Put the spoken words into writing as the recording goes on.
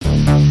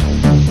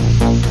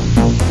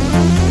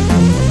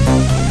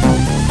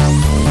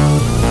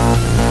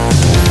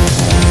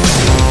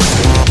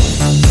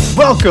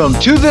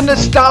Welcome to the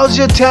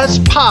Nostalgia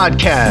Test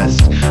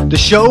Podcast, the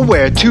show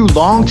where two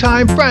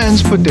longtime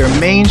friends put their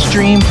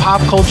mainstream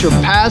pop culture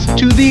past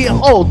to the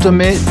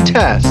ultimate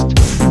test,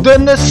 the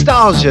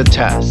Nostalgia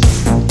Test.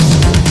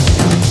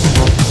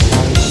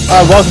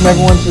 Welcome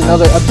everyone to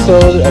another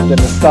episode of the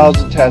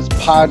Nostalgia Test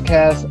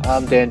Podcast.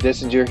 I'm Dan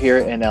Dissinger here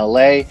in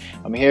LA.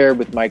 I'm here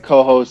with my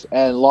co-host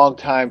and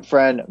longtime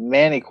friend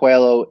Manny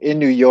Coelho in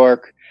New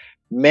York.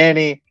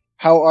 Manny,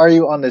 how are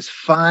you on this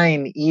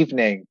fine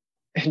evening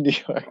in New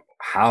York?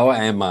 How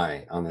am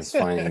I on this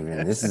fine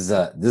evening? This is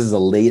a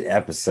late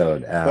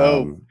episode.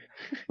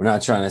 We're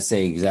not trying to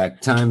say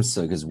exact time,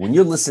 so because when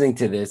you're listening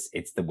to this,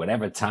 it's the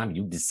whatever time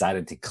you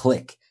decided to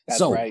click. That's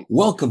so right.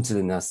 Welcome to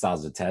the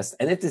Nostalgia Test.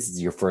 And if this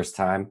is your first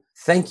time,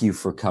 thank you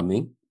for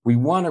coming. We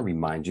want to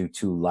remind you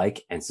to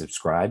like and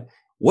subscribe.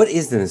 What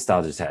is the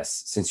Nostalgia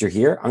Test? Since you're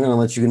here, I'm going to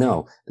let you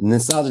know. The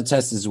Nostalgia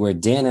Test is where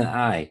Dan and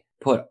I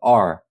put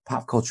our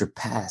pop culture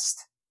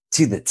past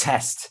to the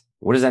test.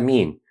 What does that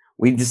mean?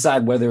 We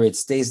decide whether it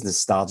stays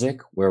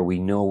nostalgic, where we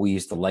know we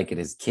used to like it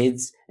as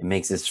kids, it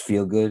makes us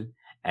feel good,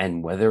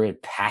 and whether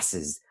it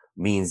passes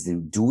means,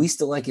 do we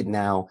still like it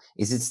now?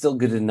 Is it still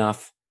good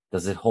enough?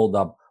 Does it hold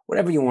up?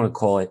 Whatever you want to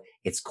call it,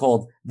 it's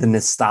called the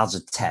Nostalgia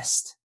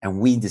Test.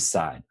 And we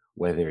decide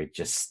whether it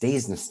just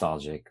stays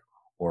nostalgic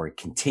or it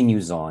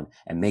continues on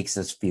and makes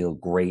us feel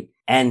great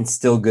and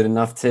still good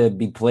enough to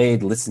be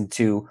played, listened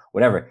to,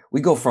 whatever.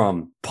 We go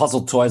from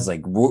puzzle toys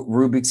like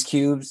Rubik's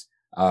Cubes.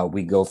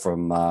 We go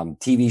from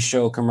TV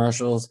show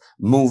commercials,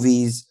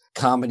 movies,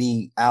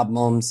 comedy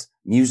albums,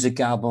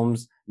 music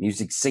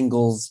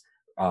singles,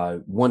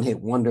 one-hit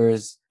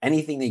wonders,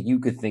 anything that you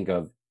could think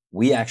of.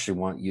 We actually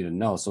want you to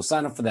know. So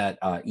sign up for that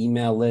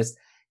email list.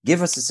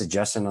 Give us a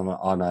suggestion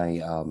on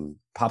a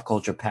pop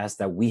culture past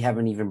that we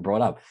haven't even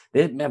brought up.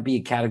 There might be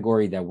a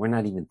category that we're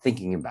not even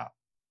thinking about.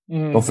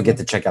 Mm-hmm. Don't forget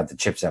to check out the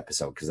Chips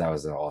episode because that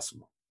was an awesome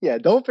one. Yeah,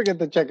 don't forget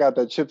to check out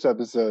that Chips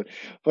episode.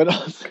 But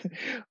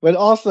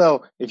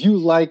also, if you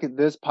like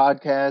this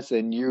podcast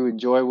and you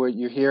enjoy what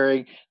you're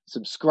hearing,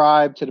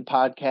 subscribe to the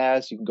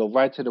podcast. You can go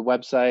right to the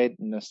website,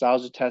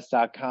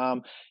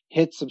 nostalgiatest.com,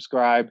 hit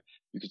subscribe.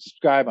 You can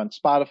subscribe on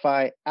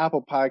Spotify,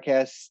 Apple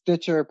Podcasts,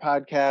 Stitcher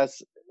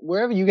Podcasts,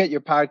 wherever you get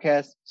your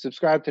podcasts.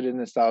 Subscribe to the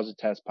Nostalgia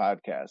Test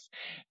Podcast.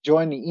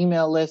 Join the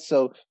email list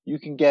so you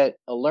can get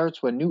alerts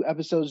when new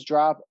episodes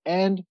drop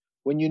and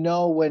when you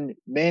know when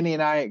Manny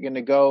and I are going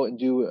to go and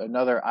do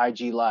another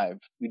IG Live.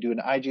 We do an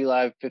IG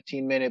Live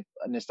 15-minute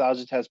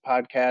Nostalgia Test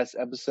Podcast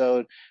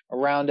episode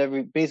around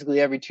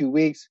basically every 2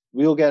 weeks.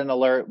 We'll get an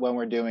alert when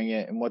we're doing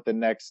it and what the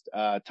next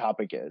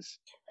topic is.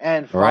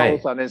 And follow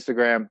us on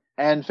Instagram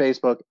and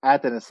Facebook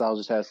at The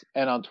Nostalgia Test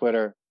and on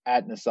Twitter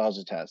at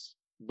Nostalgia Test.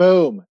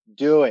 Boom.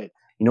 Do it.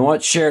 You know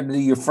what? Share it with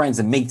your friends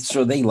and make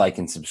sure they like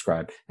and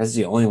subscribe. That's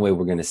the only way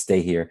we're going to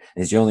stay here.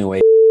 It's the only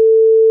way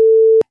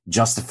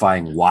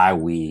justifying why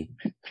we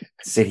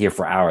sit here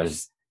for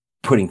hours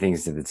putting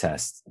things to the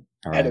test.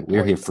 All right.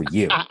 We're here for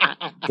you.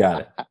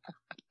 Got it.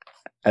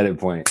 Edit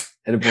point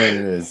it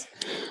is.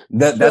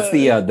 That's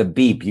the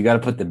beep. You got to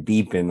put the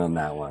beep in on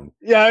that one.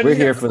 Yeah. We're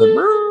here for the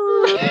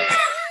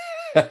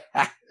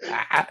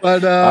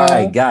but all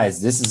right,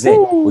 guys, this is it.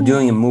 We're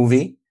doing a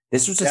movie.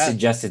 This was a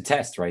suggested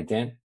test, right,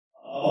 Dan?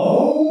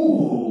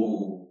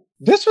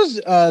 This was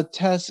a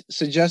test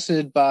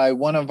suggested by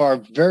one of our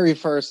very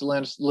first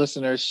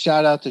listeners.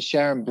 Shout out to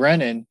Sharon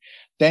Brennan.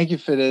 Thank you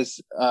for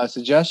this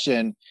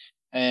suggestion.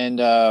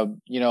 And,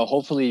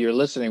 hopefully you're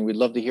listening. We'd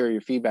love to hear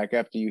your feedback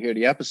after you hear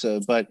the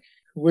episode. But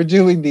we're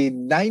doing the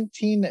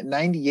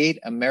 1998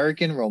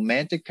 American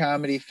romantic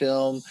comedy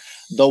film,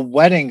 The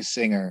Wedding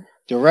Singer,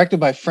 directed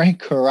by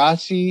Frank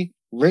Coraci,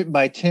 written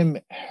by Tim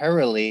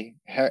Herlihy.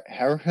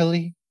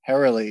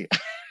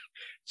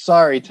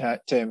 Sorry,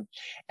 Tim.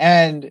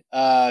 And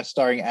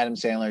starring Adam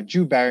Sandler,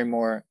 Drew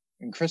Barrymore,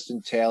 and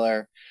Kristen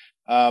Taylor.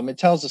 It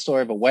tells the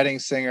story of a wedding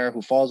singer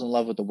who falls in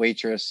love with a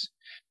waitress.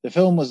 The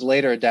film was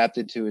later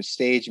adapted to a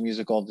stage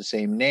musical of the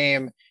same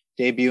name,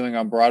 debuting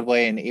on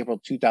Broadway in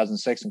April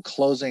 2006 and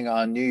closing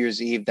on New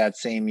Year's Eve that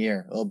same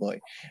year. Oh,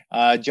 boy.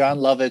 John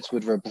Lovitz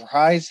would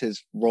reprise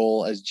his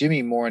role as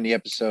Jimmy Moore in the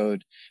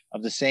episode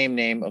of the same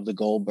name of the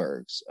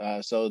Goldbergs.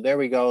 So there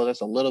we go.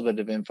 That's a little bit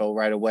of info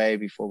right away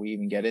before we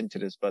even get into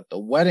this. But The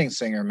Wedding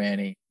Singer,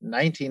 Manny,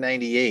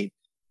 1998.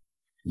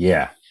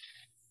 Yeah.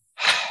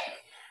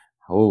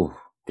 Oh,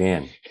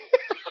 Dan.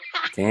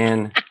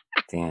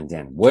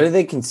 What do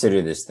they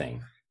consider this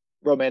thing?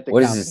 Romantic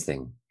What comedy. Is this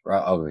thing?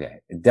 Okay.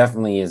 It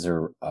definitely is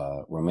a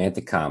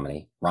romantic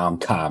comedy,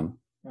 rom-com,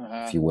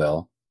 if you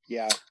will.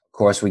 Yeah. Of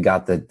course, we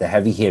got the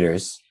heavy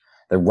hitters.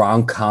 The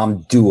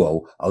rom-com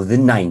duo of the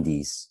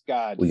 90s.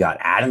 We got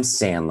Adam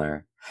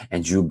Sandler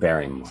and Drew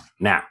Barrymore.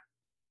 Now,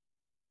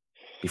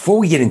 before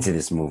we get into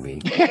this movie,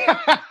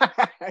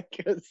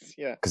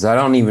 because I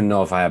don't even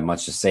know if I have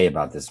much to say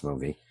about this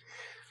movie.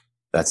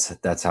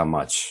 That's how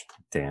much,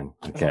 Dan.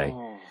 Okay.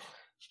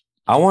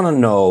 I want to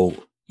know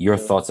your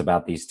thoughts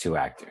about these two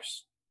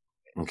actors.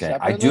 Okay.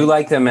 Separately? I do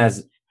like them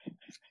as,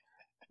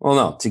 well,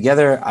 no,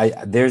 together.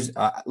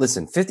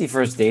 Listen, 50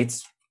 First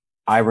Dates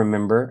I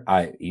remember.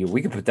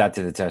 We could put that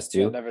to the test I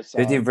too. never saw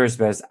 50th it. First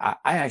Best. I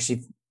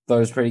actually thought it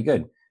was pretty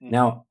good.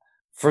 Now,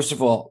 first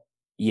of all,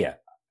 yeah,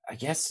 I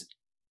guess,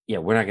 yeah,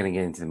 we're not going to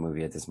get into the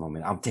movie at this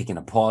moment. I'm taking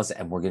a pause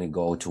and we're going to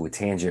go to a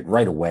tangent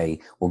right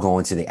away. We're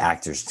going to the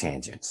actors'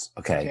 tangents.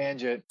 Okay.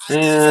 Tangent.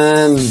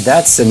 And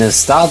that's a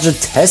nostalgia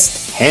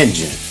test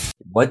tangent.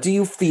 What do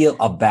you feel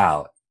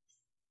about,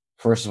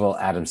 first of all,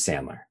 Adam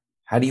Sandler?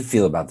 How do you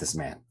feel about this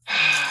man?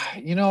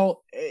 You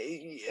know,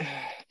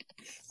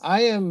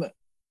 I am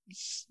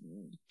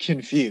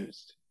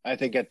confused, I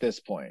think, at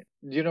this point.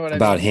 Do you know what I mean?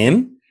 About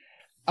him?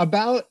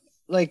 About,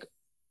 like,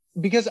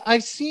 because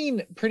I've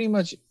seen pretty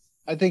much,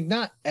 I think,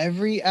 not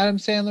every Adam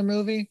Sandler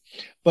movie,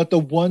 but the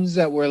ones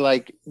that were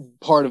like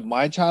part of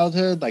my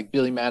childhood, like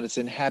Billy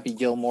Madison, Happy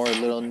Gilmore,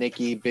 Little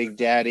Nicky, Big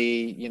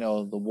Daddy, you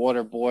know, The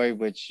Water Boy,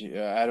 which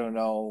I don't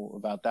know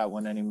about that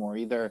one anymore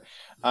either.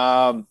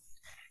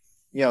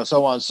 You know,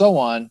 so on and so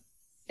on.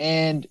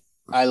 And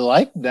I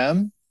like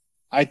them.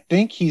 I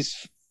think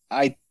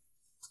I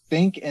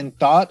think and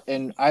thought,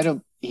 and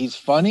he's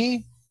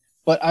funny,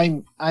 but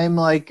I'm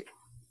like,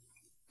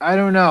 I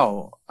don't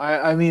know.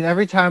 I mean,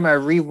 every time I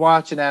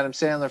rewatch an Adam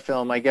Sandler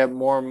film, I get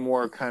more and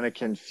more kind of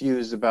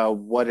confused about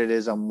what it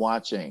is I'm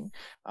watching.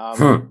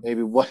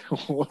 Maybe what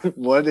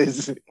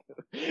is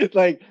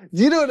like?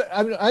 Do you know?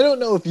 I don't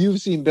know if you've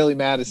seen Billy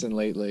Madison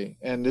lately,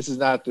 and this is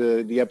not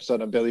the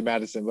episode on Billy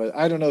Madison, but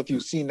I don't know if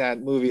you've seen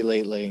that movie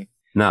lately.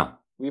 No.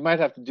 We might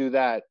have to do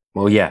that.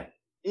 Well, yeah.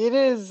 It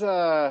is.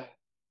 I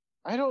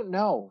don't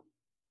know.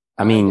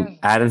 I mean,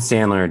 Adam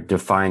Sandler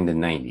defined the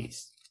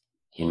 90s,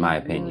 in my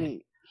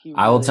opinion.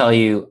 I will tell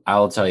you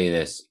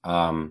this.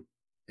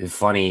 The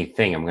funny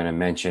thing, I'm going to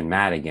mention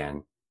Matt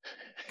again,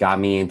 got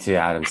me into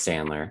Adam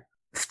Sandler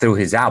through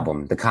his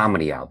album, the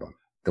comedy album,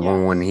 the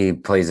one when he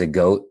plays a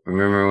goat.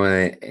 Remember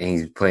when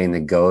he's playing the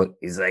goat?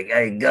 He's like,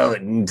 "Hey,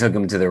 goat," and took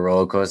him to the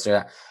roller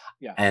coaster.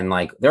 Yeah. And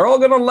like, they're all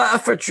going to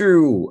laugh at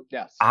you.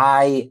 Yes.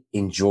 I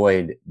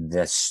enjoyed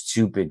the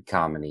stupid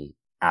comedy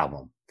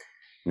album.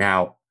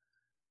 Now,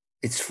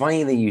 it's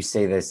funny that you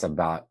say this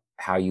about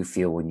how you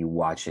feel when you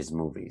watch his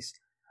movies.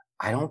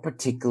 I don't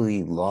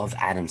particularly love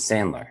Adam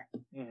Sandler,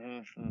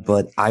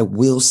 but I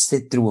will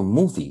sit through a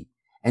movie.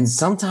 And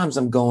sometimes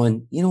I'm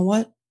going, you know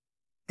what?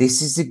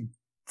 This is a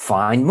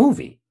fine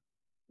movie.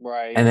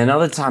 Right. And then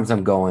other times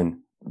I'm going,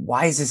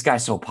 why is this guy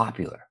so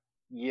popular?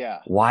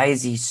 Yeah. Why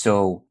is he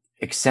so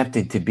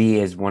accepted to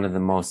be as one of the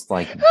most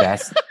like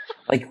best?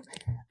 Like,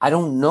 I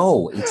don't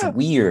know. It's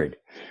weird.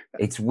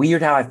 It's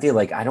weird how I feel.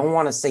 Like, I don't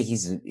want to say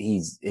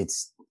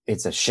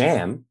it's a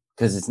sham,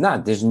 because it's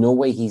not. There's no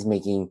way he's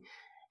making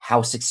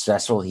how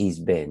successful he's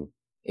been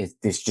if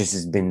this just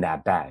has been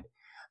that bad.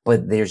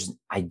 But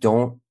I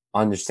don't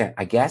understand.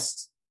 I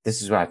guess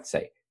this is what I have to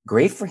say.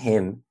 Great for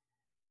him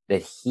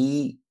that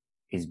he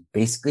is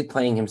basically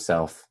playing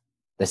himself,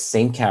 the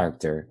same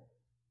character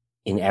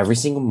in every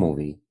single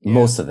movie,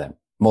 most of them.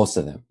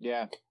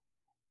 Yeah.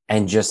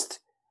 And just,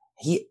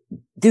 he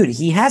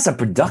has a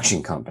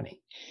production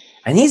company.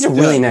 And he's a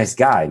really nice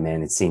guy,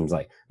 man. It seems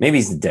like. Maybe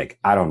he's a dick.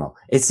 I don't know.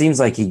 It seems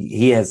like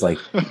he has, like,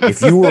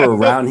 if you were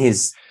around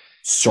his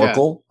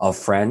circle of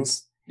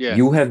friends,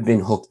 you have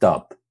been hooked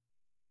up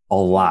a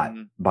lot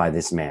by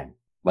this man.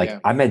 Like,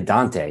 I met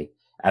Dante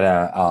at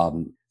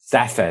a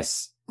Staff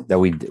Fest that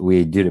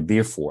we did a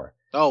beer for.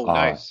 Oh,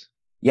 nice.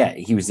 Yeah,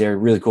 he was there.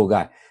 Really cool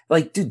guy.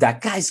 Like, dude,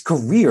 that guy's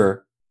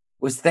career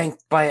was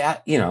thanked by,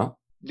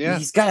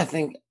 he's got to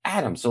thank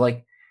Adam. So,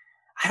 like,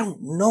 I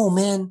don't know,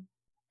 man.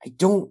 I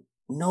don't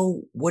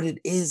know what it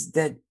is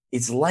that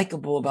it's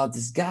likable about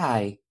this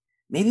guy.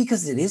 Maybe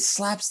because it is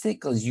slapstick,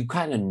 because you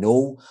kind of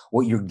know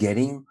what you're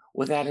getting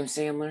with Adam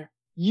Sandler.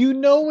 You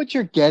know what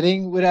you're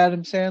getting with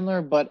Adam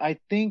Sandler, but I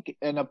think,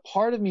 and a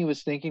part of me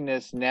was thinking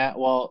this now,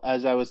 well,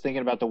 as I was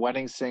thinking about The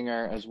Wedding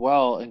Singer as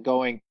well, and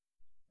going,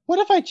 what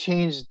if I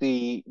changed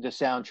the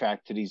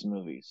soundtrack to these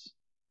movies,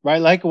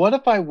 right? Like, what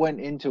if I went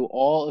into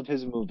all of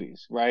his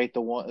movies, right? The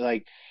one,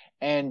 like,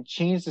 and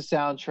changed the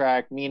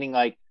soundtrack, meaning,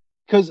 like,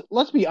 because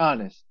let's be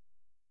honest,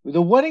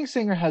 The Wedding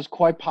Singer has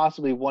quite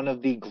possibly one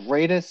of the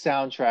greatest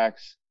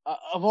soundtracks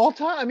of all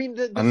time. I mean,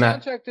 the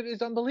soundtrack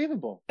is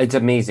unbelievable. It's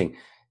amazing.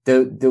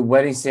 The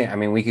Wedding Singer. I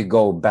mean, we could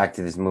go back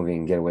to this movie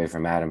and get away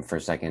from Adam for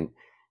a second.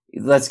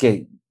 That's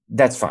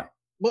fine.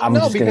 Well, I'm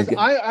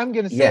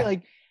going to say,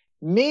 like,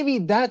 maybe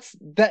that's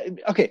that.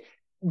 Okay,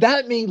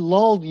 that may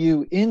lull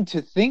you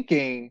into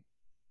thinking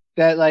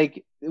that,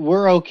 like,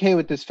 we're okay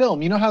with this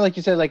film. You know how, like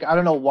you said, like, I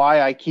don't know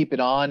why I keep it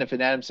on if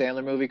an Adam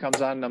Sandler movie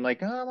comes on and I'm like,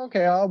 oh,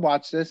 okay, I'll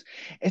watch this.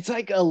 It's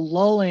like a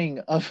lulling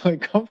of like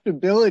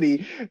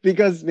comfortability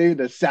because maybe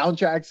the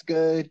soundtrack's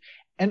good.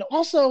 And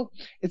also,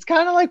 it's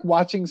kind of like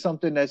watching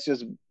something that's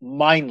just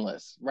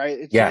mindless, right?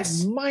 It's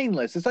like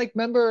mindless. It's like,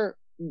 remember,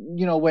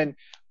 you know, when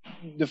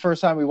the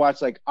first time we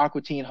watched like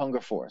Aqua Teen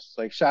Hunger Force,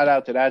 like, shout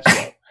out to that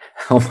show.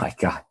 Oh my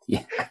God.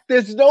 Yeah.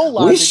 There's no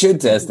logic. We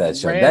should test that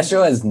show. That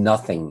show has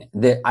nothing.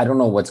 I don't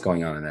know what's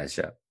going on in that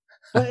show.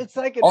 But it's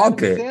like an Adam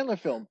Sandler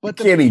film. But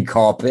you can't eat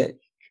carpet.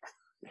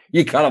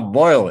 You gotta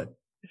boil it.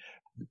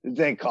 It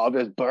ain't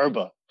carpet, it's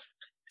Berba.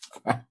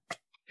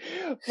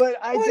 But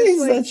I What just is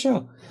like, that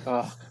show?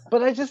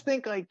 but I just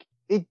think like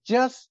it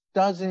just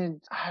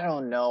doesn't. I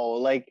don't know.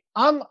 Like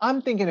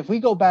I'm thinking if we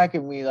go back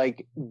and we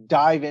like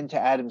dive into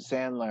Adam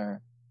Sandler,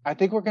 I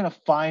think we're gonna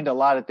find a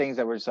lot of things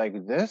that we're just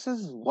like, this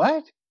is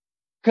what?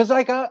 Because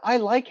like I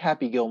like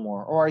Happy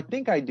Gilmore, or I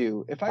think I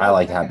do. If I I go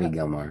like back Happy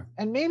Gilmore,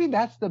 and maybe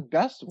that's the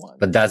best one.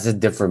 but that's a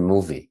different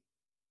movie.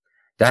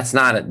 That's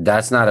not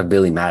a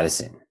Billy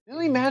Madison.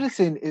 Billy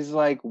Madison is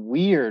like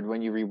weird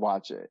when you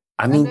rewatch it.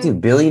 I mean, dude,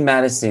 Billy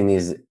Madison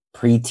is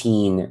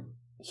preteen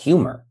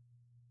humor.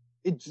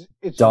 It's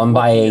done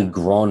by a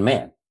grown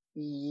man.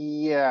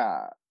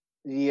 Yeah,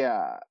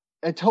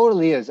 it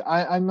totally is.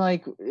 I'm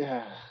like,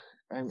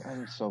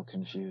 I'm so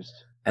confused.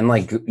 And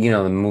like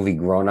the movie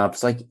Grown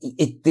Ups, like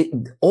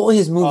all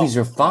his movies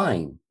are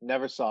fine.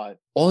 Never saw it.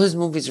 All his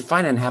movies are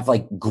fine and have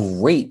like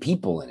great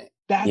people in it.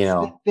 That's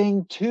the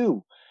thing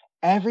too.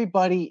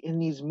 Everybody in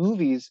these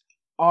movies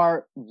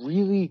are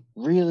really,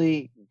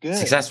 really good,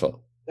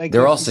 successful. Like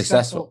they're all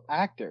successful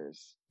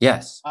actors.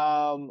 Yes.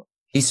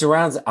 He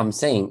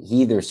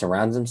either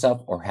surrounds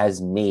himself or has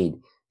made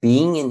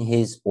being in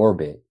his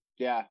orbit.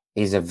 Yeah.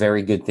 Is a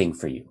very good thing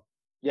for you.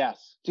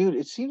 Yes. Dude,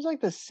 it seems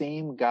like the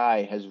same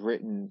guy has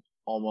written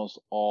almost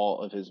all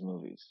of his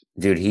movies.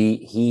 Dude,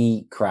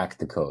 he cracked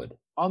the code.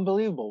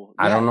 Unbelievable.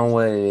 I don't know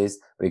what it is,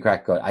 but he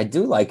cracked the code. I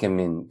do like him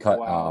in cut.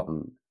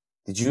 Wow.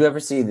 Did you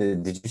see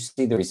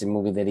the recent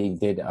movie that he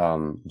did?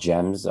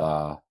 Gems?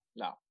 No.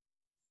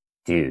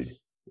 Dude.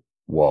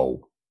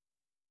 Whoa.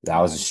 That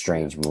was a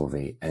strange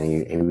movie, and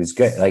he was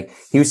good. Like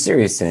he was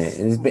serious in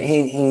it.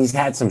 He's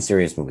had some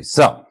serious movies.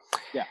 So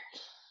yeah,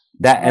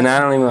 that and I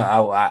don't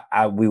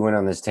even. We went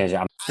on this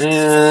tangent,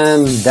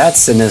 and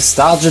that's a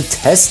nostalgia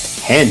test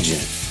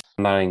tangent.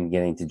 I'm not even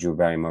getting to Drew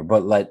Barrymore,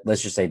 but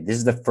let's just say this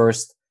is the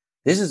first.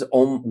 This is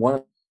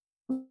one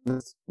of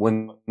the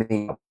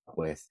women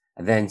with,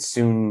 and then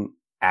soon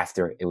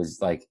after it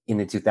was like in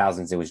the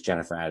 2000s, it was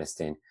Jennifer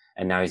Aniston,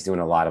 and now he's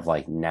doing a lot of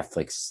like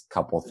Netflix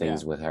couple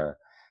things with her.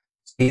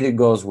 Either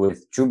goes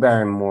with Drew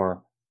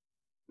Barrymore,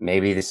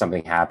 maybe there's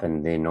something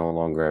happened, they no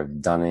longer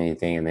have done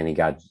anything, and then he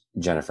got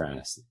Jennifer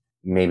Aniston.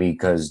 Maybe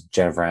because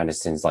Jennifer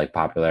Aniston's like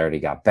popularity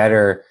got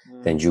better,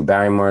 then Drew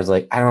Barrymore's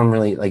like, I don't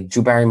really like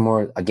Drew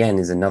Barrymore again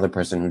is another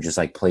person who just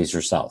like plays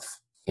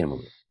herself in a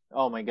movie.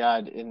 Oh my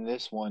God, in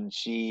this one,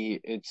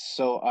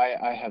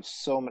 I have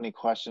so many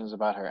questions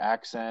about her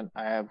accent.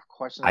 I have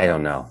questions I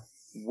don't know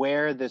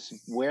where this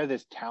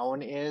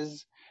town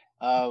is.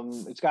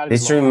 It's got to be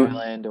Long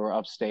Island or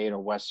upstate or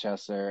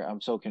Westchester.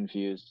 I'm so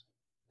confused.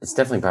 It's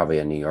definitely probably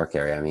a New York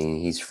area. I mean,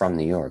 he's from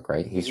New York,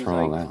 right? He's from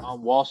Long Island.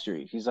 On Wall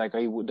Street. He's like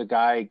the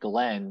guy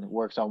Glenn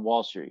works on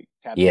Wall Street.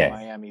 Captain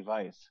Miami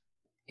Vice.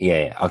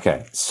 Yeah.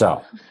 Okay.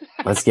 So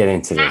let's get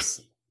into this.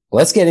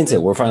 Let's get into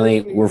it. We're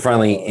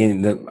finally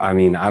in the. I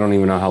mean, I don't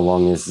even know how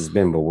long this has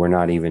been, but we're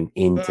not even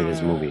into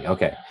this movie.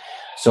 Okay.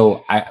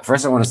 So I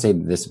want to say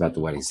this about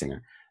The Wedding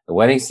Singer. The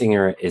Wedding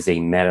Singer is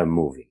a meta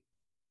movie.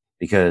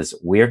 Because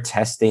we're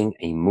testing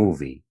a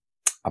movie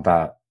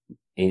that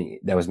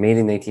was made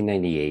in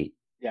 1998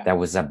 that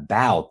was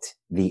about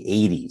the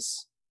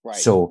 80s. Right.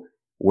 So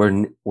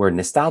we're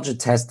nostalgia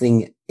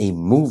testing a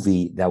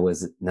movie that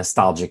was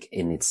nostalgic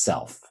in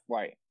itself.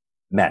 Right.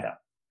 Meta.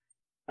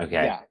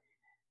 Okay. Yeah.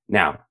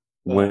 Now,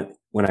 when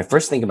I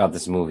first think about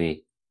this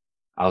movie,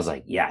 I was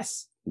like,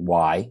 yes.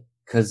 Why?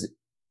 Because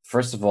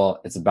first of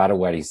all, it's about a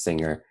wedding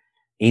singer.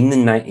 In the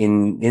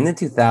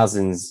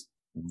 2000s,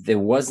 there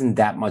wasn't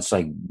that much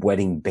like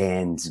wedding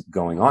bands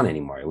going on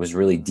anymore. It was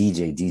really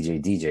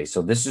DJ.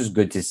 So this is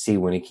good to see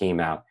when it came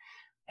out.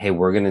 Hey,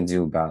 we're going to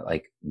do about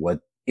like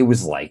what it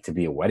was like to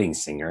be a wedding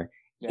singer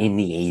in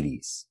the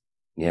 80s,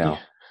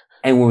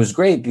 And what was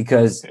great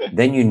because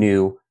then you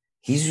knew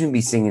he's going to be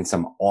singing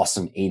some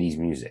awesome 80s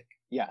music.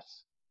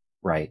 Yes.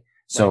 Right.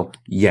 So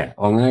I'm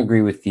going to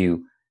agree with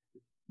you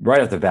right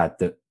off the bat.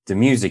 The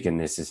music in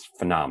this is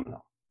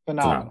phenomenal.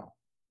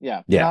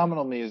 Yeah,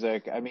 phenomenal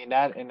music. I mean,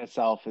 that in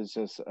itself is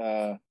just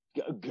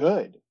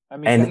good. I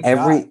mean,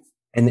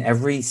 and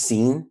every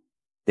scene,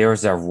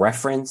 there's a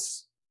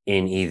reference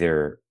in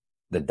either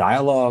the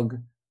dialogue,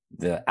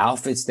 the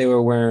outfits they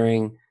were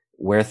wearing,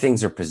 where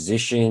things are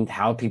positioned,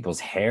 how people's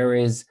hair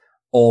is,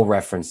 all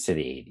reference to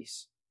the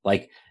 80s.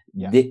 Like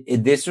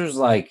this was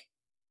like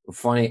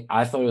funny.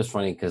 I thought it was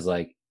funny because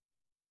like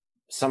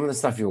some of the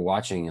stuff you're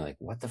watching, you're like,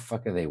 what the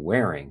fuck are they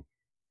wearing?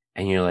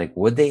 And you're like,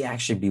 would they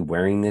actually be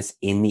wearing this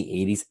in the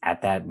 80s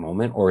at that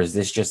moment? Or is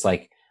this just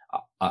like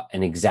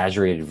an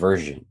exaggerated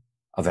version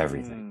of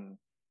everything?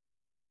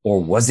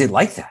 Or was it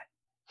like that?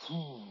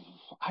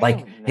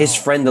 Like his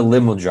friend, the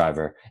limo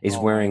driver, is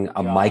wearing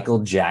a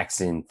Michael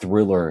Jackson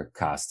Thriller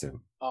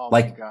costume. Oh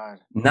like, my God.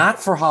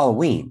 Not for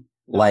Halloween,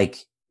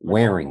 like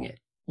wearing it.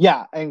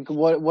 Yeah. And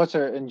what's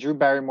her, and Drew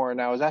Barrymore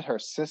now, is that her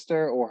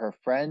sister or her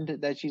friend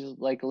that she's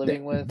like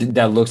living with?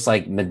 That looks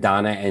like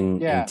Madonna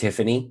and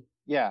Tiffany.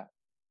 Yeah.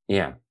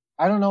 Yeah.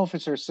 I don't know if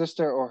it's her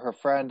sister or her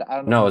friend. I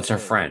don't know. No, it's her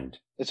friend.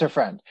 It's her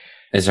friend.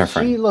 It's her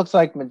friend. She looks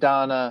like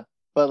Madonna,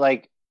 but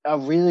like a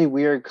really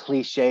weird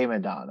cliche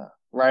Madonna.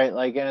 right?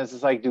 Like, and it's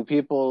just like,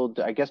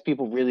 I guess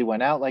people really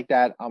went out like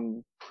that.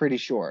 I'm pretty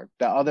sure.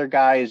 The other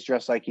guy is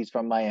dressed like he's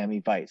from Miami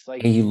Vice.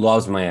 Like, He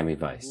loves Miami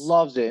Vice.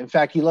 loves it. In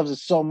fact, he loves it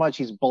so much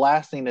he's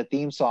blasting the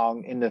theme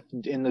song in the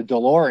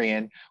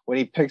DeLorean when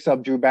he picks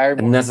up Drew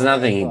Barrymore. And that's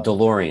another thing,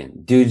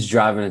 DeLorean. Dude's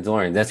driving a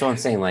DeLorean. That's what I'm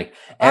saying. Like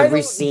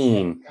every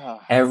scene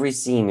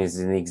is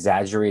an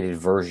exaggerated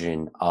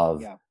version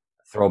of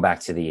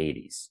throwback to the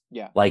 80s.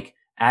 Yeah. Like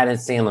Adam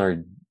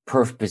Sandler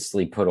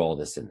purposely put all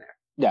this in there.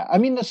 Yeah. I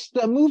mean,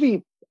 the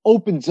movie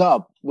opens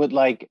up with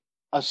like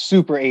a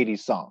super 80s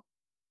song,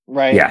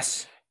 right?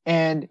 Yes.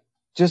 And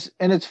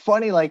it's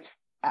funny, like,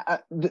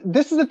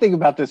 this is the thing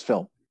about this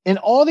film. In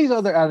all these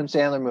other Adam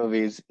Sandler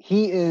movies,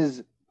 he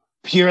is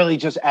purely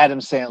just Adam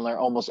Sandler,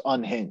 almost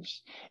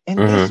unhinged. In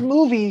this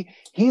movie,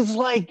 he's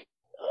like,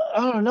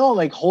 I don't know,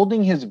 like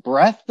holding his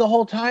breath the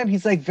whole time.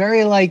 He's like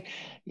very like,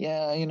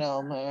 yeah, you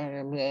know,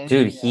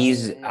 dude,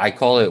 I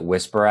call it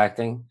whisper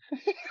acting.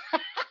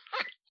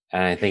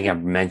 And I think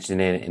I've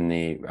mentioned it in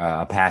the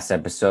past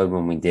episode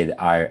when we did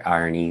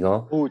Iron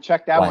Eagle. Ooh,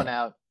 check that one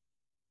out.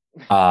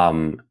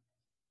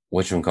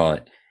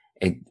 Whatchamacallit?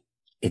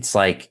 It's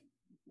like,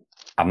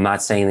 I'm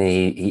not saying that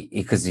he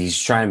because he's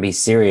trying to be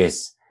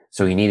serious,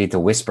 so he needed to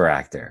whisper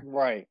actor.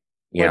 Right.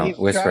 You know,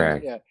 whisper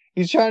actor. Yeah.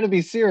 He's trying to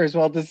be serious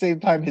while at the same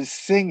time his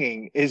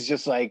singing is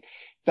just like,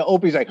 the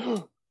Opie's like,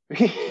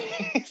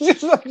 he's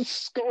just like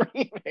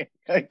screaming,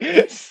 like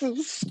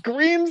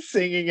scream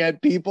singing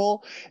at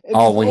people.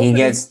 When he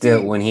gets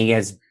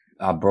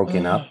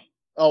broken up.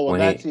 Oh, well,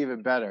 that's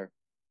even better.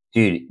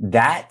 Dude,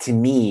 that to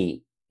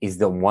me is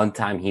the one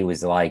time he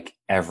was like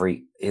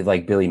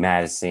like Billy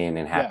Madison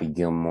and Happy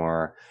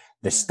Gilmore,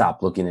 the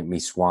Stop Looking at Me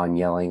Swan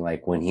yelling,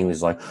 like when he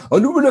was like, you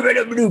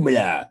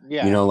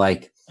know,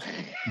 like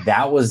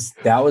that was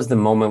the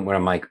moment when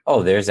I'm like,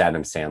 oh, there's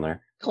Adam Sandler.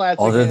 Classic.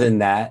 Other than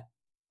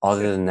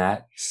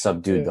that,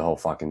 subdued the whole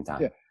fucking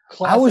time. Yeah.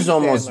 Classic I was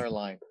almost Sandler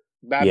line.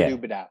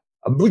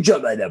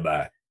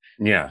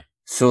 Yeah.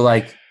 So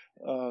like,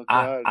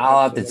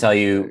 I'll have to tell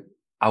you,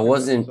 I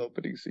wasn't.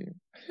 Opening scene.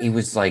 He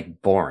was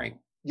like boring.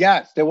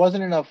 Yes, there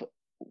wasn't enough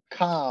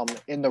calm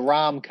in the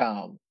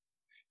rom-com.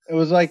 It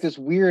was like this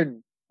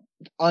weird,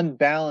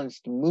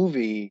 unbalanced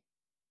movie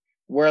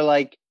where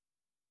like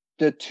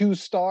the two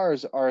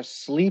stars are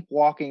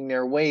sleepwalking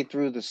their way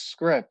through the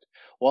script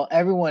while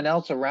everyone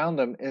else around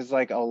them is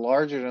like a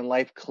larger than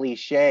life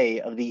cliche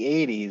of the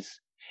 80s.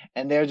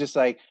 And they're just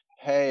like,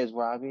 hey, is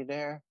Robbie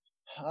there?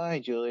 Hi,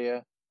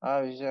 Julia.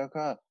 All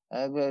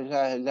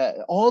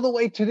the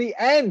way to the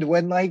end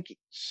when, like,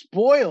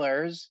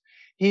 spoilers,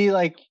 he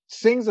like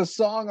sings a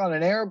song on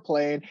an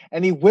airplane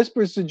and he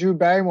whispers to Drew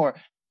Barrymore,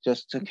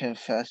 just to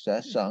confess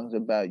that song's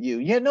about you.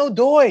 Yeah, no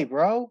doy,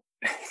 bro.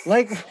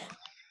 Like,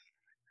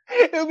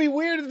 it would be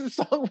weird if the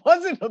song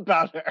wasn't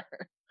about her.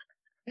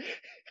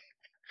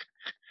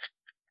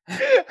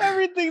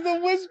 Everything's a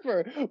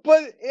whisper,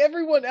 but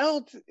everyone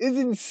else is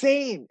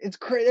insane. It's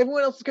crazy.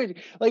 Everyone else is crazy.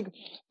 Like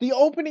the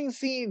opening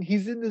scene,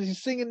 he's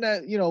singing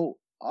that,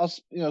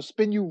 I'll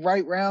spin you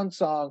right round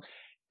song,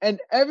 and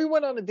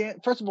everyone on the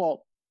dance. First of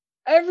all,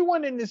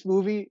 everyone in this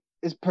movie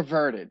is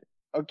perverted.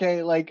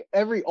 Okay, like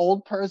every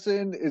old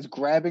person is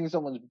grabbing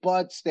someone's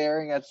butt,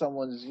 staring at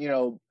someone's,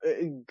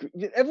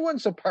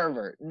 everyone's a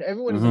pervert and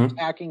everyone is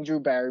attacking Drew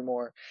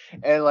Barrymore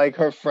and like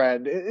her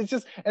friend. It's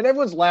just, and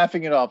everyone's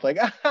laughing it off like,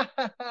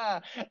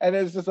 and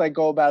it's just like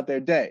go about their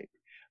day.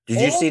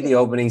 Did you see the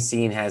opening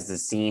scene has the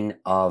scene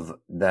of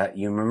that?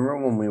 You remember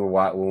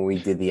when we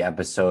did the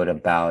episode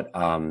about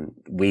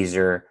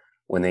Weezer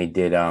when they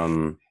did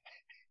the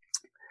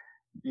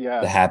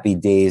Happy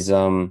Days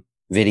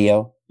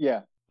video?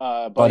 Yeah.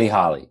 Buddy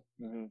Holly,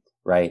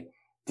 right?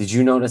 Did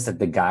you notice that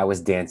the guy was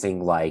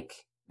dancing like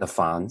the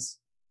Fonz?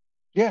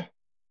 Yeah.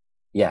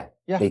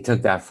 They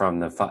took that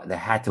from they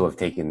had to have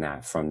taken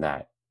that from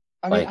that.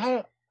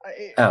 It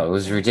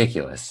was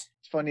ridiculous.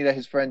 It's funny that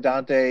his friend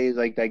Dante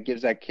like that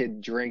gives that kid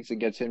drinks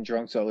and gets him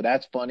drunk. So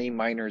that's funny.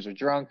 Minors are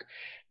drunk.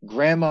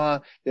 Grandma,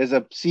 there's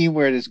a scene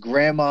where this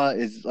grandma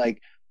is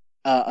like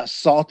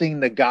assaulting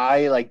the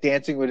guy, like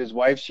dancing with his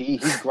wife.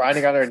 He's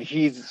grinding on her and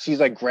she's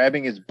like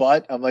grabbing his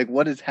butt. I'm like,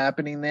 what is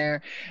happening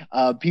there?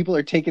 People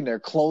are taking their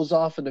clothes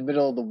off in the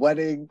middle of the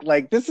wedding.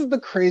 Like, this is the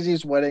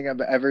craziest wedding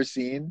I've ever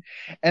seen.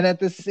 And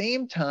at the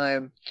same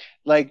time,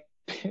 like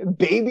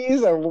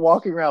babies are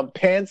walking around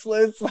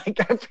pantsless. Like,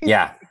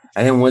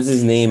 and then what's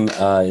his name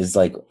is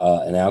like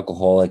an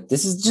alcoholic.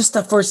 This is just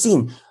the first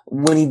scene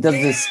when he does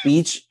this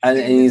speech and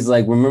he's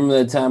like,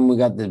 remember the time we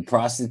got the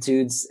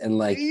prostitutes? And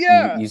like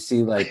you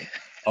see like,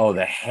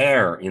 the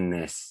hair in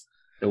this,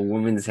 the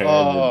woman's hair.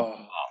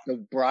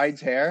 The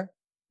bride's hair.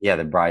 Yeah,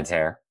 the bride's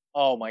hair.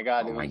 Oh my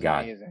god! It was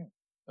amazing.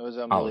 It was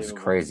unbelievable. It was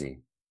crazy.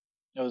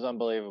 It was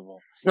unbelievable.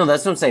 No,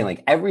 that's what I'm saying.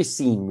 Like every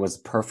scene was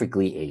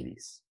perfectly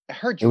 80s.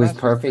 It was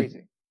perfect.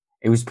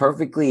 It was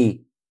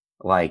perfectly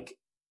like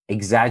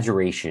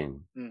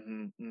exaggeration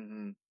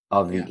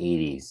of the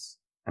 80s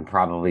and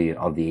probably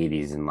of the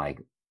 80s in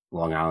like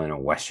Long Island or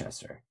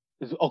Westchester.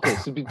 Okay,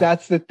 so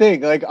that's the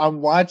thing. Like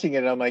I'm watching it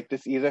and I'm like,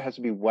 this either has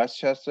to be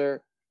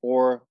Westchester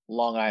or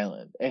Long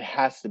Island. It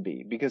has to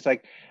be because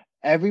like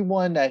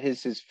everyone that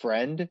is his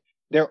friend,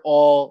 they're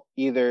all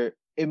either,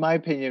 in my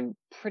opinion,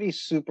 pretty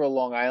super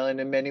Long Island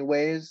in many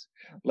ways.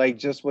 Like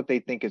just what they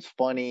think is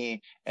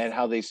funny and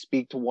how they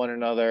speak to one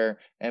another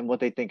and what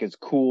they think is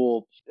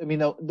cool. I mean,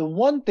 the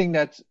one thing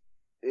that's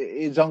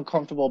is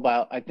uncomfortable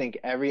about I think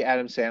every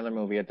Adam Sandler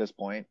movie at this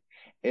point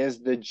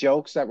is the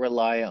jokes that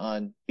rely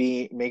on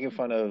being making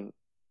fun of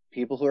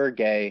people who are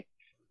gay,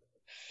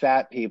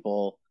 fat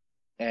people,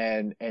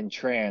 and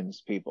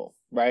trans people,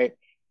 right?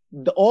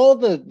 All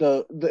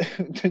the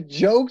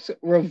jokes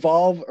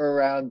revolve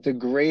around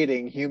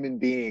degrading human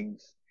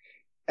beings,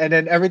 and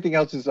then everything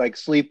else is like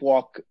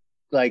sleepwalk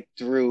like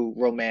through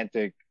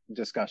romantic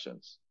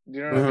discussions.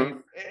 You know what I Mhm.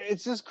 mean?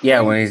 It's just Yeah,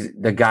 crazy. when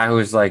he's the guy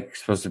who's like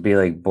supposed to be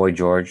like Boy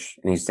George,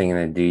 and he's singing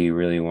that "Do you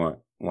really want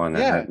to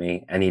Yeah, hurt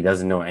me?" and he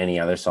doesn't know any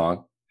other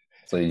song,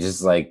 so he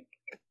just like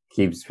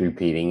keeps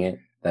repeating it.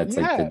 That's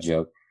like the yeah,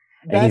 joke,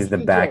 and he's that's the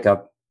the joke.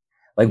 backup.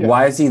 Like, Yeah.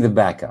 why is he the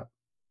backup?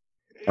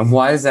 And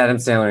why does Adam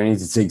Sandler need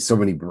to take so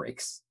many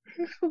breaks?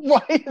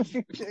 Why is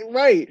he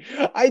right?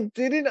 I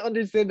didn't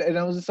understand, and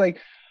I was just like,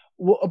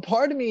 well, a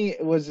part of me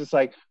was just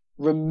like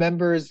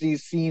remembers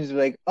these scenes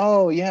like,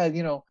 oh yeah,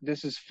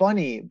 this is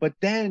funny, but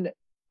then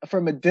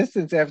from a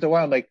distance after a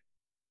while, I'm like,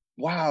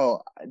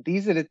 wow,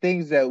 these are the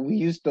things that we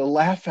used to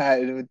laugh at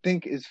and would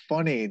think is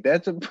funny.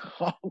 That's a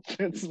problem.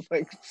 It's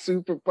like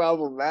super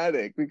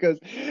problematic because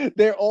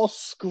they're all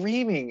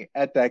screaming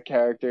at that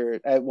character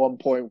at one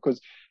point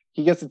because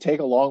he gets to take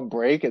a long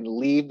break and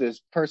leave this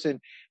person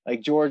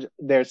like George.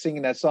 They're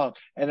singing that song,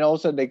 and all of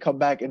a sudden they come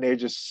back and they're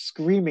just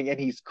screaming, and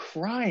he's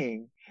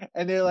crying,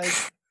 and they're like,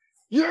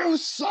 "You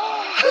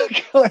suck!"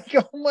 Like,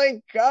 oh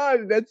my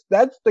god,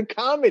 that's the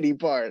comedy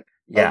part of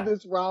Yeah,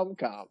 this rom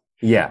com,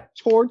 yeah,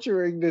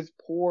 torturing this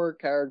poor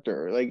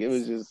character. Like it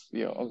was just,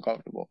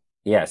 uncomfortable.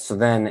 yeah. So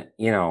then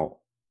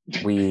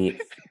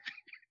we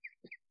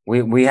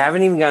we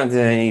haven't even gotten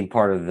to any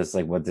part of this,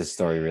 like what this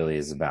story really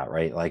is about,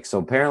 right? Like, so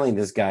apparently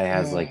this guy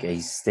has like a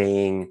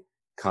staying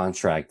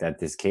contract at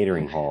this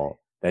catering hall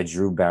that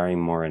Drew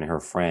Barrymore and her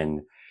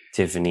friend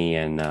Tiffany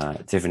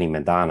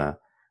Madonna,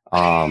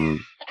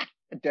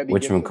 Debbie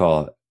Gibson.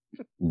 whatchamacallit,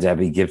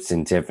 Debbie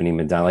Gibson, Tiffany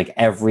Madonna, like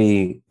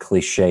every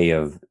cliche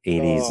of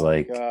 80s, Oh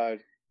like, God.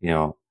 you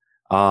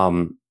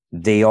know,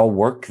 they all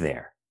work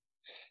there.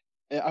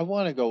 I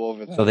want to go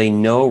over So that. they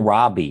know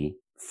Robbie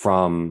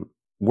from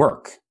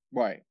work.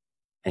 Right.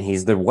 And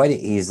he's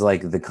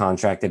like the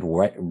contracted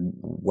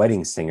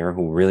wedding singer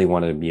who really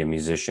wanted to be a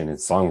musician and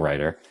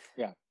songwriter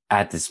Yeah.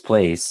 at this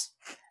place.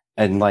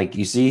 And like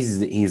you see,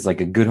 he's like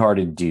a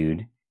good-hearted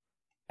dude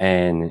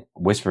and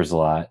whispers a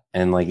lot,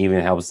 and like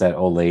even helps that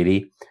old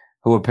lady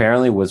who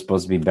apparently was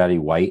supposed to be Betty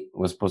White,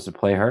 was supposed to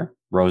play her,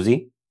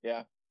 Rosie.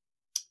 Yeah.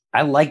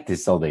 I like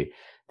this old lady.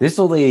 This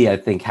old lady, I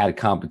think, had a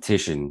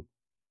competition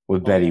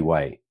with Oh Betty yeah.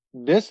 White.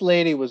 This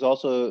lady was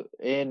also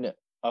in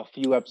a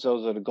few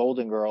episodes of the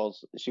Golden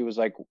Girls. She was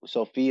like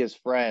Sophia's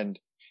friend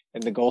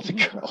in the Golden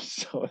Girls.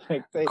 So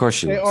like Of they course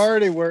she they was.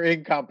 already were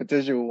in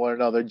competition with one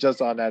another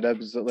just on that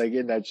episode, like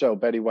in that show,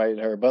 Betty White and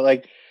her. But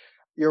like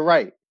you're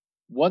right.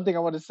 One thing I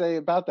want to say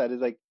about that is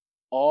like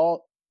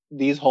all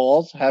these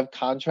halls have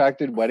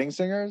contracted wedding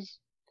singers.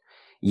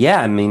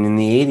 Yeah, I mean, in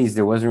the 80s,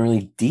 there wasn't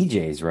really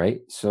DJs,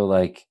 right? So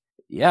like,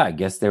 yeah, I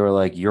guess they were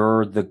like,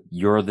 you're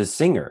the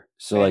singer.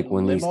 So And like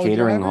when these limo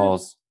catering drivers.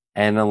 halls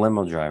and a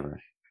limo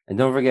driver. And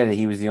don't forget that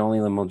he was the only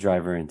limo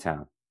driver in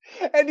town.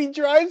 And he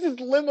drives his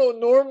limo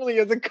normally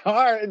as a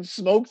car and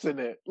smokes in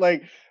it.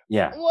 Like,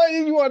 Yeah. why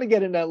did you want to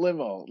get in that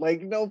limo?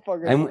 Like, no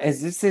fucking And way.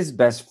 is this his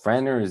best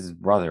friend or his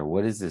brother?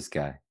 What is this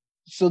guy?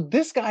 So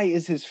this guy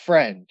is his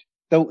friend,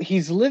 though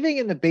he's living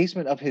in the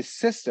basement of his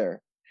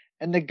sister,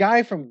 and the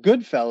guy from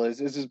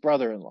Goodfellas is his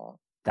brother-in-law.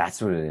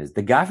 That's what it is.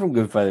 The guy from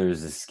Goodfellas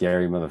is a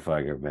scary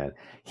motherfucker, man.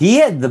 He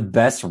had the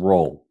best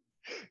role.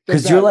 The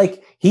Because you're best.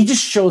 like, he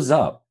just shows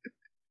up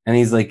and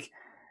he's like,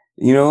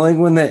 like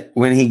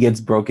when he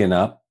gets broken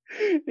up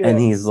and Yeah,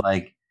 he's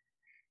like,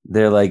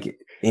 they're like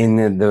in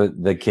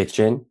the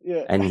kitchen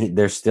yeah. and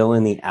they're still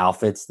in the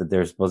outfits that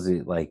they're supposed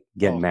to like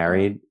get Oh god.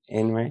 married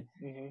in, right?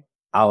 Hmm.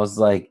 I was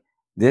like,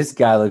 this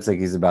guy looks like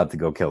he's about to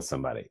go kill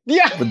somebody.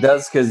 Yeah, But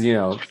that's because,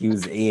 he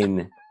was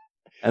in,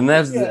 and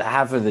that's yeah,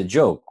 half of the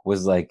joke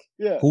was like,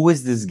 yeah. who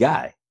is this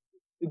guy?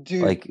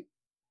 Dude, Like,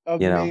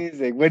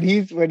 amazing when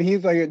he's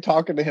like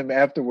talking to him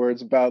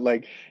afterwards about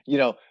like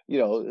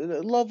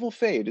love will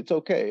fade, it's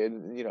okay,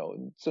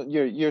 and so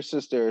your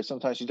sister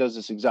sometimes she does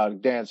this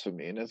exotic dance for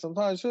me, and then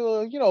sometimes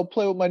she'll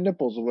play with my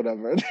nipples or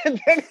whatever, and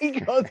then he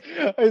goes,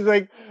 I was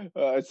like,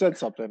 I said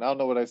something, I don't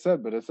know what I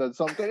said, but I said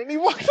something, and he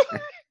walks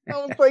away.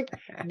 I was like,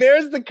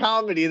 there's the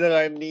comedy that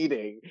I'm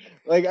needing.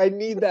 Like I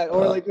need that,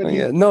 or like when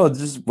yeah, he's no,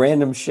 just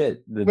random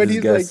shit that when this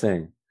he's guy's like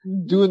saying.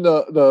 doing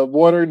the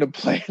watering the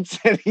plants,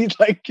 and he's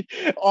like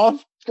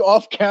off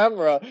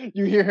camera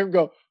you hear him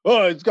go,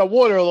 oh, it's got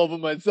water all over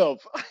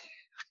myself.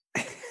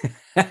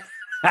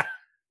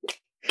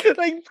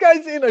 Like this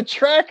guy's in a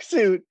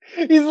tracksuit,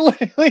 he's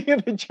literally in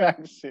a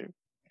tracksuit.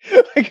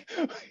 Like,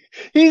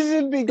 he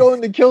should be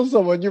going to kill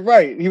someone. You're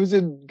right. He was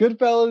in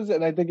Goodfellas,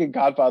 and I think in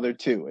Godfather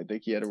 2. I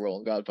think he had a role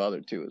in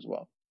Godfather 2 as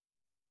well.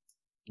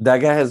 That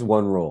guy has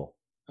one role.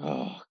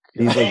 Oh,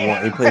 He's like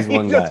one. He plays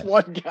one he's guy. just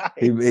one guy.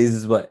 He's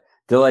just what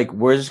they're like.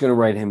 We're just gonna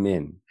write him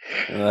in.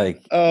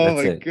 Like, Oh that's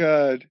my it.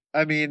 God.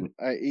 I mean,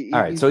 All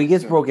right, so he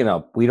gets so- broken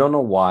up. We don't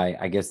know why.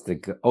 I guess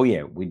oh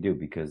yeah, we do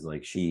because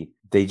like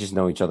they just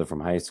know each other from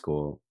high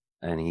school,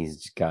 and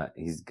he's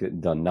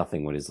done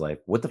nothing with his life.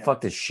 What the Yeah.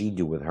 fuck does she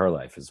do with her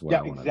life? Is what Yeah,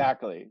 I want to know.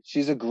 exactly.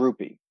 She's a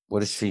groupie. What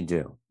does she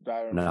do?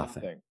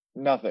 Nothing.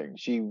 Nothing.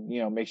 She,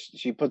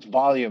 she puts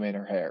volume in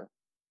her hair.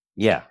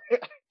 Yeah,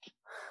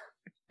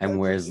 and That's what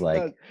wears she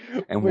like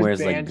does. and With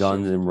wears like band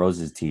Guns shit. N'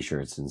 Roses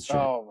t-shirts and shit,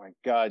 Oh my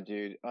God,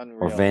 dude,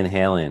 unreal. or Van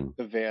Halen.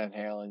 The Van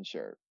Halen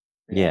shirt.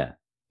 Yeah.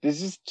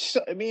 This is.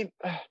 I mean,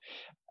 I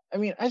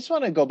just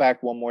want to go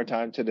back one more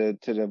time to the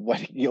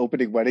wedding, the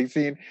opening wedding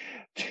scene.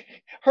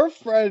 Her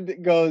friend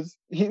goes,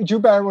 Drew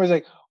Barrymore's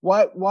like,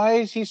 why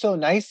is he so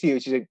nice to you?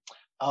 She's like,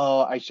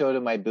 oh, I showed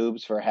him my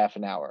boobs for half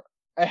an hour.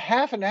 A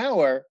half an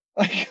hour?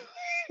 Like,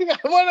 I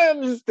want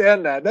to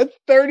understand that. That's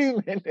 30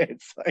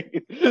 minutes.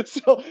 Like,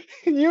 so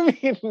you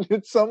mean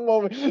at some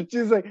moment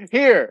she's like,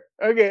 here,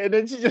 okay, and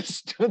then she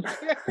just stood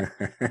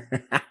there.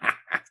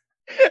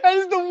 That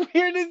is the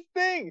weirdest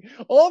thing.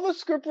 All the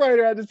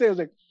scriptwriter had to say was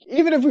like,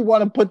 even if we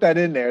want to put that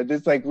in there,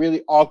 this like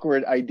really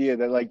awkward idea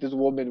that like this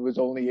woman was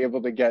only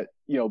able to get,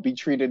 be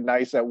treated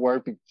nice at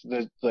work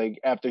because, like,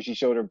 after she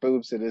showed her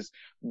boobs to this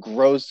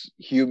gross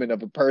human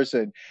of a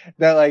person,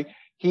 that like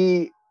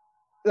he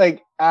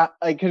like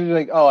could be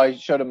like, oh, I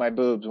showed him my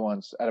boobs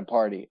once at a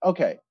party.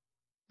 Okay.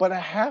 But a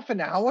half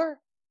an hour?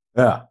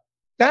 Yeah.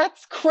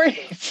 That's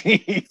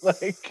crazy.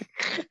 Like,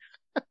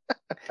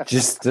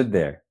 just stood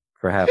there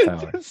for half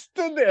hour. Just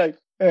stood there like,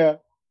 yeah.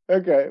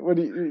 Okay. What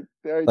do you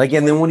like?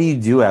 And then what do you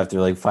do after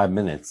like 5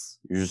 minutes?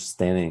 You're just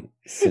sitting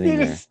You're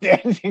there. Just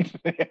standing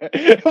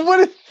there.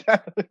 What is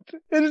that?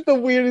 It is the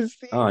weirdest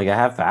thing. Oh, like a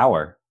half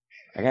hour.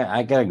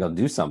 I gotta go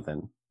do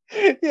something.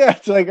 Yeah,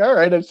 it's like, all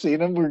right, I've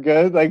seen him. We're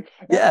good. Like,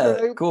 yeah,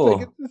 cool.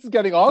 Like, this is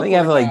getting awkward. I think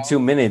after like 2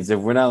 minutes, if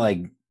we're not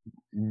like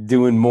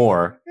doing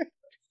more,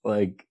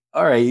 like,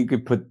 all right, you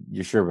could put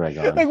your shirt back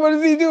on. Like, what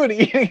is he doing?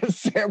 Eating a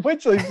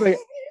sandwich? Like,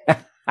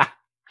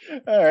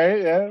 all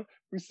right, yeah.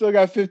 We still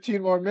got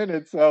 15 more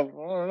minutes, so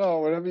I don't know,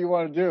 whatever you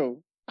want to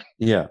do.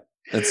 Yeah,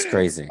 that's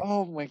crazy.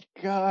 Oh my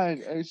God.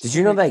 Did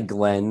you know that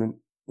Glenn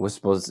was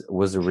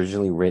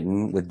originally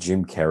written with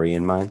Jim Carrey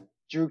in mind?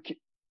 Jim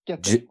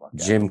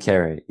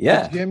Carrey.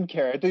 Yeah. Jim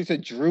Carrey. I thought you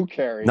said Drew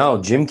Carey.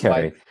 No, Jim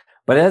Carrey.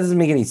 But it doesn't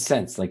make any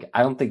sense. Like,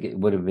 I don't think it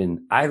would have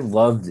been. I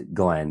loved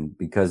Glenn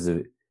because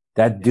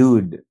that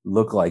dude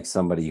looked like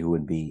somebody who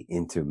would be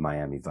into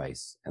Miami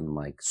Vice and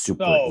like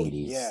super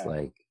 80s. Yeah.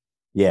 Like,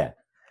 yeah.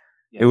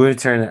 It would have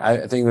turned.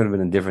 I think it would have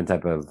been a different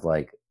type of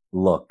like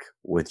look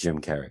with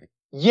Jim Carrey.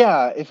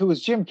 Yeah, if it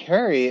was Jim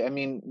Carrey, I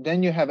mean,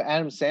 then you have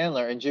Adam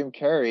Sandler and Jim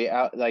Carrey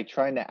out like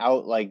trying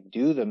to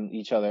do them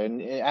each other, and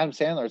Adam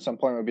Sandler at some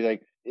point would be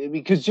like,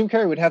 because Jim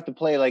Carrey would have to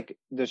play like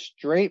the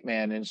straight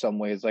man in some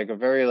ways, like a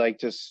very like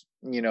just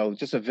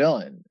a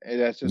villain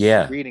that's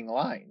just reading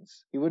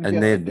lines. He wouldn't.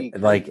 And then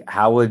like,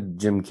 how would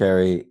Jim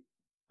Carrey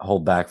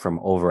hold back from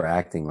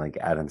overacting like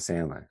Adam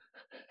Sandler?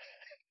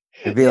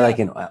 It'd be like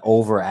an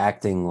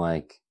overacting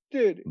like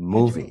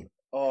movie.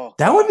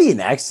 That would be an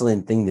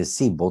excellent thing to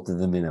see, both of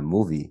them in a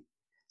movie,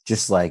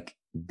 just like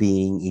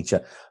being each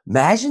other.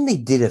 Imagine they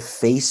did a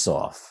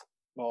face-off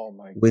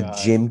with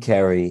Jim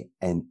Carrey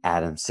and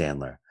Adam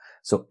Sandler.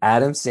 So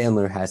Adam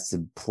Sandler has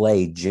to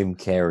play Jim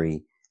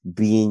Carrey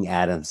being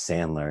Adam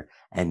Sandler,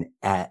 and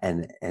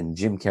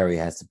Jim Carrey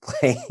has to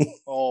play.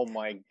 Oh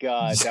my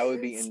God, that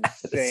would be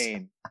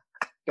insane.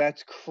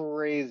 That's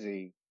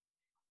crazy.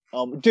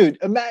 Dude,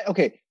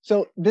 okay,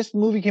 so this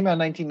movie came out in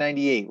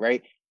 1998,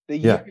 right? The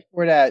year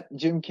before that,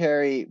 Jim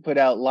Carrey put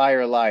out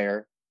Liar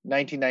Liar,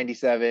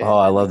 1997. Oh,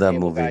 I love that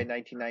movie. Guy,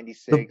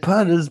 1996. The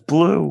pen is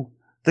blue.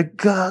 The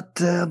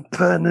goddamn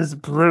pen is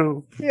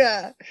blue.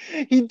 Yeah,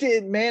 he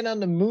did Man on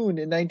the Moon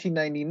in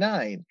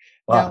 1999.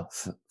 Wow,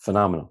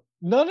 phenomenal.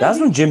 That's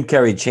when Jim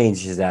Carrey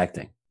changed his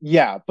acting.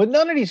 Yeah, but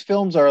none of these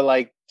films are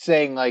like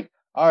saying like,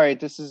 all right,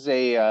 this is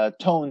a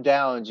toned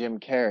down Jim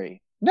Carrey.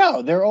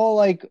 No, they're all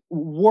like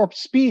warp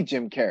speed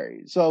Jim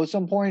Carrey. So at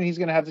some point he's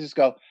going to have to just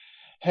go,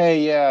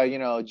 hey,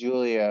 yeah,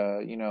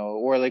 Julia,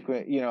 or like,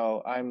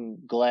 I'm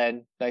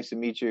Glenn. Nice to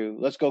meet you.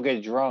 Let's go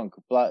get drunk.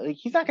 But like,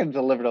 he's not going to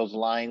deliver those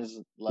lines.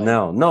 Like,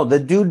 no. The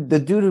dude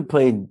who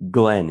played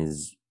Glenn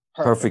is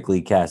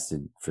perfectly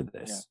casted for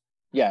this.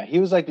 Yeah, he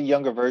was like the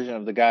younger version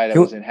of the guy that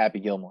was in Happy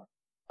Gilmore.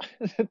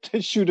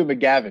 To Shooter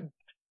McGavin.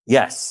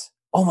 Yes.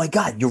 Oh my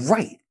God, you're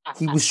right.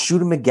 He was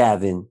Shooter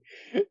McGavin.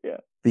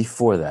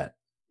 Before that.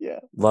 Yeah.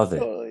 Love it.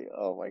 Totally.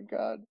 Oh my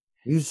God.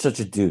 He was such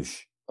a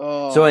douche.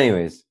 Oh. So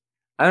anyways,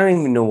 I don't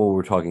even know what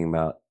we're talking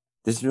about.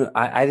 This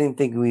I didn't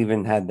think we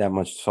even had that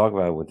much to talk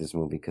about with this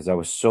movie because I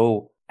was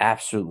so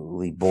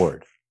absolutely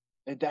bored.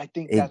 I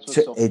think that's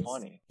what's so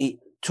funny. It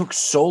took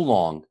so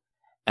long,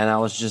 and I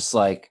was just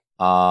like,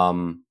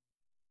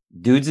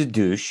 dude's a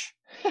douche.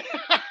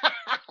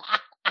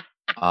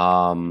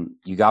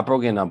 You got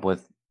broken up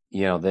with.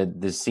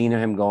 The scene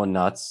of him going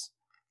nuts.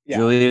 Yeah.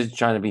 Julia's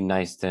trying to be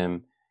nice to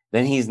him.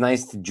 Then he's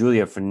nice to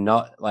Julia for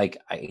not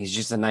he's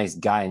just a nice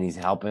guy and he's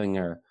helping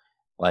her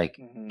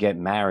get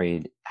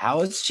married.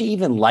 How is she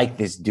even like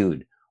this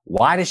dude?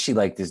 Why does she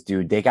like this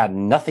dude? They got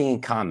nothing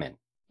in common.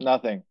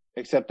 Nothing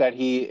except that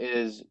he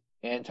is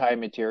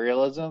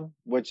anti-materialism,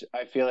 which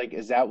I feel like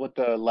is that what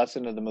the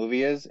lesson of the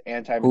movie is?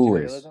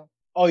 Anti-materialism.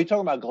 Oh, you're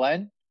talking about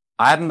Glenn?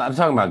 I'm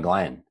talking about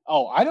Glenn.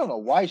 Oh, I don't know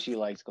why she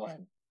likes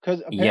Glenn.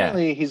 Because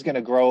apparently he's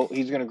gonna grow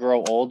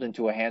old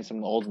into a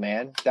handsome old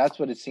man. That's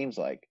what it seems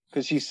like.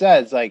 Because she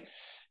says,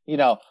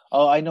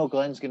 oh, I know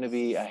Glenn's gonna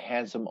be a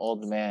handsome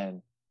old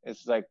man.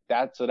 It's like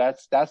that. So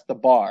that's the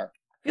bar.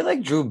 I feel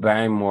like Drew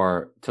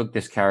Barrymore took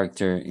this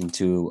character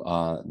into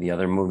the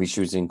other movie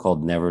she was in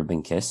called Never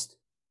Been Kissed.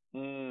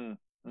 It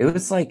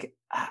was like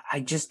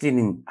I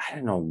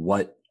don't know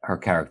what her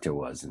character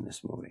was in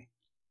this movie.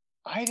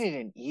 I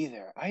didn't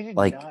either. I did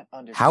not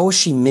understand. How is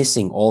she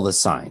missing all the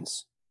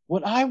signs?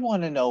 What I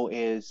want to know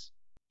is,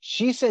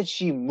 she said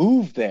she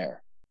moved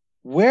there.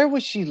 Where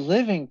was she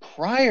living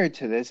prior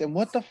to this, and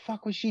what the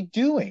fuck was she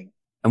doing?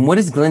 And what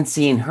is Glenn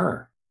seeing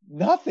her?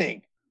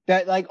 Nothing. He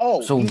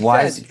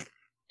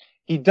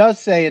does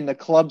say in the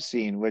club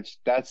scene, which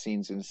that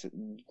scene's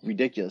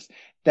ridiculous,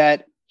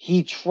 that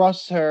he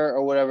trusts her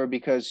or whatever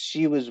because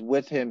she was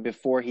with him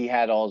before he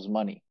had all his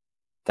money.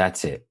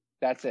 That's it.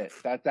 That's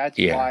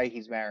why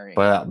he's marrying.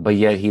 But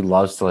yet he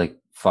loves to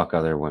fuck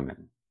other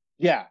women.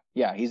 Yeah,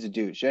 he's a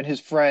douche. And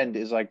his friend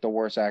is the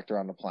worst actor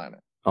on the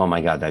planet. Oh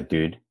my God, that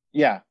dude.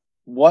 Yeah.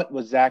 What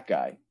was that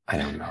guy? I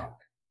don't know.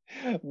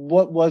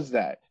 What was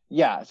that?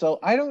 Yeah, so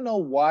I don't know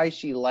why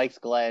she likes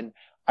Glenn.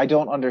 I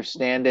don't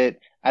understand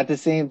it. At the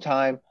same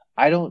time,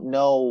 I don't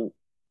know,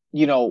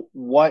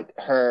 what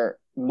her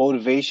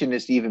motivation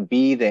is to even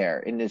be there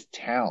in this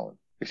town,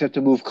 except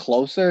to move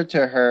closer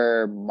to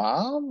her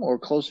mom or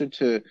closer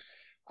to,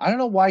 I don't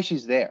know why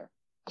she's there.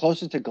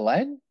 Closer to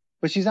Glenn?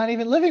 But she's not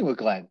even living with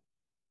Glenn.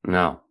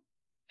 No.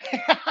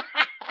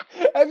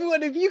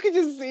 Everyone, if you could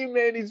just see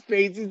Manny's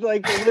face, he's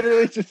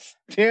literally just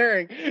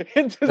staring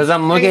into because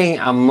I'm looking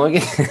I'm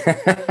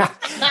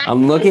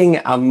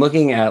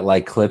looking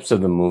at clips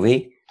of the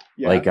movie.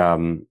 Yeah.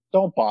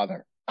 Don't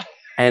bother.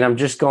 And I'm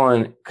just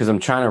going because I'm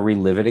trying to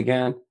relive it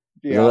again.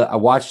 Yeah. I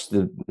watched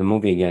the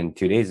movie again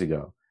 2 days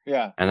ago.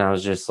 Yeah. And I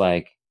was just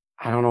I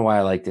don't know why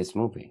I like this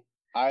movie.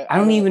 I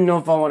don't even know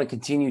if I want to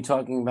continue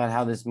talking about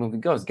how this movie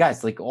goes.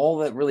 Guys, all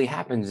that really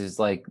happens is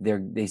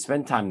they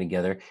spend time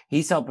together.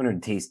 He's helping her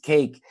taste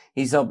cake.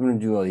 He's helping her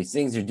do all these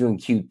things. They're doing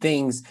cute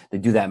things. They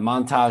do that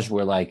montage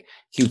where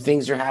cute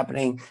things are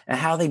happening and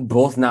how they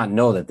both not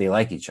know that they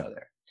like each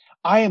other.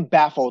 I am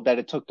baffled that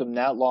it took them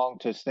that long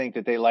to think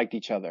that they liked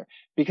each other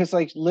because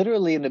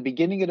literally in the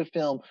beginning of the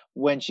film,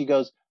 when she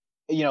goes,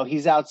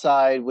 he's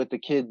outside with the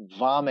kid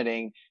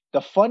vomiting.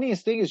 The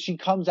funniest thing is she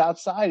comes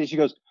outside and she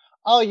goes,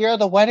 "Oh, you're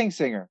the wedding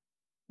singer."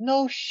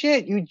 No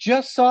shit. You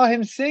just saw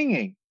him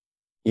singing.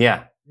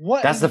 Yeah.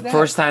 What? That's the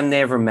first time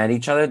they ever met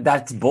each other.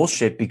 That's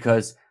bullshit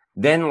because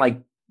then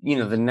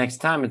the next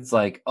time it's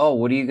oh,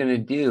 what are you going to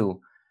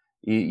do?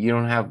 You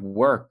don't have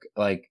work.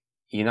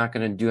 You're not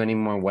going to do any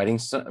more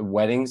weddings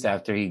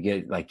after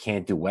he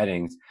can't do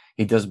weddings.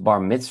 He does bar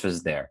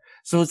mitzvahs there.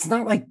 So it's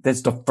not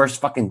that's the first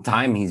fucking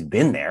time he's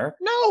been there.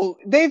 No,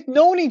 they've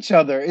known each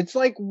other. It's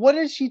what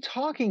is she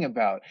talking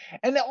about?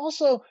 And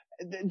also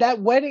that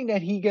wedding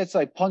that he gets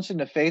punched in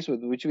the face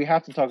with, which we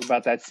have to talk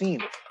about that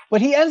scene,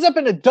 but he ends up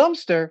in a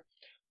dumpster,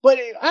 but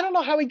I don't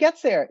know how he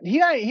gets there. He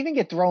didn't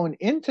get thrown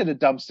into the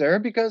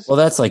dumpster because... Well,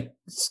 that's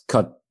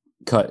cut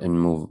and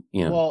move,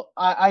 Well,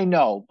 I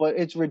know, but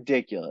it's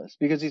ridiculous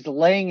because he's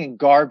laying in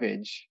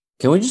garbage.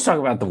 Can we just talk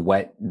about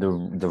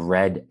the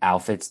red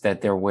outfits that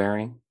they're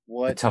wearing?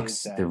 What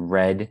is that? The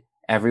red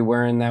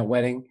everywhere in that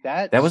wedding.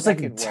 That was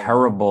a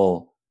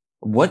terrible.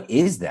 What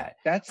is that?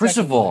 First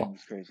of all,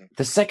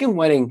 the second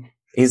wedding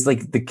is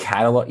the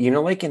catalog.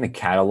 In a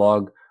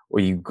catalog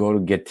where you go to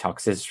get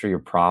tuxes for your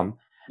prom,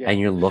 and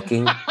you're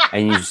looking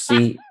and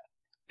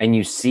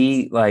you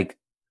see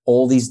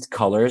all these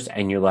colors,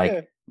 and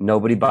you're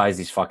nobody buys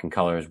these fucking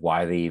colors.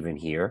 Why are they even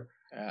here?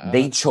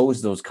 They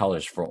chose those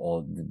colors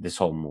for this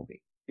whole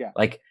movie. Yeah.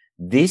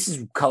 This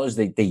is colors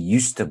that they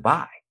used to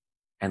buy.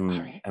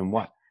 And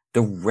what?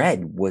 The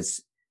red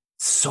was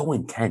so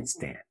intense,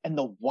 Dan. And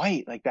the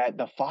white, that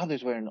the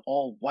father's wearing an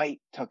all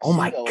white tuxedo. Oh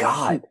my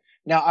God.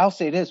 Now I'll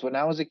say this, when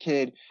I was a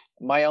kid,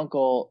 my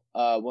uncle,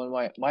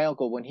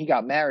 when he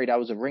got married, I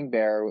was a ring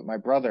bearer with my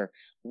brother.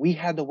 We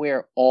had to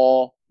wear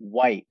all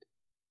white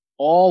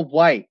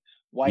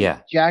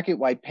jacket,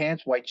 white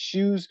pants, white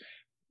shoes,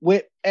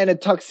 and a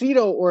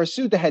tuxedo or a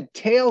suit that had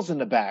tails in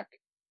the back.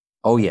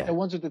 Oh yeah. The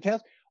ones with the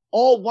tails,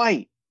 all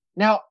white.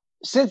 Now,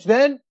 since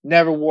then,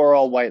 never wore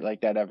all white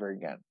like that ever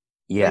again.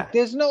 Yeah.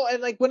 There's no,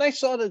 and when I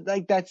saw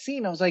that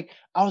scene, I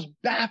was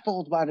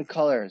baffled by the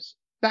colors,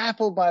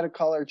 baffled by the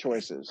color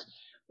choices.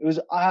 It was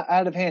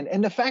out of hand.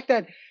 And the fact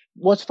that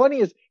what's funny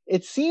is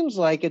it seems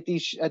like at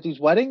these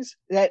weddings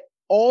that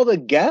all the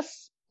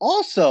guests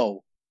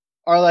also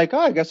are oh,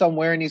 I guess I'm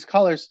wearing these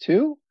colors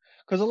too.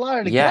 because a lot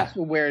of the Yeah. guests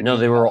were wearing. No,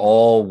 these they were outfits.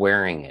 all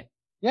wearing it.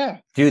 Yeah.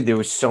 Dude, there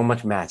was so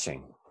much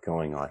matching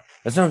going on.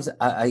 That's what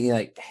I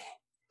like.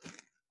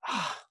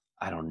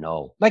 I don't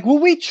know. Like, were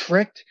we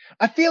tricked?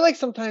 I feel like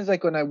sometimes,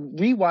 like when I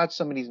rewatch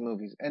some of these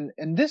movies, and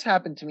this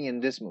happened to me in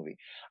this movie,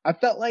 I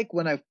felt like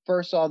when I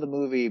first saw the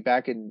movie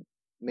back in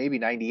maybe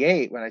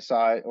 '98 when I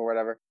saw it or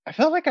whatever, I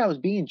felt like I was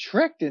being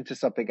tricked into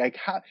something. Like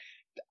how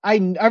I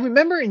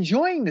remember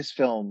enjoying this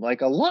film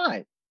like a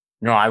lot,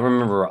 No, I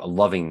remember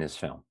loving this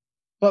film.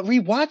 but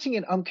rewatching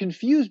it, I'm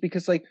confused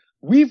because like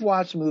we've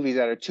watched movies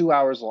that are 2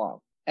 hours long,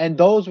 and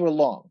those were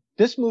long.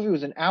 This movie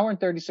was an hour and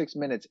 36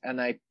 minutes,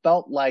 and I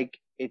felt like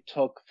it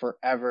took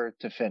forever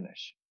to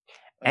finish.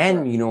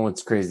 And you know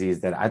what's crazy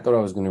is that I thought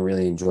I was going to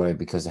really enjoy it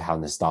because of how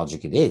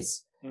nostalgic it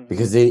is. Mhm.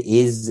 Because it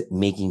is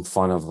making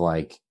fun of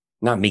like,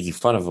 not making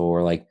fun of it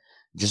or like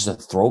just a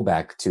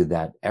throwback to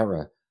that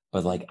era.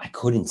 But like, I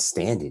couldn't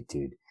stand it,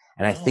 dude.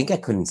 And I think I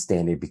couldn't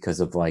stand it because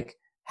of like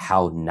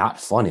how not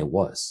fun it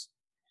was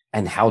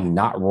and how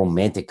not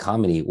romantic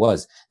comedy it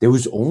was. There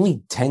was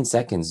only 10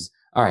 seconds.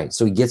 All right.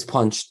 So he gets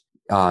punched.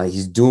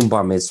 He's doing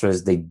bar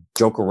mitzvahs. They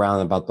joke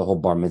around about the whole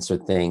bar mitzvah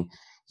thing.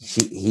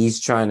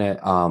 He's trying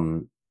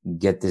to,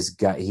 get this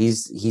guy.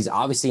 He's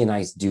obviously a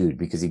nice dude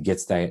because he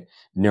gets that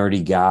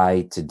nerdy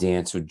guy to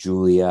dance with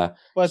Julia.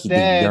 But the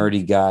then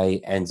nerdy guy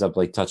ends up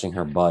like touching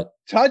her butt.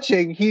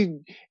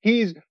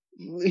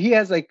 He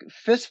has like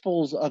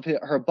fistfuls of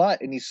her butt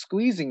and he's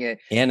squeezing it.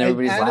 And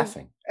everybody's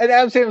laughing. And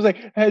Adam Sandler was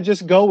like, hey,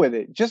 just go with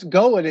it. Just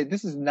go with it.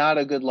 This is not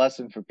a good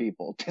lesson for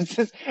people. And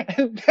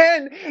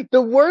then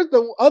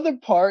the other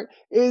part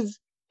is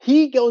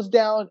he goes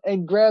down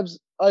and grabs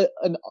a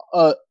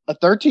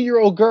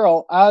 13-year-old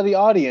girl out of the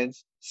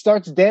audience,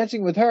 starts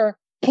dancing with her,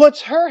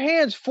 puts her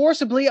hands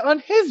forcibly on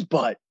his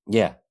butt.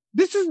 Yeah.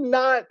 This is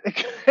not,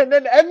 and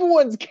then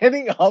everyone's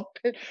getting up.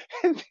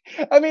 And,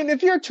 I mean,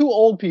 if you're two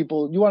old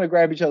people, you want to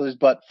grab each other's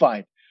butt,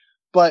 fine.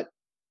 But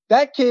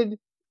that kid,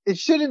 it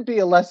shouldn't be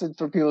a lesson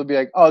for people to be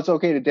like, oh, it's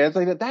okay to dance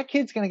like that. That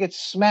kid's going to get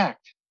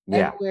smacked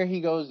everywhere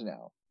he goes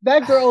now.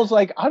 That girl's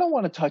like, I don't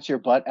want to touch your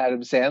butt,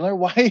 Adam Sandler.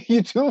 Why are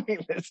you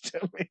doing this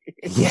to me?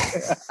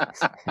 Yes.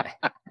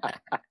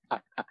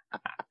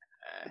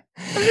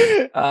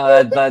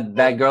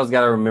 That girl's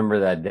got to remember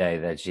that day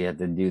that she had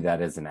to do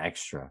that as an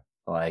extra.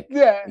 Like,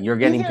 you're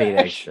getting paid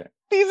extra.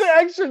 These are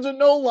extras with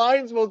no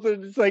lines. Most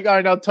of it's like, all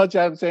right, now touch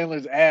Adam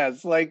Sandler's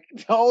ass. Like,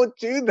 don't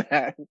do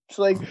that. It's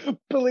like,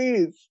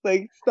 please,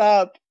 like,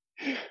 stop.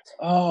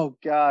 Oh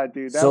God,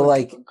 dude, that was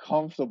like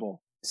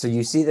uncomfortable. So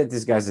you see that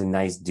this guy's a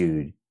nice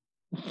dude,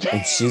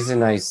 and she's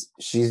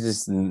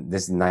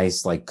this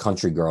nice like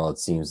country girl. It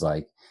seems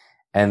like,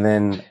 and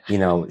then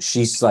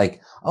she's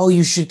like, oh,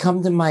 you should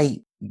come to my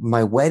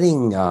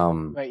wedding,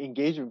 my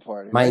engagement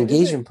party,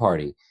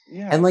 party.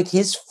 Yeah. And like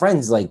his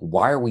friends, like,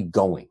 why are we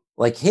going?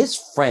 Like his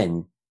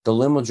friend, the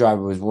limo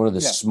driver, was one of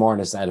the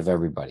smartest out of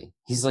everybody.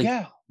 He's like,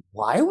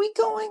 why are we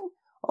going?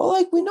 Oh,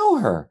 like we know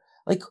her.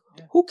 Like,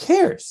 who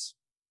cares?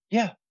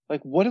 Yeah.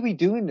 Like, what are we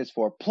doing this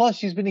for? Plus,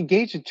 she's been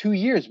engaged for 2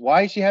 years.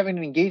 Why is she having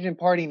an engagement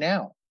party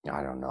now?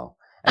 I don't know.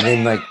 And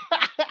then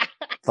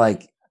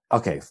like,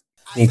 okay.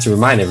 I need to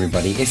remind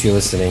everybody, if you're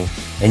listening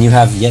and you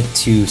have yet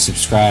to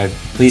subscribe,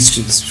 please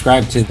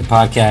subscribe to the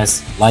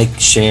podcast, like,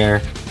 share,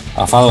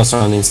 follow us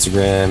on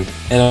Instagram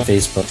and on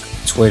Facebook,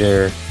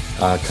 Twitter,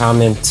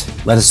 comment,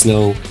 let us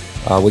know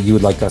what you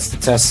would like us to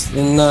test,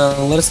 and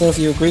let us know if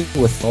you agree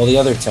with all the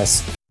other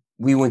tests.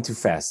 We went too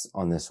fast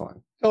on this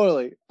one.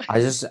 Totally.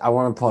 I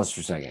want to pause for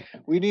a second.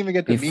 We didn't even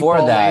get the before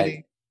meatball that.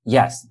 Lady.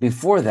 Yes,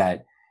 before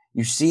that,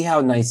 you see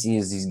how nice he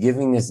is. He's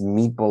giving this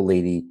meatball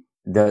lady,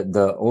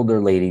 the older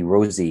lady,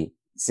 Rosie,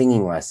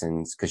 singing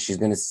lessons because she's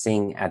going to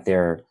sing at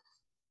their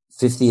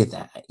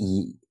 50th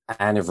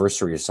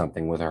anniversary or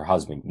something with her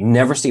husband. You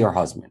never see her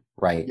husband,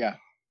 right? Yeah.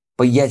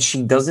 But yet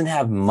she doesn't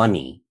have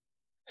money.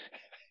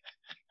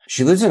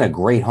 She lives in a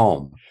great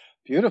home.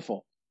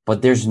 Beautiful.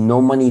 But there's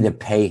no money to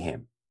pay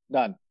him.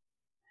 None.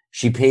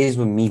 She pays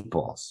with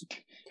meatballs.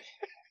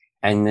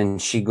 And then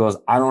she goes,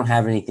 I don't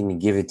have anything to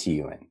give it to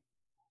you in.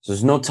 So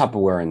there's no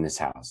Tupperware in this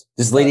house.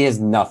 This lady has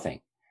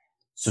nothing.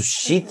 So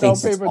she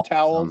thinks no paper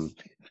towels.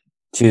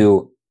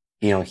 To,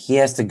 he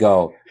has to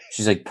go.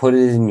 She's like, put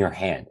it in your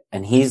hand.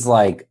 And he's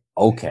like,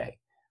 okay,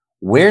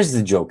 where's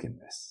the joke in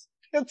this?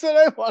 That's what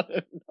I want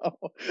to know.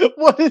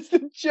 What is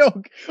the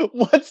joke?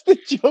 What's the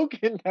joke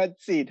in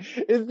that scene?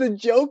 Is the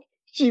joke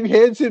she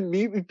hands him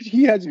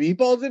he has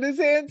meatballs in his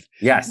hands?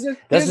 Yes,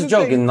 that's the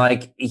joke. And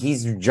like,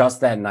 he's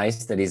just that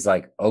nice that he's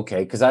like,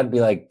 okay, because I'd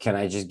be like, can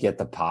I just get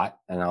the pot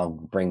and I'll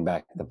bring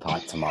back the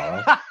pot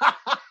tomorrow?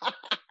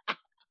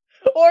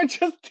 Or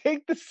just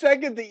take the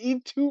second to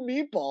eat 2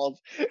 meatballs.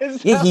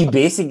 He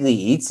basically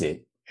eats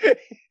it.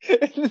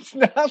 It's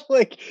not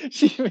like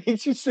she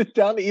makes you sit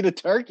down to eat a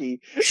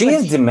turkey. She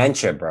has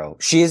dementia, bro.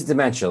 She has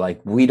dementia.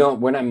 Like we're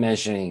not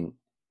mentioning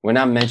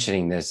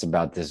this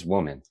about this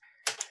woman.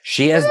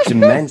 She has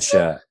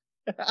dementia.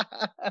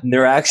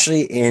 They're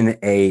actually in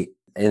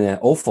an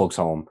old folks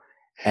home,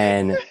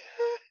 and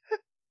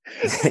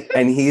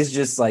he's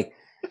just like,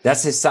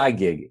 that's his side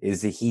gig,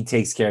 is that he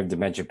takes care of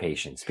dementia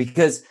patients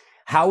because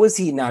How is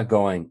he not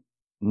going,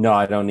 no,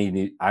 I don't need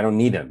it. I don't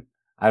need him.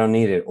 I don't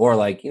need it. Or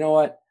like, you know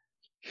what?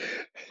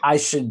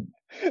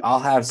 I'll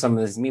have some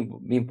of this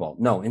meatball.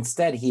 No,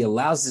 instead he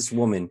allows this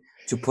woman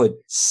to put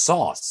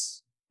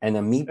sauce and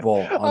a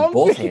meatball on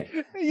both hands.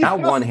 Not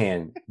one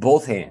hand,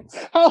 both hands.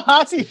 How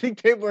hot do you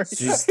think they were?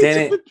 She's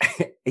standing.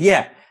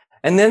 Yeah.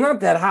 And they're not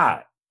that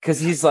hot because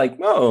he's like,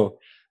 no.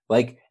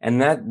 Like,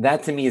 and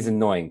that to me is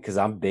annoying because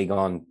I'm big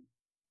on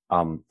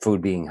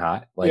food being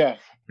hot. Like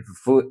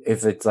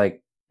if it's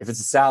a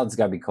salad, it's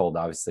gotta be cold,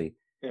 obviously.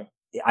 Yeah.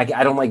 I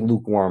don't like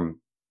lukewarm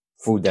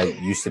food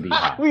that used to be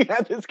hot. We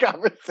had this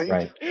conversation.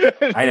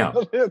 Right. I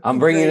know. I'm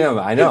bringing it up.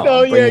 I know.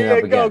 No,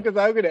 go because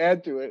I'm going to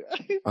add to it.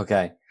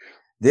 Okay.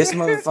 This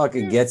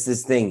motherfucker gets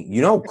this thing,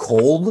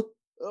 cold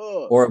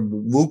or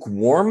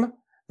lukewarm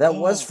that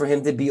was for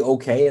him to be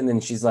okay. And then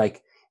she's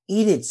like,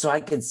 eat it so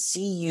I could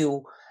see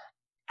you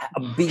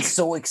be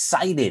so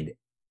excited.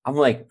 I'm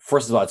like,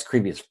 first of all, it's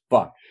creepy as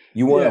fuck.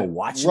 You want to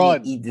watch me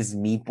eat this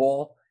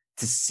meatball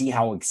to see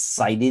how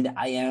excited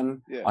I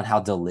am on how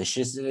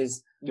delicious it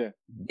is? Yeah.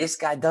 This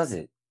guy does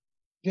it.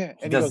 Yeah.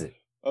 He does it.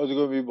 That was a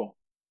good meatball.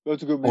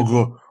 That's a good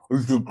meatball.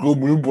 It's a good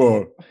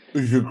meatball.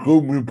 It's a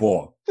good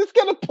meatball. Just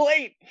get a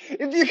plate.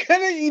 If you're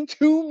going to eat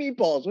 2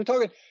 meatballs, we're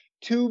talking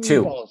 2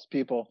 meatballs,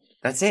 people.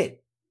 That's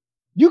it.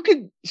 You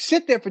could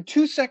sit there for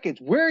 2 seconds.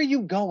 Where are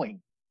you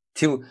going?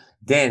 2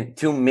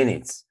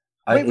 minutes.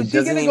 Wait, was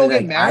he going to go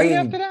get married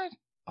after that?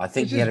 I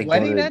think he had a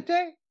wedding that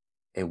day?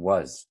 It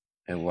was.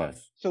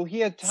 So he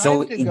had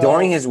time to go.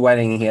 During his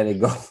wedding, he had to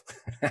go.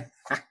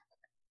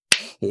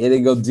 He had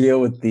to go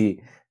deal with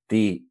the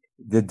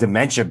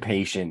dementia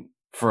patient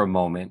for a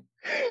moment.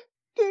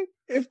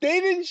 If they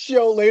didn't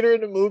show later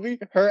in the movie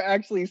her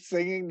actually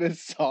singing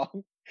this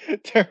song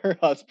to her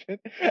husband,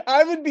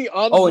 I would be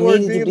on board.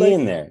 It needed to be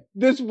in there.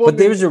 This woman, but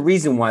there was a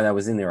reason why that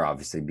was in there,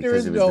 obviously,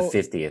 because it was the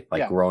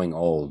 50th, growing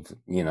old,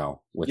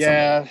 with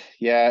somebody.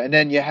 And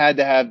then you had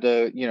to have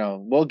the,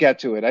 we'll get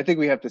to it. I think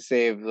we have to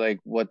save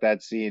what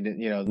that scene,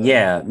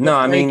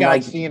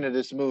 the scene of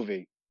this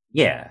movie.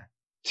 Yeah.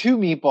 2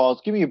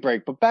 meatballs, give me a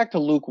break. But back to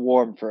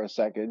lukewarm for a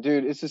second,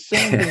 dude. It's the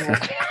same thing.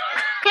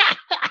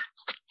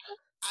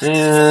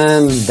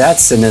 And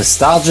that's a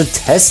nostalgia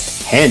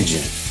test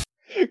tangent.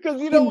 Because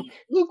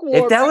lukewarm.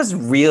 If that was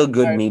real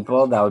good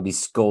meatball, that would be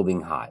scalding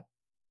hot.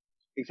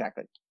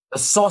 Exactly. The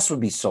sauce would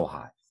be so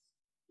hot.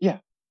 Yeah,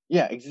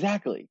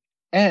 exactly.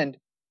 And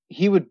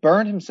he would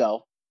burn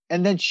himself,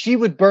 and then she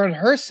would burn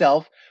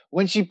herself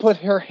when she put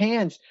her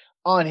hands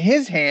on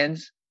his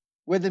hands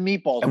where the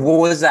meatballs. And what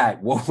was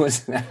that? Why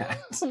is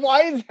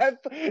that?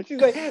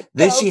 She's like.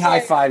 Then she high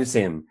fives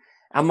him.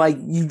 I'm like,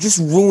 you just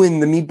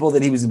ruined the meatball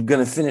that he was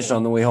gonna finish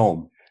on the way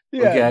home.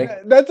 Yeah, okay?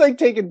 That's like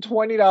taking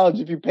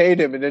 $20 if you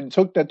paid him, and then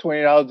took that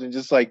 $20 and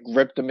just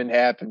ripped them in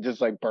half and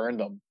just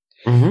burned them.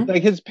 Mm-hmm.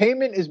 Like his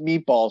payment is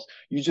meatballs.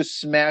 You just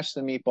smash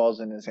the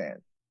meatballs in his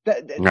hand.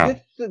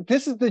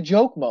 This is the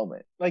joke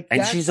moment.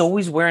 And she's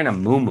always wearing a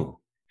muumuu.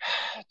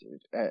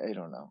 Dude, I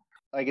don't know.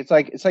 It's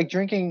like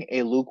drinking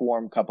a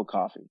lukewarm cup of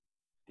coffee.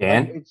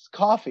 Dan, it's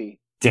coffee.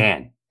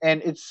 Dan,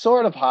 and it's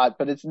sort of hot,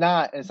 but it's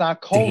not. It's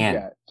not cold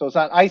yet, so it's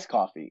not iced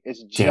coffee.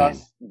 It's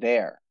just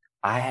there.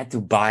 I had to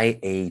buy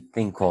a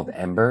thing called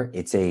Ember.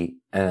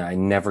 And I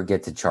never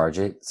get to charge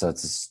it, so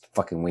it's a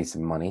fucking waste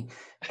of money.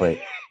 But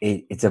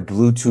it's a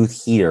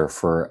Bluetooth heater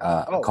for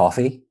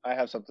coffee. I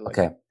have something like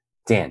that.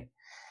 Dan,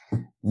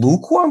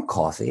 lukewarm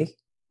coffee.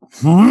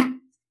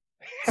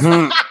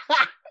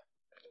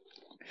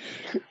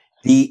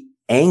 The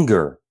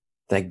anger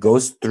that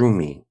goes through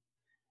me.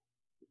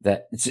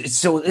 It's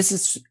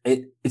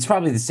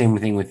probably the same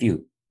thing with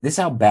you. This is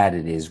how bad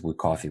it is with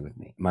coffee with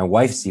me. My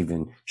wife's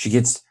she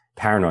gets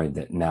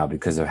paranoid now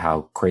because of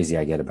how crazy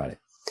I get about it.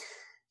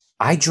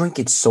 I drink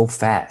it so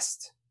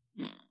fast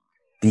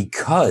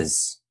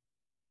because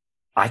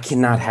I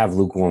cannot have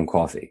lukewarm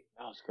coffee.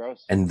 Oh, it's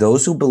gross. And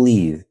those who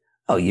believe,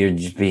 you're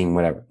just being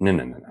whatever.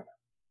 No.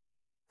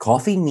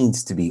 Coffee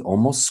needs to be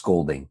almost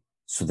scalding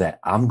so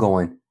that I'm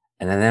going,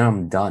 and then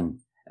I'm done.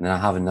 And then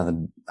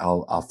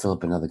I'll fill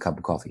up another cup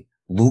of coffee.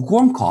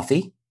 Lukewarm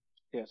coffee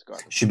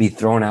should be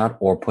thrown out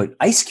or put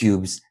ice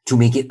cubes to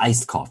make it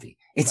iced coffee.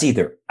 It's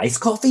either iced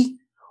coffee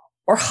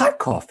or hot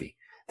coffee.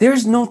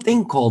 There's no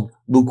thing called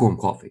lukewarm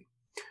coffee.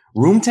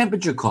 Room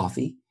temperature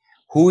coffee.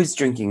 Who is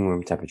drinking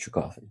room temperature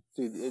coffee?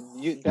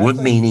 Dude, what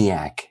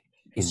maniac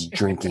is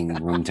drinking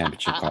room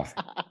temperature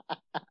coffee?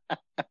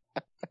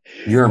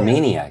 You're a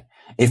maniac.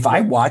 If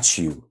I watch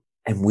you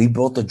and we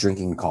both are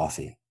drinking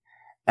coffee,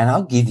 and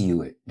I'll give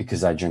you it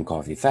because I drink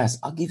coffee fast,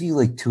 I'll give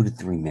you 2 to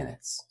 3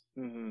 minutes.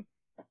 Mm-hmm.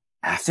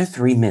 After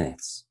 3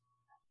 minutes,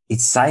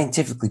 it's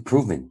scientifically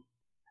proven.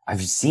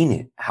 I've seen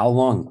it. How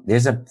long?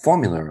 There's a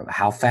formula of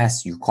how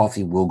fast your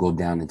coffee will go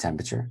down in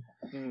temperature.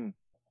 Mm.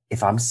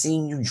 If I'm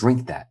seeing you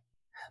drink that,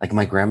 like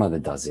my grandmother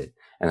does it,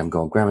 and I'm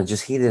going, Grandma,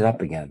 just heat it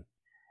up again.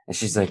 And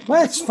she's like,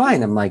 well, it's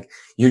fine. I'm like,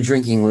 you're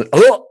drinking.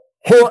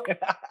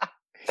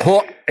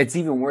 It's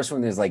even worse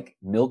when there's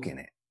milk in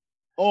it.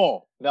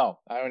 Oh, no,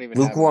 I don't even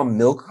lukewarm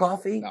milk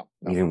coffee? No.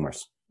 Even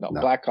worse. No,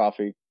 black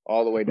coffee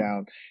all the way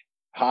down.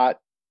 Hot,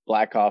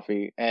 black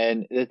coffee.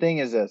 And the thing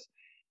is this,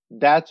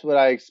 that's what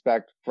I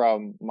expect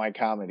from my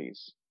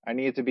comedies. I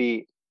need it to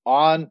be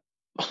on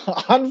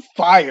on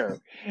fire.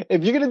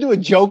 If you're gonna do a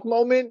joke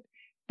moment,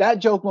 that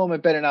joke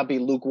moment better not be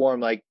lukewarm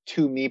like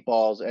two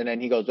meatballs, and then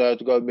he goes, "Oh,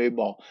 let's go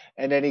meatball,"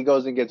 and then he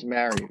goes and gets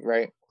married,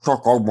 right?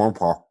 So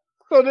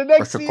the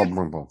next scene,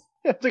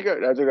 that's a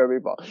good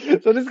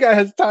meatball. So this guy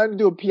has time to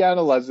do a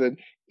piano lesson,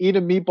 eat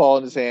a meatball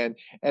in his hand,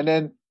 and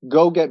then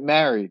go get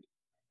married.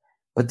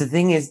 But the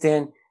thing is,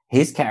 Dan,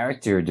 his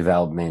character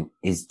development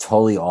is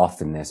totally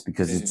off in this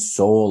because it's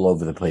so all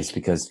over the place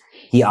because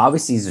he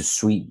obviously is a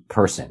sweet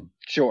person.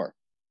 Sure.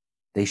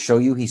 They show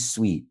you he's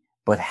sweet,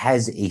 but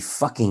has a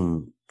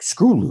fucking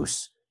screw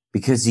loose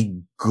because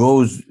he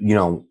goes,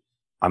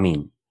 I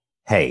mean,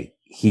 hey,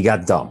 he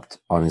got dumped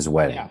on his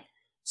wedding. Yeah.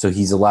 So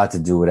he's allowed to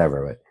do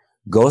whatever, but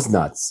goes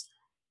nuts,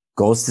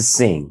 goes to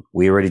sing.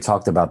 We already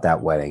talked about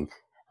that wedding,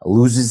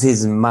 loses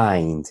his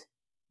mind.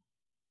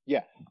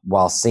 Yeah.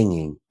 While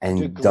singing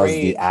and does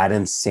the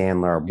Adam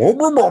Sandler,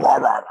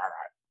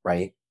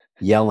 right?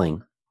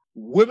 Yelling.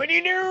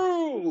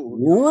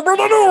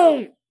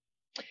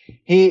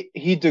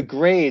 He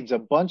degrades a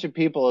bunch of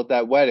people at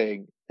that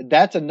wedding.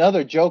 That's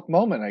another joke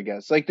moment, I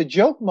guess. Like the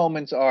joke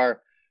moments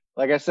are,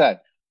 like I said,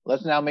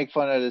 let's now make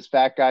fun of this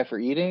fat guy for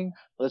eating.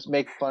 Let's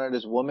make fun of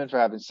this woman for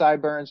having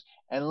sideburns.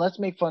 And let's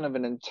make fun of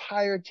an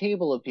entire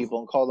table of people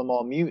and call them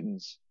all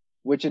mutants.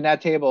 Which in that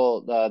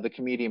table, the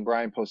comedian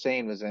Brian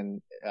Posehn was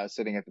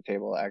sitting at the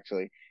table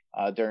actually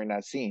during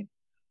that scene.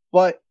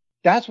 But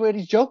that's where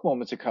these joke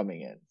moments are coming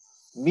in.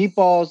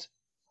 Meatballs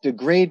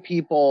degrade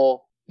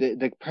people.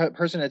 The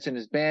person that's in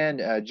his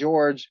band,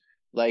 George,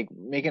 like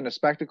making a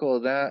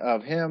spectacle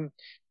of him.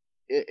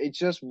 It's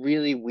just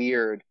really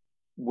weird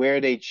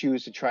where they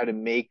choose to try to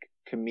make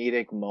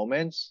comedic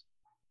moments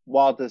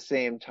while at the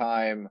same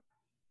time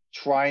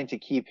trying to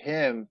keep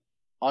him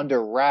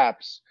under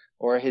wraps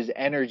or his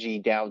energy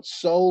down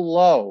so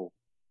low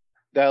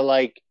that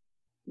like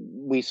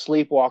we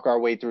sleepwalk our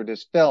way through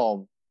this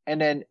film. And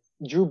then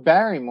Drew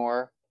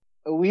Barrymore,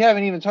 we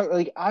haven't even talked,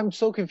 like I'm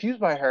so confused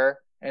by her.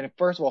 And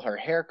first of all, her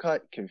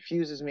haircut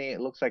confuses me.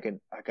 It looks like an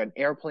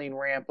airplane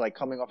ramp, like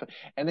coming off.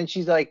 And then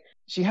she's like,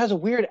 she has a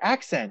weird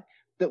accent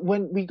that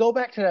when we go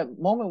back to that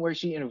moment where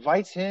she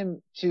invites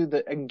him to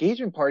the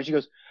engagement party, she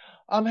goes,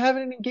 I'm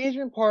having an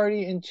engagement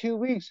party in 2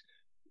 weeks.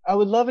 I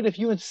would love it if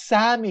you and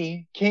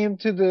Sammy came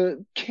to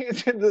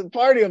the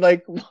party. I'm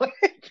like, what?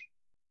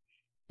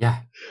 Yeah.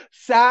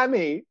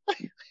 Sammy.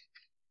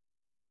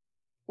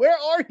 Where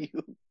are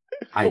you?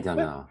 I don't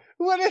know.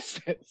 What is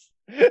this?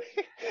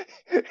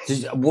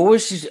 What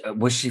was she?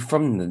 Was she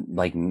from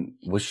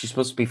was she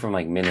supposed to be from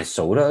like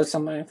Minnesota or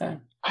something like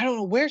that? I don't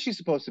know where she's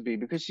supposed to be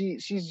because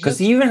she's because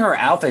even her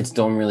outfits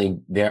don't really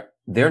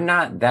they're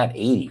not that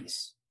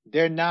 80s.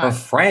 They're not. Her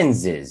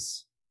friends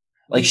is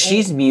like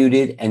she's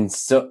muted and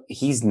so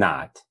he's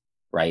not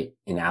right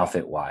in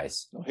outfit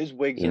wise. No, his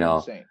wigs are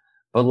insane.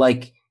 But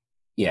like,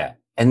 yeah.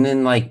 And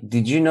then, like,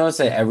 did you notice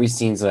that every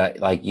scene's like,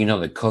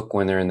 the cook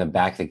when they're in the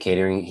back of the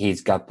catering,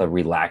 he's got the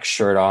relax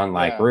shirt on,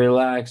 like,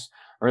 relax.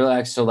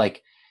 So,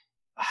 like,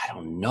 I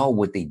don't know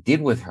what they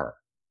did with her.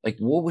 Like,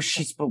 what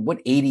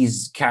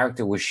 80s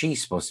character was she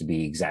supposed to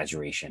be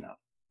exaggeration of?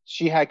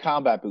 She had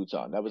combat boots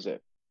on. That was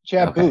it. She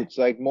had boots,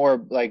 like,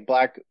 more, like,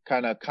 black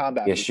kind of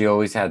combat boots. Yeah, she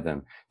always had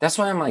them. That's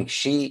why I'm like,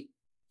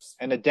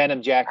 and a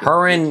denim jacket.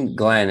 Her and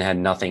Glenn had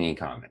nothing in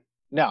common.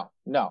 No.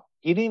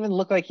 He didn't even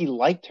look like he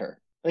liked her.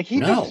 Like,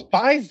 he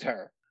despised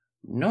her.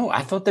 No,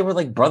 I thought they were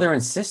like brother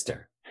and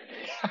sister.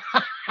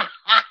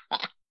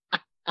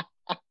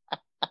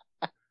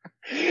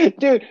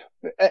 Dude,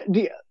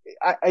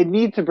 I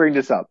need to bring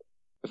this up.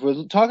 If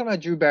we're talking about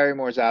Drew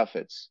Barrymore's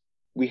outfits,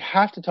 we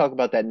have to talk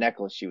about that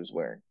necklace she was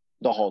wearing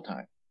the whole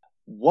time.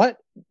 What?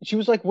 She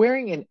was like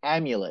wearing an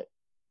amulet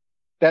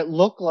that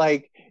looked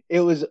like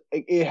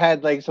it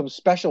had like some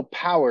special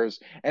powers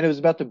and it was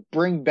about to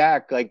bring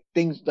back like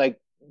things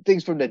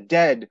from the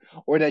dead,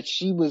 or that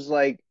she was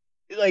like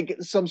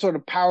some sort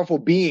of powerful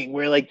being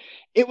where like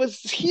it was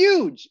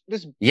huge.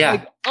 This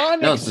like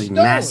onyx it's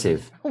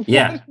massive.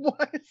 Yeah. What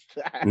was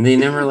that? And they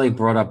never like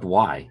brought up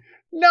why.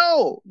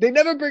 No, they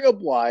never bring up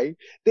why.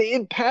 They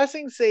in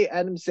passing say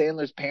Adam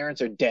Sandler's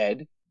parents are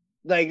dead.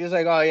 Like it's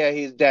like, oh yeah,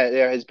 he's dead.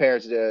 Yeah, his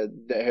parents are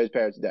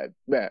dead.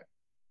 Yeah.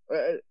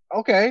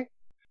 Okay.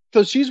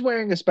 So she's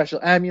wearing a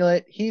special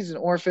amulet. He's an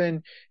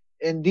orphan.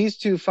 And these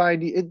two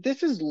find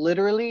this is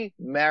literally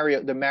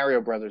the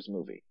Mario Brothers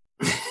movie.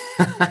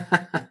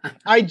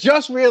 I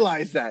just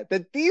realized that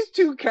these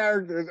two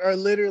characters are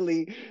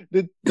literally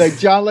like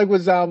John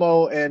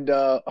Leguizamo and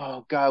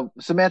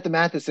Samantha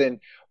Matheson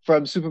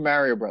from Super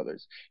Mario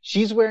Brothers.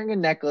 She's wearing a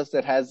necklace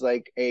that has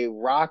like a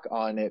rock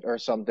on it or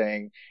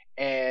something,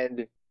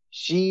 and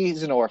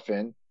she's an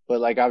orphan. But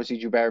like obviously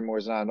Drew Barrymore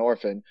is not an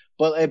orphan,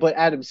 but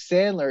Adam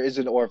Sandler is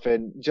an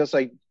orphan, just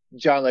like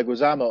John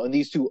Leguizamo, and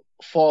these two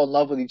fall in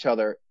love with each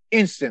other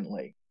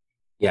instantly.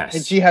 Yes.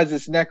 And she has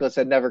this necklace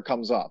that never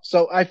comes off.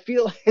 So I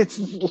feel like it's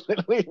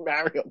literally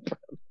Mario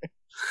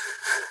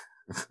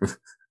Brothers.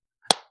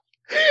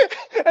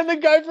 And the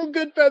guy from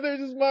Good Feathers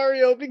is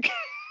Mario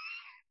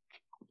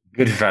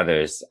Good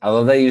Feathers. I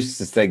love that you used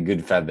to say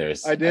Good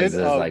Feathers. I did? As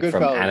Oh, like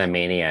from Goodfellas.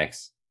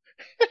 Animaniacs.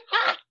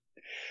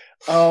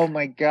 Oh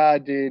my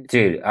god, dude.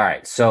 Dude, all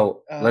right.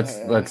 So let's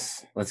Uh,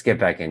 let's get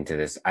back into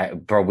this.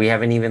 Bro, we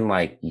haven't even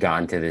like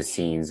gone to the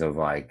scenes of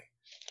like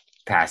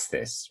past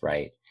this,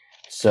 right?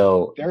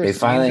 So there are they scenes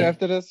finally,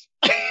 after this?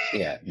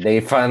 yeah, they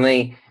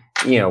finally,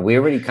 we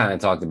already kind of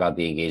talked about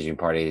the engagement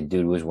party. The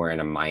dude was wearing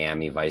a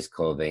Miami Vice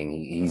clothing.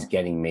 He's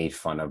getting made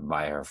fun of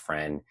by her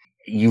friend.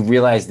 You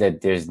realize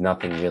that there's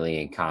nothing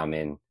really in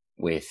common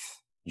with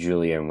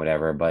Julia and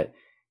whatever, but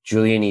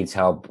Julia needs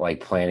help like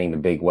planning the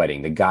big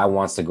wedding. The guy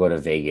wants to go to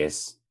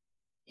Vegas.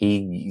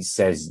 He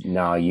says,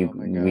 "No,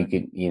 we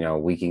could,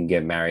 we can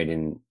get married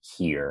in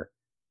here."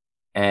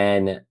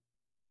 And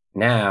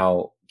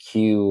now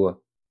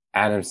cue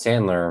Adam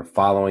Sandler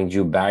following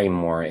Drew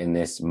Barrymore in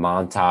this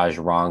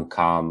montage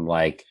rom-com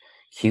like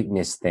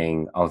cuteness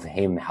thing of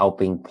him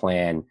helping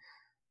plan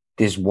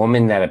this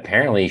woman that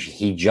apparently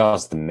he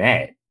just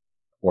met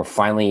or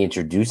finally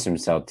introduced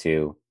himself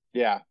to.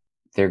 Yeah.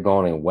 They're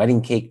going to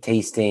wedding cake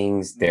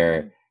tastings.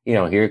 They're,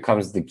 here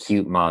comes the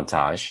cute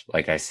montage,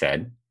 like I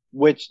said.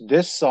 Which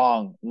this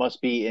song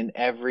must be in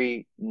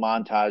every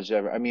montage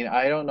ever. I mean,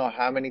 I don't know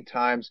how many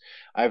times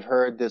I've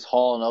heard this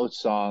Hall and Oates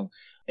song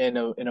in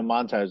a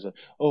montage.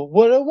 Oh,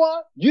 what I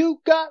want,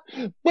 you got.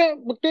 I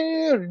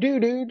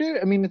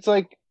mean, it's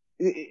like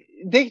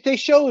they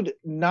showed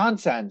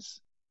nonsense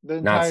the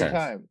entire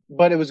time,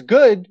 but it was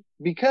good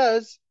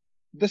because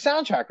the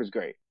soundtrack was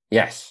great.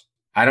 Yes,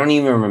 I don't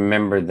even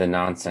remember the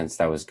nonsense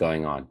that was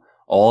going on.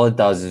 All it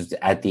does is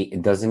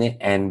doesn't it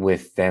end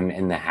with them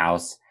in the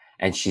house?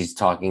 And she's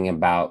talking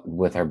about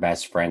with her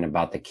best friend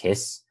about the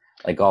kiss.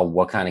 Like, oh,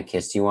 what kind of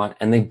kiss do you want?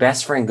 And the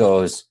best friend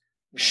goes,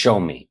 show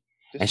me.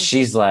 And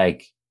she's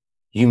like,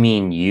 you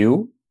mean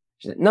you?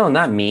 She's like, no,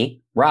 not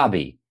me,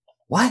 Robbie.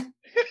 What?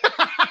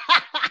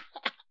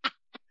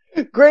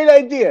 Great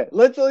idea.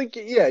 Let's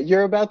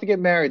you're about to get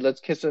married. Let's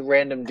kiss a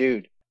random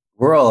dude.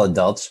 We're all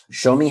adults.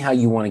 Show me how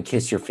you want to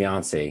kiss your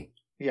fiance.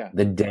 Yeah.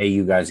 The day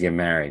you guys get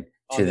married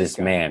to this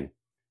man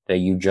that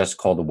you just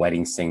called a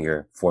wedding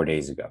singer 4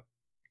 days ago.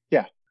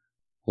 Yeah.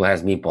 Who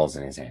has meatballs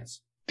in his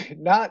hands.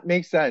 Not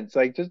make sense.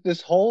 Like just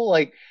this whole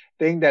like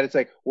thing that it's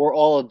like we're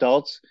all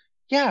adults.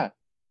 Yeah.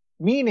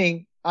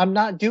 Meaning I'm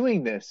not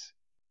doing this.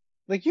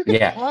 Like you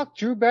can talk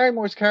Drew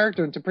Barrymore's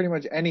character into pretty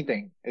much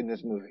anything in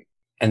this movie.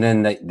 And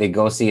then they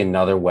go see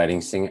another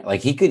wedding singer.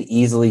 Like he could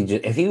easily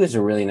if he was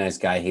a really nice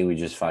guy, he would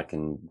just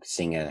fucking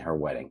sing at her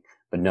wedding.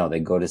 But no, they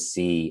go to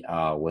see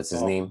what's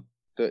his name?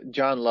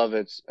 John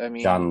Lovitz. I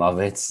mean, John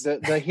Lovitz,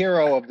 the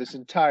hero of this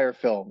entire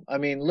film. I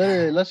mean,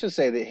 literally, let's just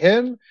say that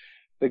him,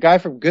 the guy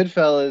from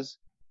Goodfellas,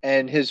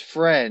 and his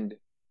friend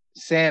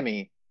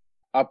Sammy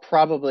are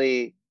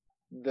probably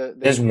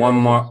There's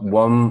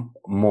one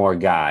more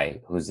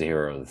guy who's the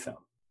hero of the film.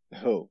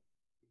 Who?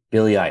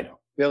 Billy Idol.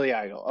 Billy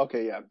Idol.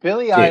 Okay, yeah.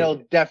 Billy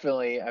Idol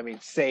definitely, I mean,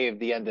 saved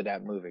the end of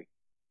that movie.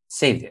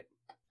 Saved it.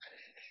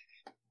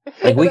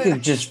 Like we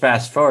could just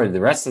fast forward. The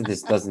rest of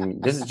this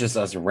doesn't. This is just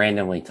us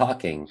randomly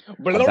talking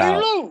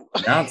about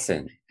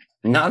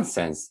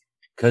nonsense.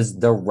 Because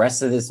the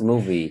rest of this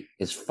movie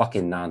is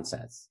fucking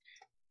nonsense.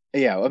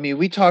 Yeah, I mean,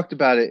 we talked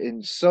about it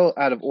in so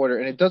out of order,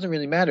 and it doesn't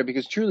really matter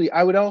because truly,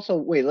 I would also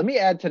wait. Let me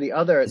add to the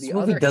other. This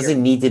movie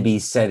doesn't need to be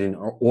said in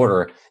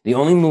order. The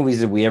only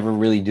movies that we ever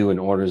really do in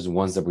order is the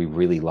ones that we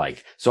really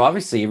like. So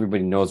obviously,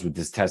 everybody knows what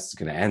this test is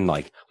going to end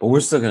like, but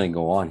we're still going to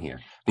go on here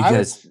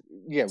because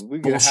we're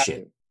gonna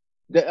bullshit.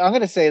 I'm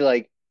going to say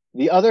like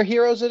the other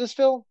heroes of this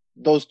film,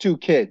 those two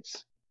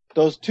kids,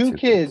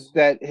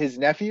 that his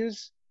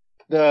nephews,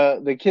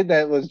 the kid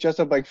that was dressed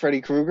up like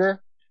Freddy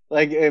Krueger.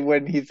 Like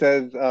when he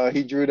says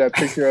he drew that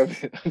picture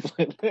of it.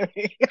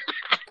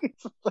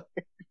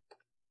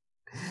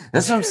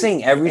 That's what I'm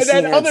saying. Every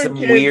scene had some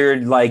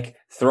weird like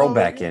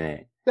throwback in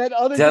it. That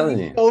other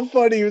kid was so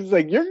funny. He was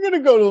like, "You're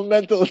gonna go to a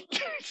mental."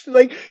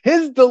 Like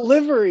his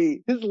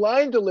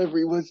line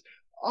delivery was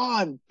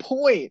on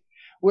point.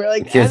 Where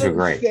like Adam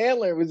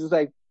Sandler was just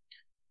like,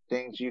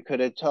 "Things you could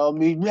have told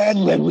me," blah,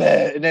 blah, blah.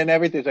 And then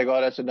everything's like,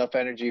 "Oh, that's enough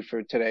energy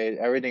for today."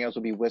 Everything else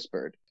will be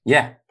whispered.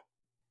 Yeah.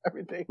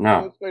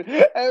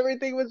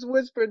 Everything was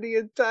whispered the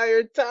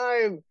entire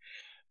time.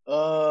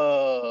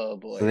 Oh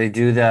boy. So they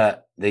do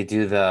the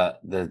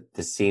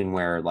scene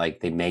where like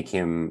they make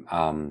him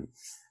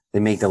they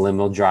make the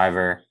limo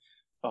driver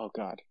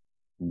God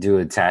do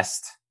a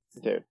test.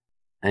 Dude.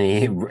 And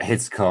he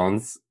hits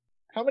cones.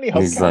 How many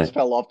hubcaps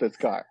fell off this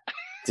car?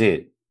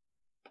 Dude.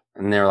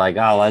 And they're like,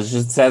 "Oh, let's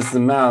just test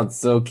them out.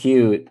 So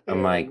cute."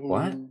 I'm like,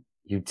 "What?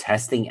 You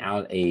testing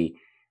out a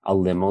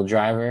limo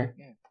driver?"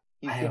 Yeah.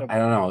 I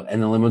don't know. And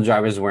the limo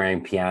driver is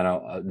wearing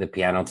the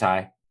piano tie.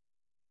 I'm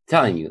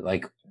telling you,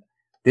 like,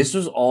 this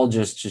was all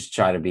just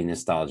try to be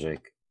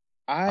nostalgic.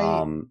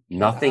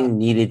 Nothing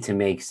needed to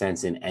make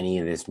sense in any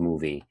of this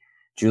movie.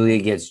 Julia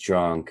gets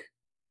drunk.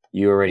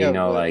 You already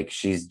know, like,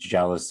 she's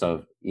jealous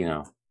of,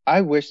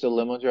 I wish the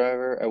limo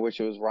driver, I wish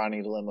it was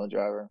Ronnie the limo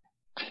driver.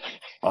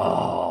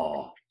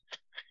 Oh,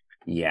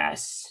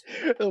 yes.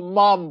 The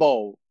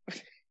Mambo.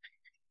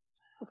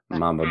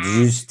 Mambo.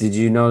 Did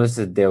you notice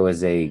that there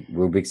was a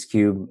Rubik's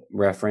Cube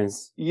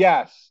reference?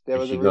 Yes, there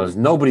And was she a goes, Rubik's.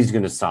 nobody's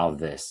gonna solve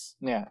this.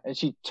 Yeah, and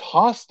she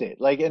tossed it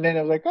and then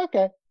I was like,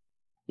 okay.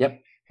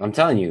 Yep. I'm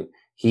telling you,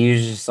 he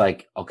was just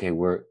like, okay,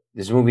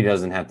 this movie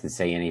doesn't have to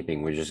say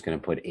anything. We're just gonna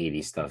put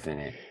 80 stuff in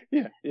it.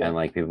 Yeah. And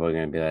like people are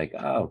gonna be like,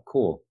 oh,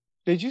 cool.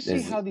 Did you see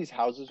There's how these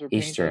houses were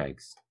Easter painted?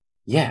 eggs.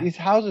 Yeah. These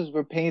houses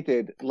were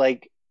painted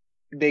like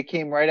they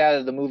came right out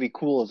of the movie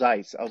Cool as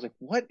Ice. I was like,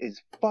 what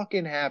is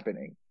fucking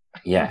happening?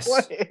 Yes.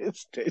 What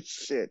is this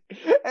shit?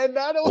 And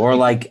not only or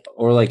like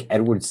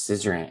Edward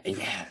Scissorhands.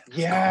 Yeah.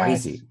 It's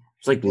crazy.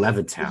 It's like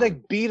Levittown. It's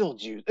like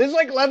Beetlejuice. It's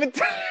like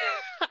Levittown.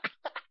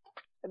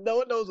 No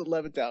one knows what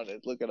Levittown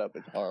is. Look it up.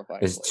 It's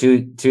horrifying. There's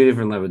two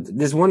different Levittown.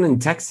 There's one in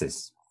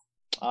Texas.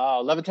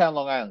 Oh, Levittown,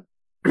 Long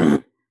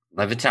Island.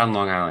 Levittown,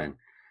 Long Island.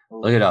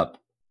 Look it up.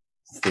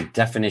 It's the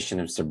definition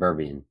of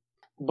suburban.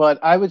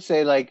 But I would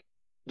say, like,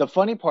 the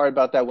funny part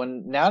about that,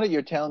 now that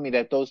you're telling me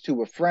that those two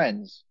were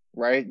friends,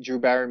 right? Drew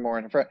Barrymore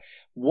and her friend.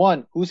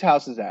 One, whose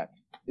house is that?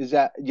 Is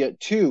that, yeah,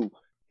 two,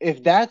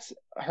 if that's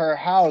her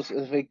house,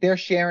 if like they're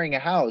sharing a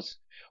house,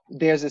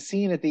 there's a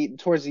scene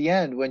towards the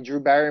end when Drew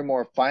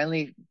Barrymore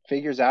finally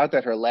figures out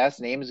that her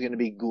last name is going to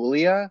be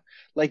Gulia.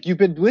 Like, you've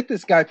been with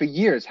this guy for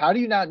years. How do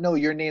you not know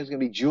your name's going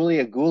to be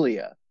Julia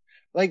Gulia?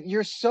 Like,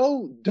 you're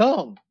so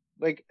dumb.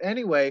 Like,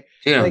 anyway.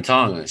 Dude, like, I'm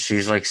telling you,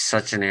 she's like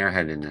such an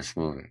airhead in this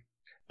movie.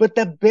 But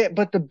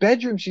the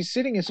bedroom she's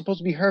sitting in is supposed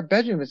to be her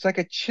bedroom. It's like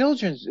a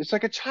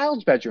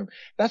child's bedroom.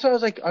 That's why I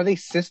was like, are they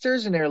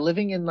sisters and they're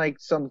living in like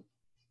some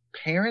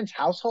parents'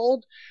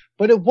 household?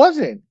 But it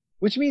wasn't,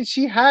 which means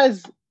she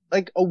has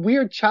like a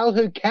weird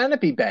childhood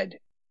canopy bed.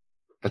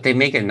 But they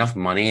make enough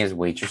money as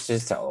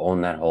waitresses to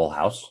own that whole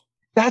house.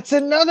 That's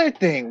another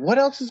thing. What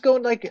else is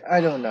going, like,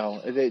 I don't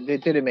know.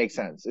 It didn't make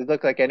sense. It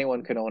looked like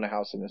anyone could own a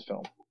house in this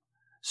film.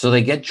 So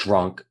they get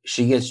drunk.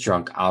 She gets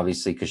drunk,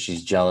 obviously, because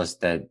she's jealous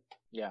that.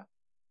 Yeah.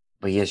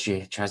 But yes,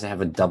 she tries to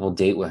have a double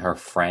date with her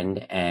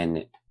friend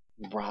and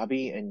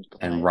Robbie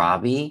and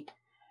Robbie.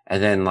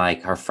 And then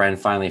like her friend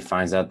finally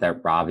finds out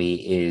that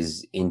Robbie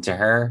is into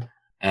her.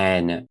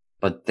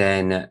 But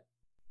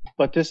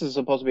this is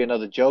supposed to be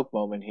another joke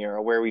moment here,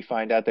 where we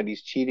find out that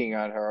he's cheating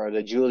on her, or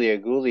the Julia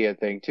Gulia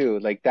thing too.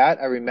 Like that,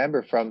 I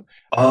remember from.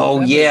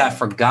 I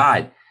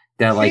forgot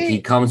that. Like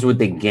he comes with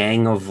the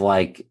gang of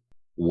like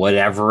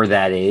whatever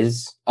that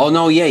is. Oh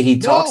no, yeah, he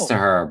talks to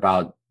her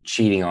about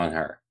cheating on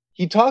her.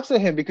 He talks to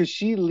him because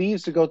she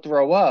leaves to go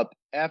throw up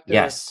after.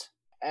 Yes.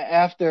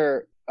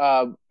 After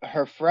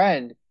her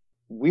friend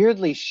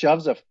weirdly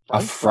shoves a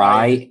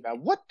fry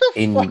what the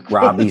in fuck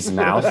Robbie's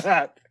mouth.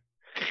 That?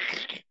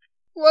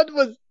 What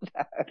was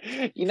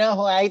that? You know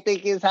who I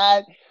think is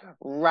hot?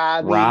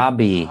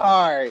 Robbie.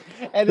 Hard.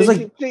 And then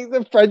she takes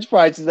the French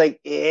fries. She's like,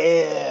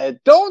 yeah,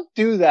 don't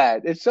do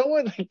that. If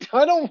someone, like,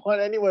 I don't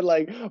want anyone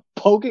like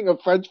poking a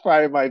French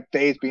fry in my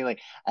face, being like,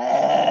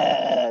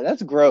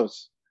 that's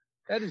gross.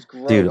 That is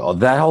gross. Dude,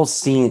 that whole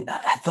scene,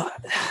 I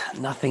thought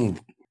nothing.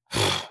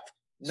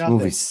 This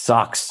movie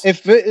sucks.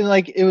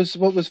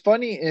 What was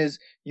funny is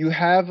you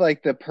have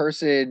like the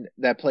person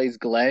that plays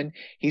Glenn,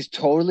 he's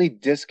totally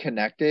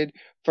disconnected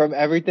from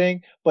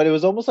everything, but it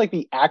was almost like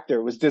the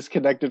actor was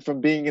disconnected from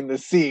being in the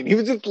scene. He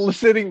was just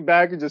sitting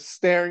back and just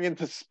staring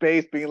into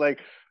space, being like,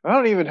 I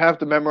don't even have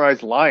to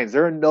memorize lines.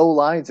 There are no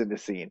lines in the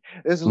scene.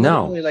 There's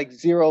literally like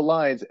 0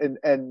 lines. And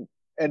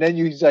then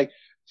he's like,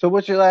 so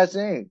what's your last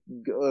name?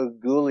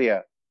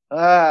 Gulia.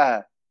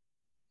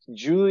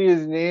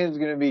 Julia's name is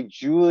going to be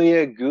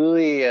Julia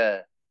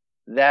Gulia.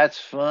 That's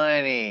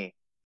funny.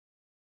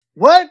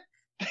 What?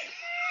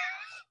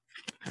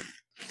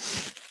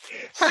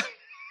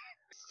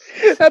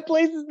 That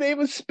place's name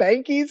was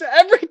Spanky's.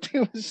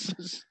 Everything was so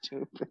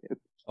stupid.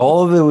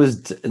 All of it was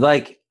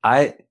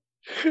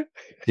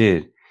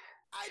dude.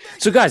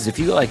 So guys, if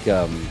you like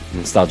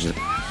Nostalgia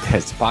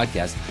Test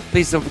podcast,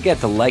 please don't forget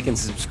to like and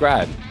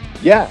subscribe.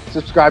 Yeah,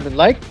 subscribe and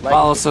like.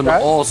 Follow us on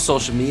all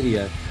social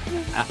media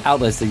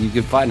outlets that you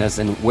can find us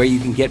and where you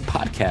can get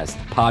podcasts: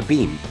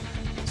 Podbean,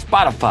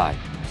 Spotify,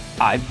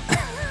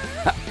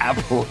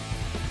 Apple.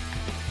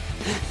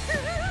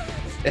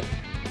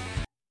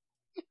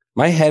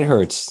 My head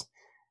hurts.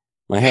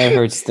 My head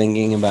hurts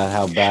thinking about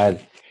how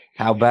bad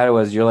it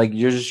was.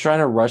 You're just trying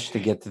to rush to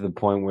get to the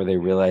point where they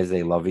realize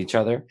they love each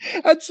other.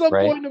 At some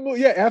point in the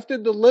movie, yeah. After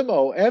the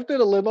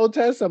limo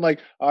test, I'm like,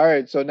 all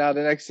right. So now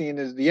the next scene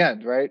is the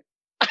end, right?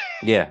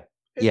 Yeah.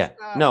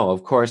 No,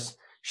 of course.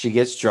 She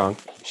gets drunk.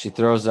 She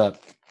throws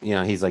up. You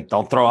know, he's like,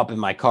 don't throw up in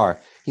my car.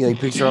 He like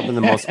picks her up in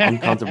the most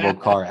uncomfortable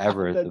car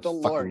ever. the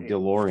fucking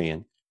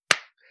DeLorean.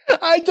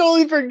 I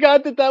totally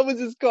forgot that was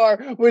his car.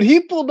 When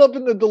he pulled up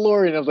in the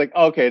DeLorean, I was like,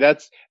 okay,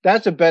 that's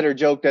a better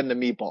joke than the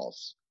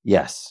meatballs.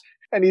 Yes.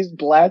 And he's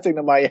blasting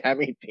the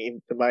Miami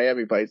theme, the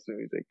Miami Vice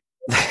music.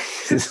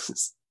 It's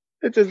just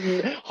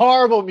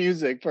horrible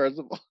music, first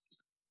of all.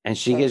 And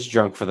she gets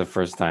drunk for the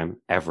first time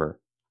ever.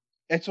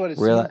 That's what it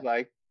seems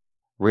like.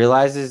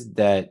 Realizes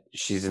that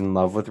she's in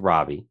love with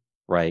Robbie,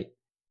 right?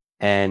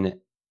 And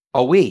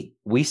we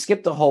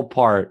skipped the whole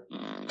part.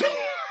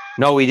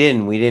 No, we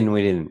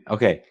didn't.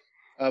 Okay.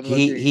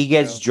 he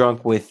gets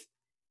drunk with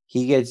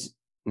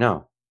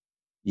no.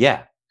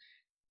 Yeah.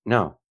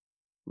 No.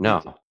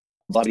 Blah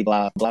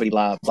blah blah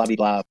blah blah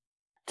blah.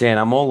 Dan,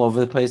 I'm all over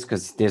the place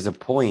because there's a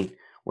point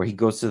where he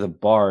goes to the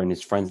bar and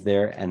his friend's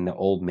there, and the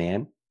old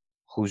man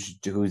who's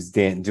doing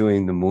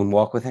the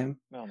moonwalk with him.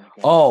 Oh my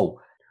God.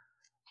 Oh,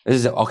 this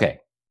is okay.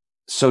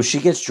 So she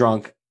gets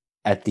drunk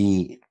at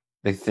the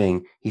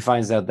thing. He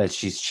finds out that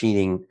she's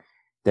cheating,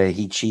 that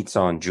he cheats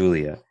on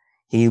Julia.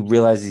 He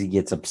realizes, he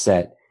gets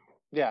upset.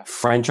 Yeah.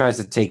 Friend tries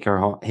to take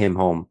him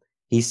home.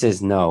 He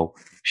says no.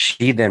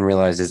 She then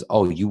realizes,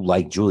 oh, you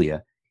like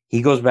Julia.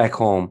 He goes back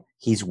home.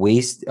 He's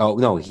wasted. Oh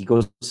no, he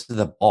goes to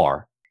the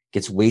bar,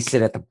 gets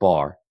wasted at the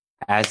bar.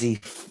 As he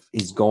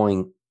is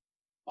going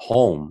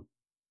home,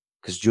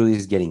 because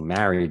Julia's getting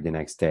married the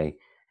next day.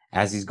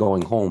 As he's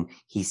going home,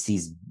 he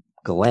sees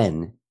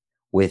Glenn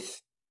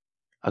with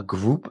a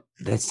group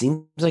that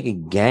seems like a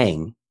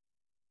gang.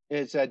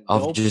 It's a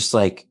of just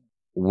like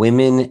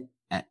women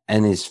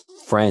and his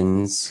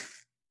friends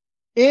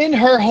in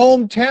her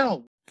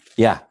hometown.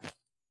 Yeah.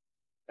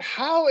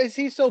 How is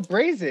he so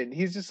brazen?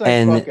 He's just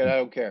like, fuck it, I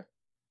don't care.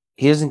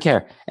 He doesn't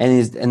care.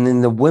 And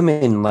then the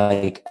women,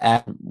 like,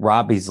 at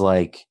Robbie's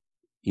like,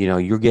 you know,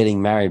 you're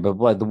getting married,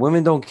 but the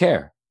women don't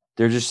care.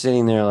 They're just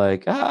sitting there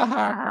like,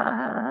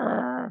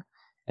 and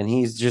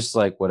he's just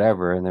like,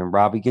 whatever. And then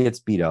Robbie gets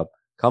beat up,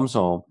 comes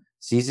home,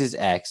 sees his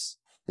ex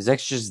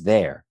just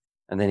there,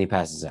 and then he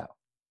passes out.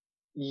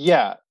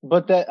 Yeah,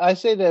 but I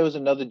say there was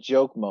another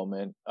joke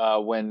moment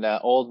when the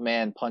old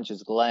man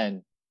punches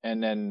Glenn,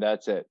 and then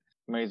that's it.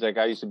 When he's like,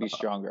 I used to be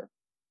stronger.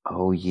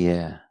 Oh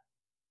yeah.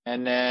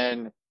 And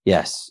then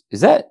yes,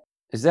 is that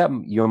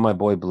You're My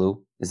Boy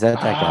Blue? Is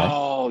that guy?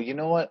 Oh, you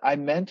know what? I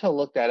meant to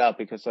look that up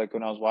because, like,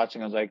 when I was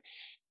watching, I was like,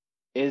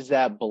 is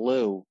that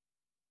Blue?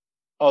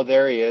 Oh,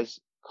 there he is,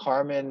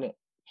 Carmen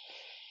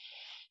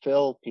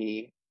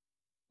Philpe.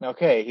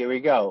 Okay, here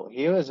we go.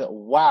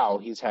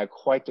 He's had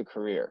quite the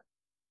career.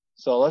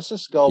 So let's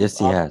just go. Yes,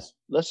 he has.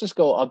 Let's just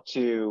go up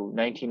to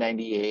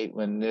 1998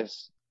 when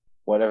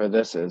whatever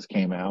this is,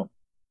 came out.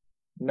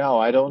 No,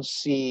 I don't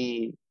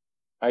see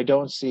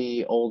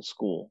Old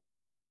School.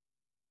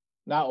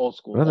 Not Old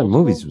School. What other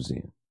movies was he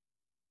in?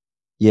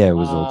 Yeah, it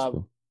was Old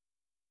School.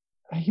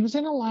 He was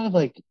in a lot of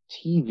like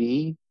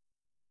TV.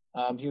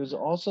 He was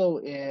also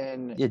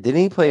in. Yeah,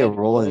 didn't he play a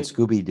role in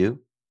Scooby Doo?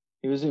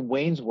 He was in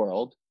Wayne's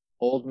World.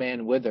 Old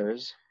Man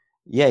Withers.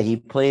 Yeah, he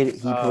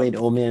played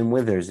Old Man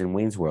Withers in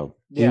Wayne's World.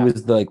 Yeah. He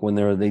was like when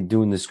they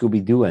doing the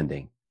Scooby Doo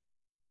ending.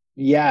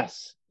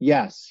 Yes.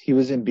 He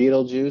was in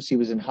Beetlejuice. He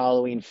was in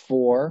Halloween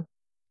 4.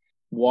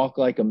 Walk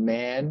Like a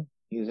Man.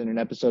 He was in an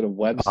episode of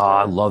Webster. Oh,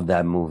 I love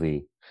that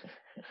movie.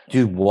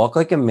 Dude, Walk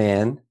Like a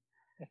Man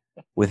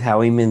with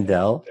Howie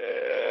Mandel.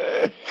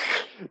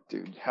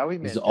 Dude, Howie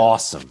Mandel. He's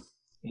awesome.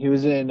 He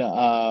was in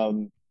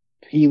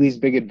Pee-wee's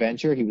Big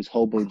Adventure. He was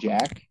Hobo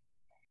Jack.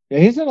 Yeah,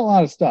 he's in a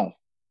lot of stuff.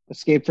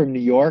 Escape from New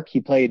York.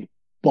 He played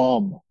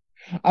Bum.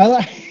 I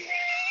like.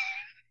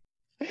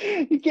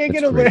 You can't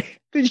get away.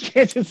 You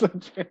can't just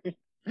look very.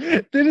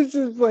 Then it's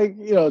just like,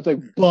 you know, it's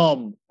like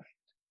Bum.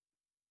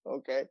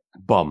 Okay.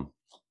 Bum.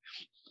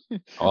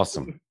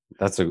 Awesome.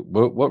 That's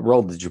what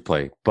role did you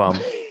play? Bum.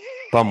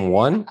 Bum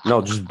 1?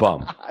 No, just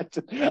Bum. I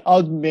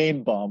was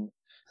main bum.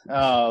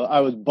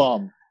 I was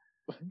Bum.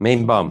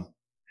 Main bum.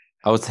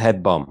 I was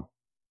head bum.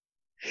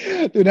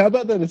 Dude, how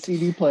about that? A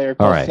CD player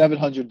cost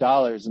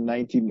 $700 in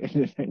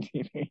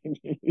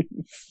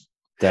 1980s.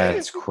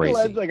 That's crazy.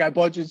 Glenn's like, I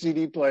bought your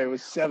CD player. It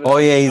was $700. Oh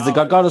yeah, he's like,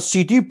 I got a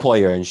CD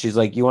player, and she's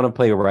like, you want to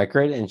play a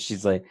record? And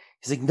he's like,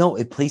 no,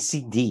 it plays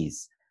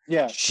CDs.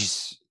 Yeah.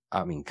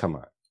 I mean, come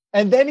on.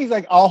 And then he's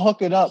like, I'll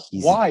hook it up.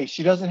 Why?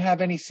 She doesn't have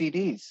any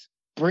CDs.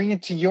 Bring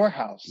it to your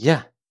house.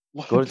 Yeah.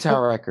 Go to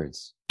Tower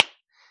Records.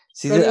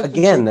 See,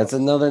 again, that's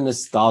another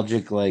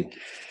nostalgic,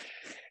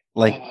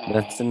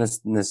 that's a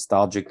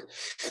nostalgic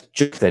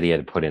joke that he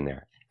had to put in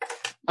there.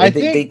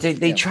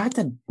 They tried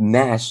to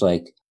mash,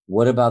 like,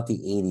 what about the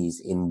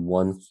 80s in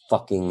one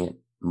fucking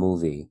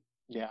movie?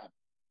 Yeah.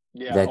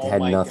 That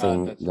had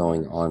nothing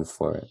going on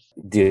for it.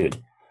 Dude,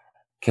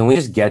 can we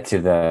just get to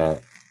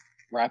the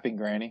Rapping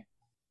Granny?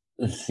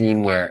 The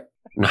scene where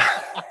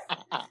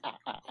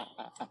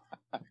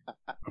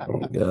oh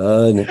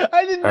god.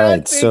 I did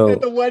not think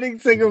that The Wedding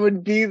Singer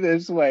would be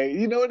this way.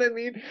 You know what I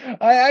mean?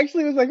 I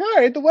actually was like, all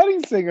right, The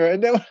Wedding Singer.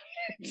 And then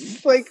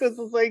it's like,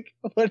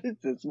 what is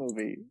this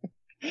movie?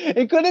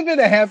 It could have been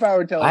a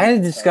half-hour television. I had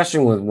a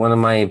discussion with one of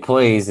my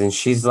employees, and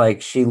she's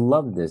like, she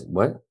loved this.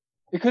 What?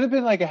 It could have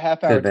been like a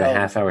half-hour. Could have been a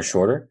half hour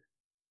shorter.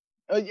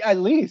 At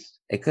least.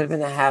 It could have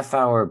been a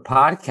half-hour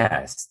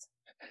podcast.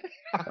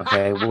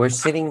 Okay, we're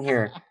sitting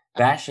here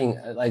bashing.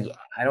 Like,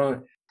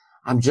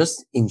 I'm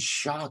just in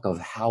shock of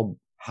how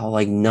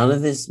like none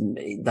of this,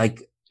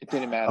 like, it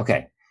didn't matter.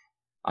 Okay,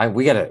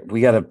 we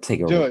gotta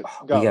take a. Do it.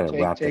 Go. We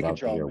gotta wrap it up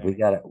here.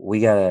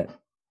 Man.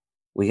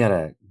 We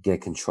gotta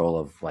get control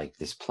of like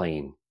this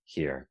plane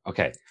here.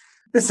 Okay.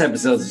 This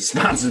episode is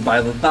sponsored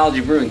by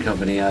Lithology Brewing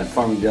Company out of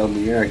Farmingdale,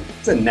 New York.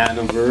 It's a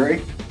nano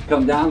brewery.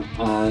 Come down.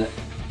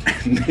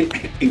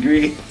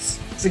 Ingredients: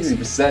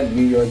 60%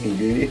 New York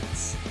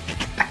ingredients.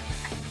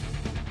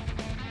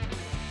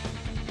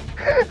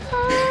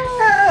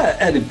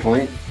 Edit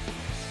point.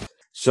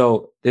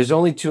 So there's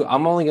only two.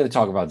 I'm only going to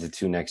talk about the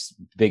two next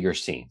bigger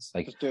scenes.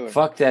 Like,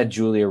 fuck that.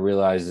 Julia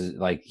realizes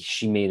like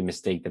she made a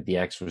mistake, that the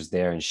ex was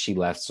there and she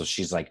left. So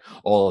she's like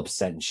all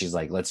upset and she's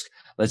like, let's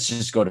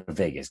just go to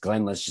Vegas.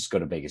 Glenn, let's just go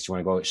to Vegas. You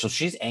want to go? So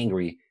she's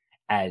angry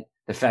at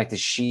the fact that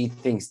she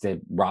thinks that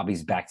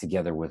Robbie's back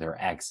together with her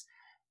ex.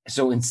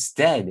 So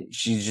instead,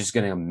 she's just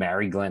going to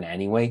marry Glenn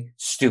anyway.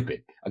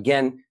 Stupid.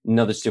 Again,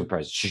 another stupid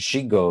person.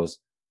 She goes,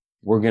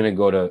 we're going to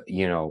go to,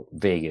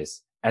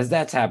 Vegas. As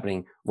that's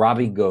happening,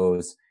 Robbie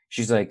goes,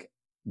 he's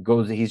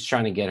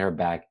trying to get her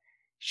back.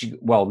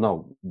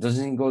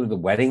 Doesn't he go to the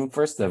wedding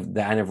first, the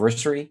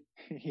anniversary?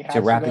 He has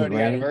to go to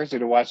the anniversary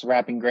to watch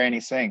Rapping Granny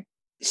sing.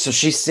 So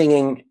she's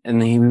singing,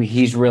 and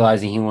he's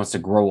realizing he wants to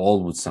grow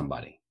old with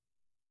somebody.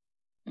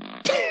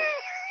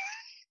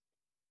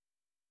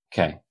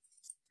 Okay.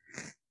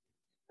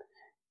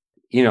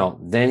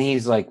 Then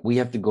he's like, we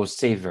have to go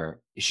save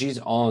her. She's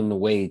on the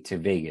way to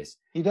Vegas.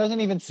 He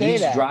doesn't even say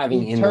that. He's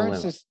driving in the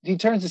limo. He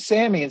turns to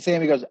Sammy, and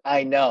Sammy goes,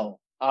 I know.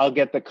 I'll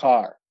get the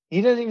car.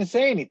 He doesn't even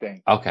say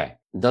anything. Okay.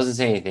 Doesn't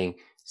say anything.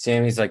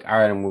 Sammy's like, all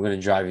right, we're going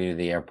to drive you to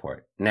the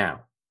airport.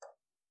 Now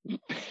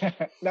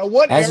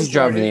what? As he's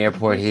driving to the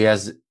airport, he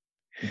has...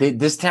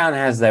 this town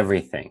has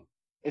everything.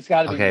 It's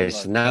got to be... Okay,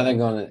 so now they're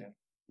going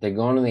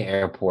to the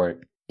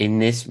airport. In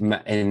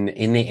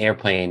the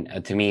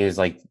airplane, to me, it was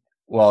like...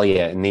 Well,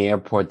 yeah, in the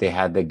airport, they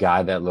had the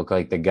guy that looked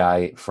like the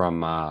guy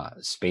from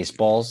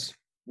Spaceballs.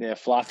 Yeah,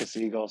 Flock of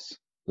Seagulls.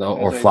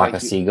 Or Flock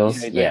of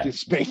Seagulls. Yeah.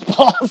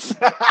 Spaceballs.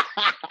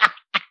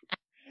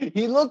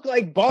 He looked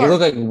like Barf. He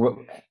looked like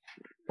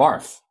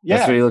Barf. Yeah.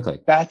 That's what he looked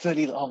like. That's what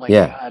oh my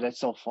God, that's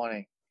so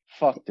funny.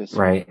 Fuck this.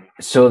 Right.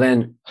 So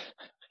then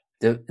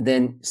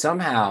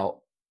somehow,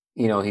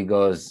 he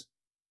goes,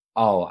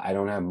 oh, I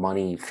don't have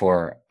money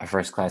for a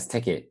first class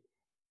ticket.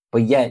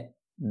 But yet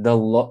the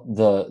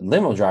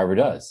limo driver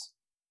does.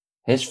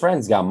 His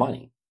friend's got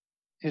money.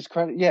 His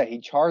credit, yeah, he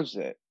charged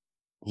it.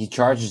 He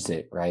charges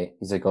it, right?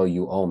 He's like, oh,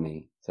 you owe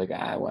me. It's like,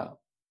 well.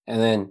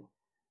 And then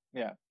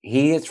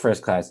he gets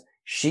first class.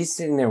 She's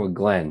sitting there with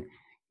Glenn,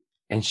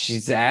 and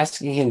she's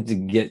asking him to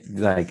get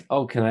like,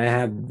 oh, can I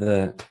have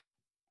the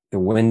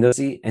window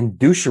seat? And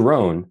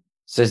Doucheron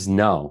says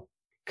no,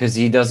 because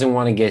he doesn't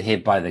want to get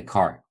hit by the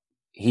cart.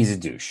 He's a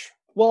douche.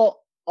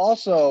 Well,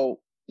 also,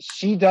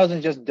 she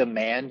doesn't just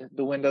demand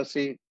the window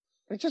seat.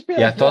 It's just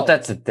I thought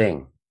that's a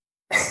thing.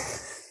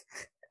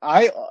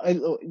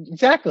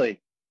 Exactly.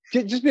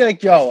 Just be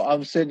like, yo,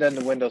 I'm sitting in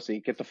the window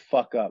seat. Get the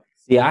fuck up.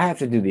 See, I have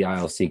to do the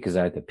aisle seat because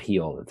I have to pee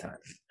all the time.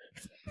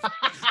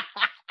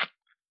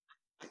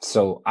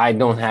 So I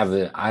don't have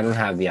the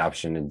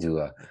option to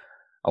do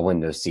a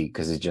window seat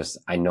because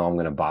I know I'm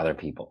going to bother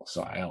people.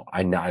 So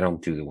I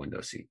don't do the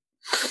window seat.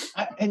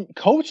 And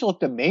Coach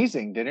looked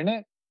amazing, didn't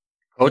it?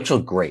 Coach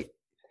looked great.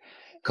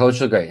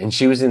 And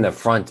she was in the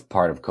front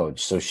part of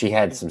Coach, so she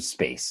had some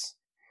space.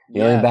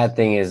 The only bad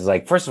thing is,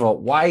 like, first of all,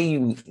 why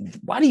do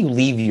you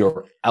leave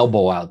your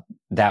elbow out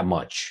that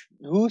much?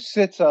 Who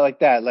sits like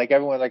that? Like,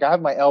 everyone, like, I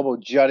have my elbow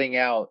jutting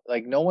out.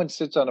 Like, no one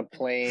sits on a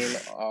plane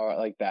or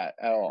like that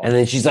at all. And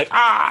then she's like,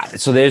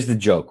 so there's the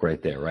joke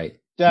right there, right?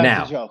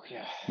 That's the joke,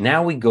 yeah.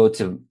 Now we go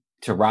to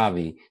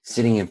Ravi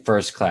sitting in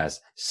first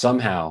class.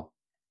 Somehow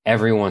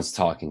everyone's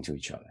talking to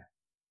each other.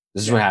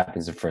 This is what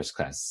happens in first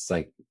class. It's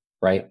like,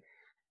 right?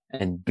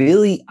 And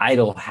Billy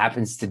Idol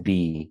happens to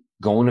be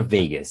going to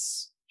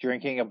Vegas.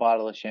 Drinking a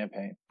bottle of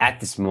champagne. At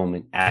this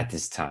moment, at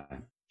this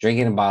time.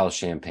 Drinking a bottle of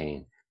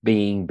champagne.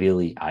 Being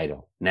Billy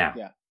Idol. Now,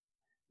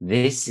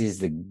 this is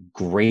the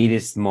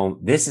greatest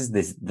moment. This is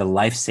the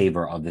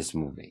lifesaver of this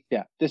movie.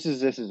 Yeah, this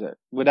is it.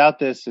 Without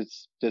this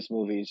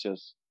movie is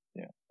just,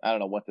 I don't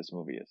know what this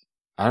movie is.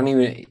 I don't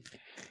even...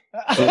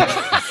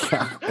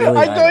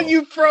 I thought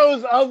you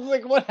froze. I was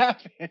like, what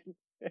happened?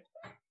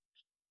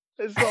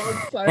 There's so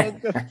much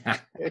silence. All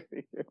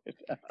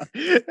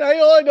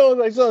I know is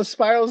I saw a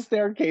spiral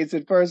staircase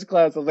in first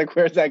class. I was like,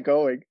 where's that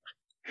going?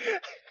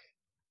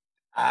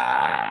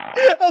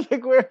 I was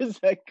like, where is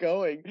that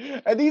going?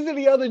 And these are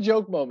the other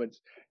joke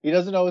moments. He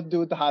doesn't know what to do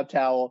with the hot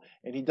towel,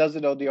 and he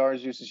doesn't know the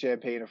orange juice and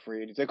champagne are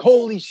free. And he's like,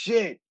 holy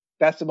shit.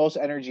 That's the most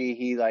energy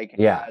he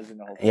has in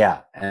the whole thing.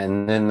 Yeah.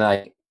 And then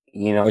they're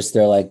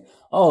like,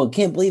 oh, I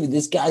can't believe it.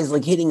 This guy's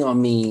like hitting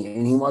on me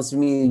and he wants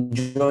me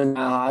to join the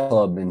Mile High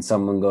Club. And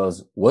someone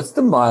goes, what's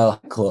the Mile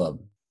High Club?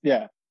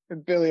 Yeah.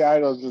 And Billy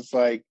Idol's just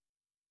smiles.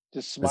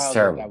 That's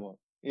terrible. At that one.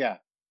 Yeah.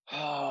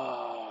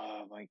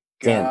 Oh my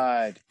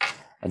God.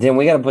 Dan,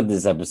 we got to put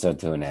this episode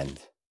to an end.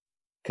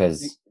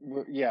 Because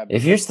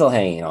if you're still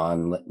hanging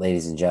on,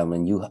 ladies and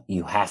gentlemen,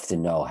 you have to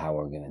know how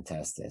we're going to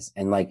test this.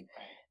 And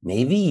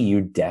maybe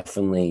you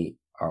definitely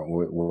are.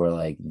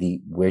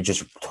 We're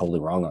just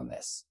totally wrong on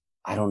this.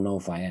 I don't know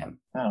if I am.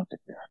 I don't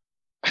think we are.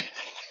 I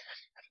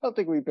don't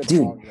think we've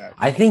been wrong yet.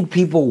 I think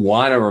people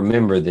want to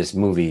remember this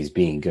movie as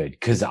being good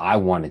because I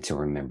wanted to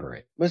remember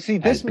it. But see,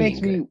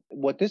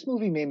 what this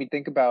movie made me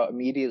think about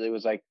immediately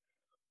was like,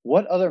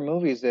 what other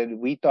movies that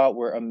we thought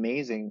were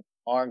amazing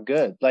aren't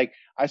good. Like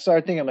I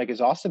started thinking, like,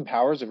 is Austin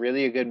Powers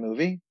really a good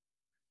movie?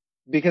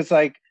 Because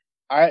like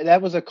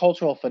that was a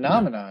cultural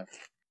phenomenon.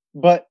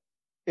 But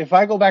if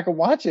I go back and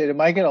watch it,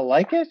 am I gonna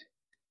like it?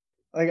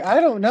 Like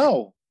I don't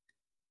know.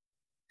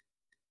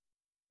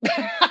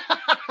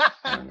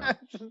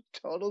 Just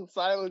total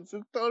silence.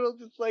 It's total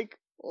just like,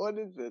 what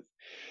is this?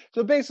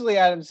 So basically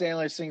Adam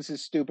Sandler sings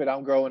his stupid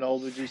I'm growing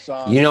old with you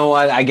song. You know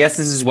what? I guess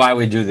this is why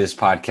we do this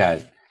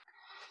podcast.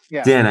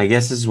 Yeah. Dan, I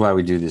guess this is why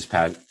we do this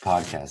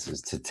podcast,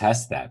 is to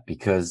test that,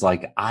 because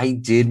like I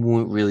did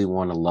really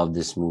want to love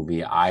this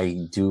movie.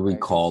 I do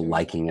recall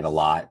liking it a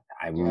lot.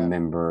 I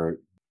remember,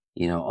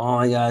 you know, oh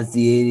my God, it's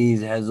the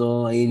 80s, it has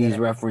all 80s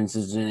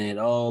references in it.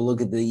 Oh, look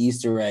at the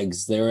Easter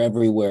eggs. They're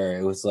everywhere.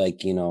 It was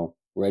like, you know,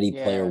 Ready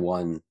Player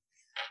One,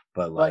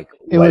 but like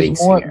it was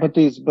more, but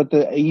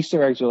the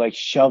Easter eggs were like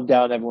shoved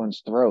down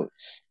everyone's throat.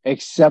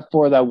 Except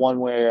for that one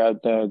where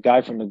the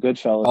guy from the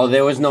Goodfellas. Oh,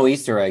 there was no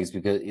Easter eggs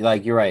because,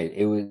 like, you're right.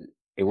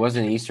 It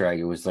wasn't an Easter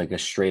egg. It was like a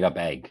straight up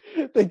egg.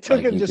 They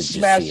took him, just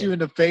smashed you in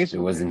the face. It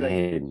wasn't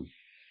hidden.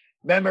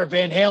 Remember,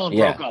 Van Halen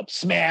broke up.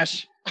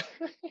 Smash.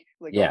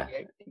 Like, yeah.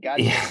 Okay, got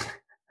it.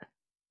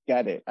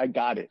 Got it. I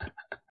got it.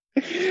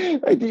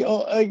 I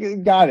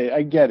got it.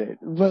 I get it.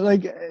 But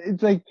like,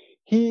 it's like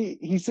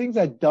he sings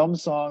that dumb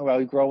song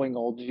about growing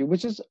old with you,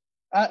 which is.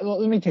 Well,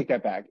 let me take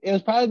that back. It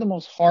was probably the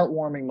most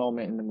heartwarming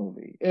moment in the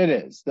movie. It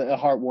is the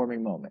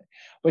heartwarming moment.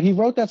 But he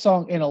wrote that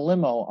song in a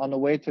limo on the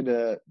way to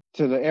the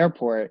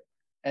airport,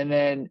 and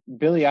then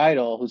Billy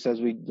Idol, who says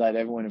we let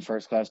everyone in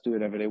first class do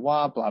whatever they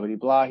want, blah blah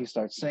blah. He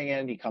starts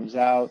singing. He comes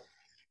out.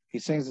 He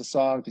sings the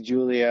song to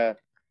Julia,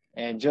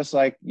 and just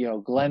like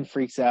Glenn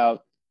freaks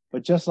out.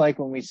 But just like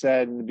when we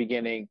said in the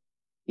beginning,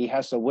 he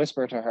has to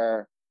whisper to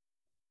her,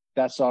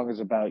 "That song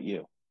is about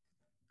you,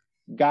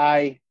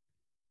 Guy."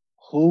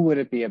 Who would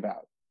it be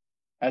about?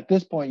 At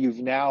this point, you've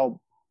now,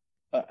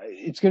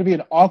 it's going to be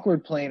an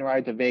awkward plane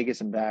ride to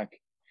Vegas and back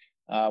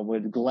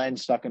with Glenn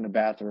stuck in the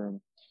bathroom.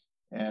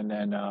 And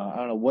then I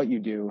don't know what you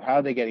do. How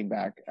are they getting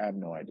back? I have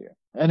no idea.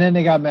 And then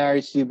they got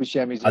married. Steve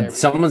Buscemi's there.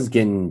 Someone's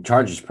getting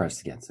charges pressed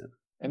against him.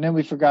 And then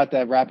we forgot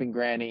that rapping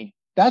granny.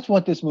 That's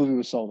what this movie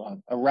was sold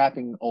on, a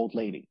rapping old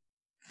lady.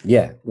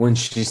 Yeah, when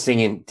she's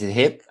singing the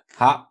hip,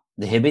 hop,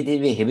 the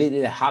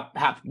hibbity, hop,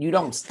 hop, you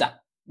don't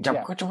stop.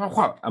 Yeah.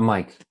 I'm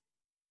like,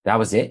 that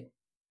was it?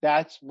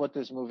 That's what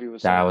this movie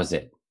was. That was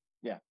it.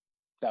 Yeah,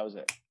 that was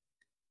it.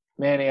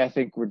 Manny, I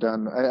think we're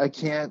done. I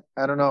can't.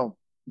 I don't know.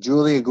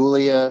 Julia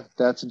Gulia,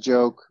 that's a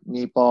joke.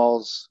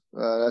 Meatballs,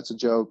 that's a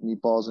joke.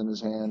 Meatballs in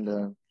his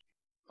hand.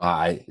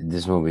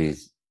 This movie,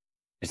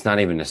 it's not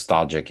even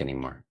nostalgic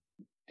anymore.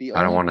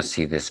 I don't want to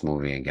see this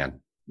movie again.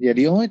 Yeah,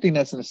 the only thing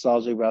that's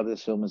nostalgic about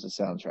this film is the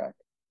soundtrack.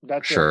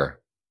 That's sure. It.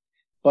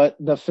 But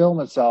the film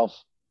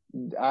itself,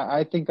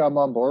 I think I'm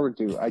on board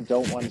with you. I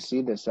don't want to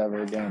see this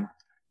ever again.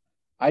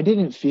 I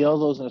didn't feel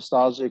those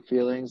nostalgic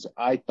feelings.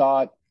 I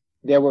thought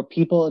there were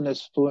people in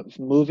this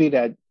movie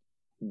that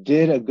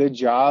did a good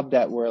job,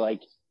 that were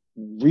like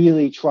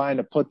really trying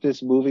to put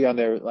this movie on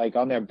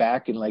their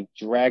back and like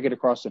drag it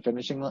across the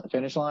finish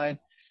line.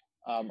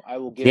 I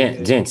will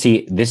give Dan,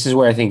 see, this is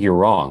where I think you're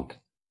wrong,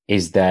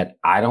 is that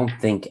I don't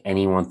think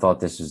anyone thought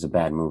this was a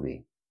bad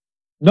movie.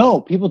 No,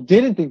 people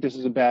didn't think this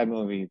was a bad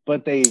movie,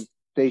 but they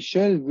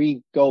should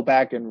go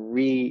back and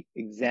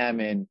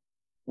re-examine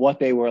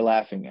what they were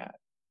laughing at.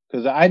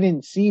 Because I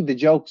didn't see the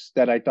jokes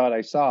that I thought I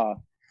saw.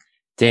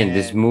 Dan,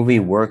 this movie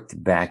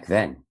worked back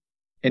then.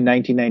 In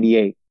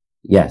 1998.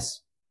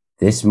 Yes.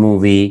 This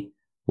movie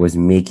was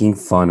making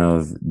fun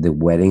of the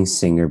wedding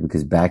singer,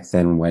 because back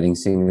then wedding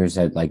singers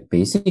had like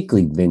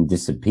basically been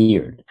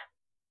disappeared.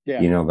 Yeah.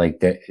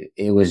 Like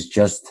it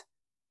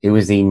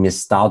was a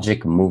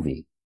nostalgic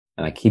movie.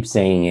 And I keep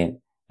saying it.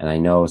 And I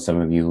know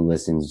some of you who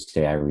listen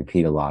say I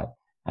repeat a lot.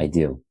 I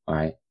do. All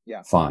right.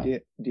 Yeah.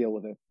 Fine. Deal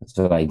with it. That's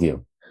what I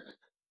do.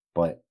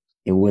 But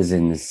it was a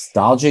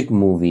nostalgic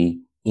movie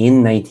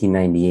in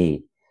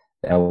 1998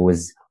 that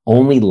was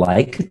only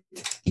liked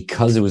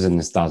because it was a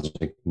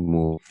nostalgic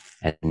movie.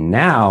 And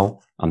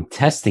now I'm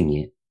testing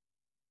it.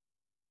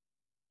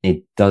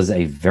 It does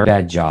a very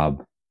bad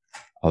job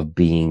of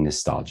being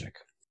nostalgic.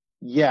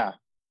 Yeah.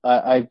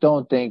 I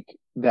don't think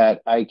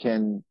that I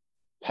can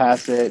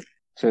pass it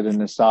to the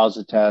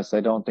nostalgia test. I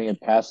don't think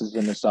it passes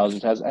the nostalgia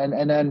test.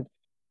 And then,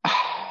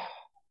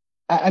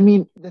 I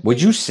mean,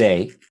 would you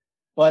say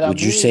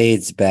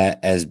it's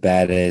as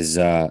bad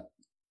as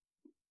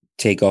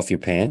Take Off Your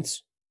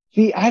Pants?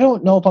 See, I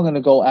don't know if I'm going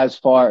to go as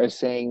far as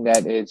saying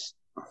that it's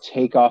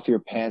Take Off Your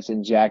Pants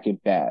and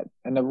Jacket bad.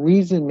 And the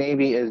reason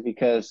maybe is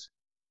because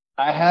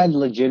I had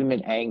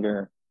legitimate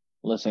anger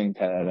listening to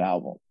that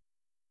album.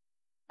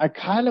 I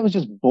kind of was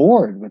just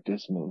bored with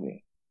this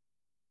movie.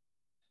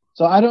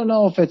 So I don't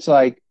know if it's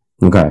like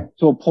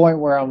to a point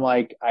where I'm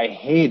like, I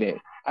hate it.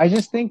 I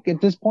just think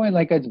at this point,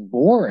 like, it's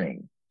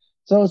boring.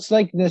 So it's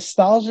like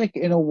nostalgic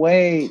in a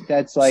way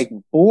that's like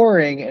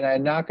boring, and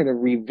I'm not going to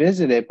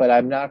revisit it, but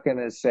I'm not going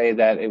to say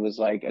that it was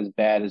like as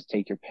bad as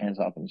Take Your Pants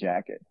Off and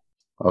Jacket.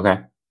 Okay.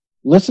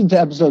 Listen to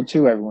episode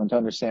 2, everyone, to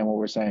understand what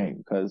we're saying,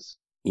 because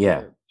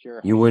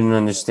Pure You wouldn't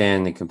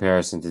understand the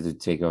comparison to the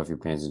Take Off Your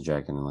Pants and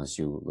Jacket unless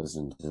you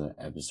listen to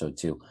episode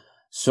 2.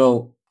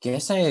 So,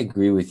 guess I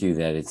agree with you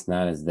that it's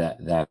not as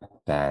that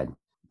bad,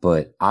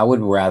 but I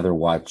would rather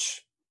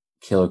watch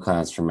Killer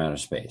Clowns from Outer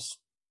Space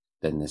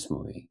than this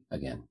movie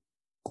again.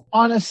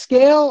 On a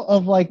scale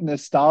of like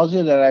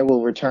nostalgia that I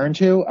will return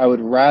to, I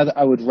would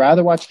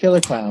rather watch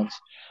Killer Clowns.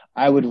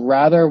 I would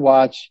rather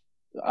watch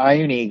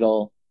Iron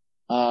Eagle,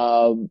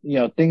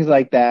 things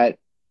like that.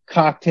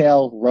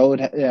 Cocktail,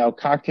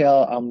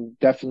 Cocktail.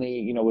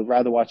 Definitely, would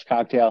rather watch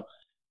Cocktail.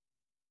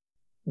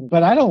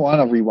 But I don't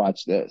want to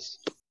rewatch this.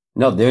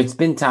 No, there's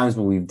been times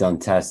when we've done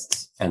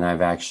tests and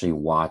I've actually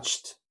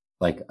watched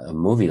like a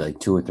movie like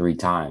 2 or 3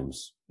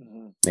 times.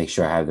 Make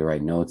sure I have the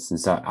right notes and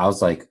stuff. I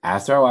was like,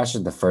 after I watched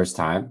it the first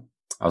time,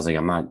 I was like,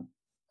 I'm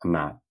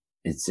not.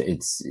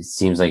 It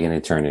seems like an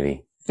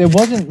eternity. There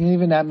wasn't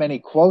even that many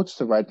quotes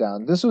to write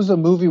down. This was a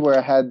movie where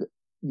I had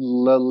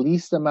the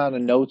least amount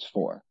of notes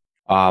for.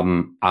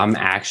 I'm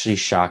actually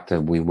shocked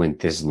that we went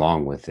this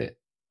long with it.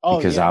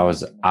 Because yeah.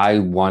 I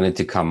wanted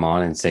to come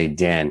on and say,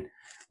 Dan,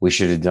 we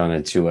should have done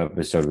a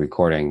 2-episode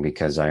recording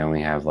because I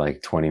only have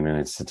like 20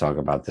 minutes to talk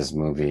about this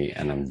movie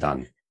and I'm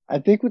done. I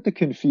think with the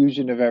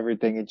confusion of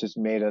everything, it just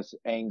made us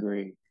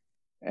angry.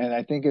 And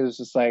I think it was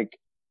just like,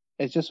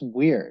 it's just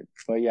weird.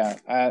 But yeah,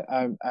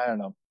 I don't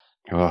know.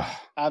 Ugh.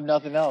 I have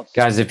nothing else.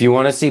 Guys, if you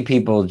want to see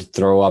people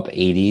throw up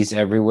 80s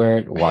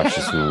everywhere, watch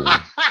this movie.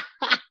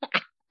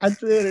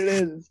 That's what it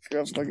is. It's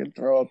gonna fucking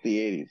throw up the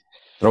 80s.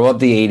 Throw up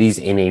the 80s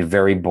in a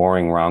very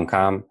boring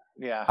rom-com.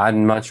 Yeah. I'd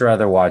much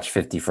rather watch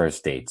 50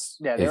 First Dates.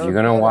 Yeah, if you're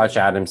going to watch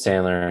Adam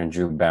Sandler and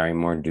Drew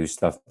Barrymore do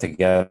stuff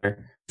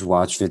together,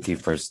 watch 50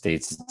 First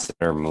Dates. It's a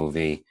better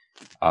movie.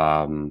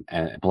 And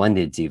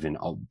Blended's even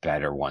a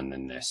better one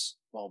than this.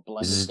 Well,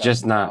 this is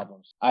just not.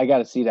 Problems. I got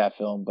to see that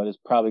film, but it's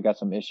probably got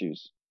some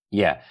issues.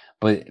 Yeah,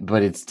 but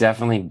it's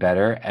definitely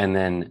better. And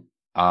then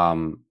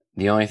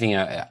the only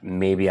thing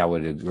maybe I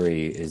would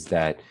agree is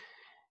that,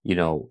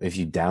 if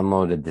you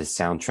downloaded the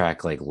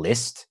soundtrack like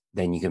list,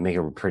 then you can make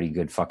a pretty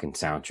good fucking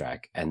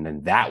soundtrack. And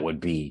then that would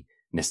be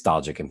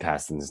nostalgic and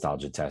pass the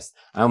nostalgia test.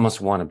 I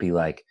almost want to be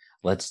like,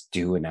 let's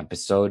do an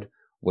episode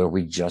where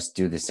we just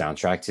do the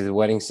soundtrack to The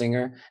Wedding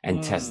Singer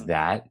and test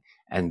that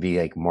and be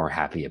like more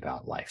happy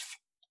about life.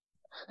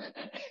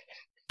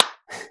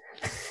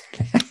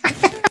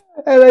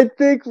 And I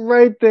think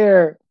right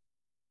there,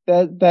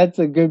 that's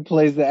a good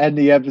place to end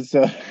the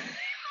episode.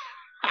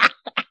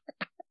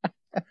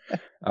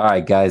 All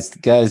right, guys,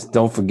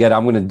 don't forget,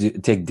 I'm going to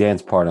take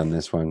Dan's part on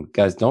this one.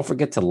 Guys, don't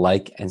forget to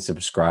like and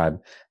subscribe.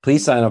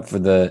 Please sign up for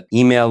the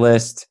email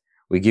list.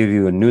 We give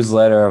you a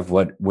newsletter of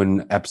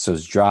when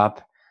episodes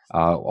drop.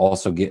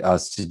 Also,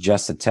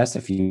 suggest a test.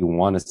 If you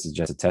want to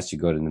suggest a test, you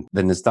go to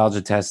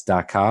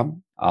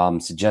thenostalgiatest.com.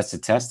 Suggest a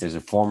test. There's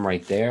a form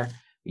right there.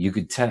 We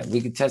could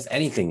test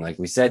anything. Like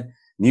we said,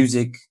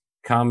 music,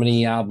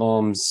 comedy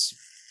albums,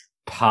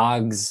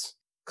 pogs,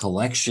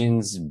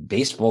 collections,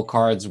 baseball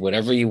cards,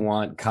 whatever you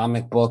want,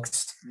 comic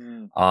books.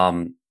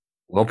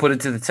 We'll put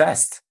it to the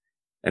test.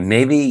 And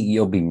maybe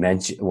you'll be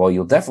mentioned. Well,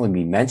 you'll definitely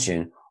be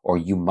mentioned, or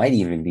you might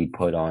even be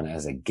put on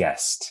as a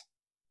guest.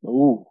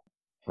 Ooh.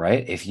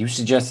 Right? If you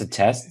suggest a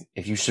test,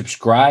 if you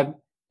subscribe,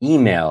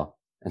 email,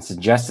 and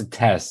suggest a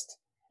test,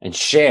 and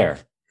share,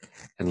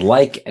 and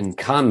like, and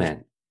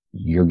comment,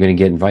 you're going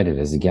to get invited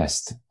as a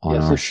guest on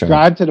our show.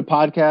 Subscribe to the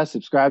podcast,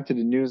 subscribe to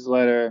the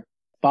newsletter,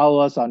 follow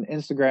us on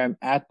Instagram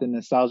at The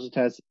Nostalgia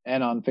Test,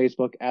 and on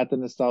Facebook at The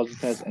Nostalgia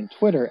Test, and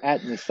Twitter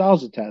at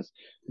Nostalgia Test.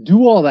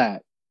 Do all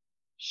that.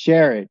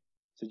 Share it.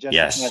 Suggest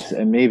a test,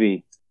 and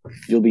maybe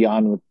you'll be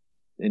on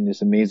in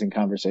this amazing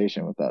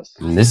conversation with us.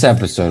 And this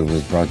episode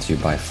was brought to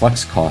you by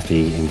Flex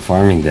Coffee in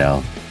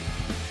Farmingdale.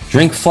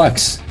 Drink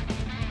Flex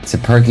to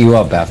perk you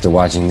up after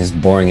watching this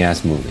boring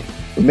ass movie.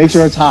 But make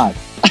sure it's hot.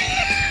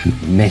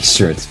 Make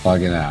sure it's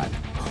fucking hot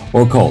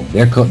or cold.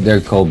 Their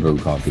cold brew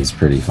coffee is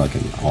pretty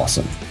fucking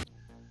awesome.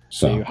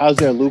 So how's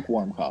their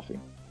lukewarm coffee?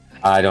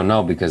 I don't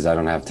know because I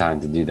don't have time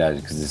to do that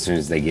because as soon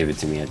as they give it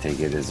to me, I take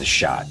it as a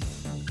shot.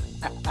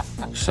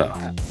 So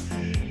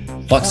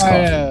Flex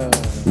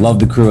Coffee. Love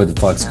the crew at the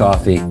Flex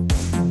Coffee.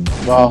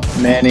 Well,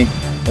 Manny,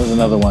 there's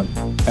another one.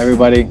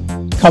 Everybody,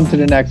 come to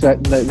the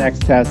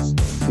next test.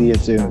 See you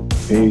soon.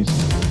 Peace.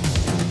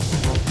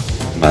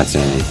 I'm not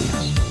saying anything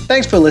else.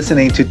 Thanks for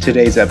listening to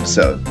today's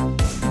episode.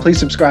 Please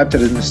subscribe to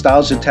the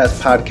Nostalgia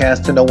Test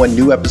podcast to know when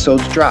new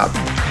episodes drop.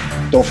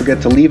 Don't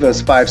forget to leave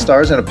us 5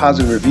 stars and a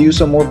positive review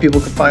so more people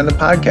can find the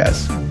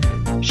podcast.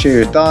 Share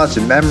your thoughts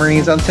and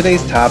memories on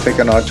today's topic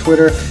on our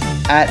Twitter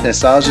at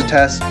Nostalgia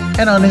Test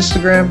and on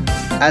Instagram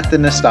at The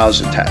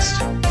Nostalgia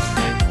Test.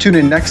 Tune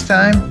in next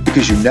time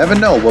because you never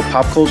know what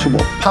pop culture will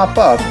pop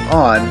up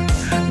on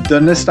The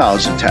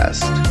Nostalgia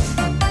Test.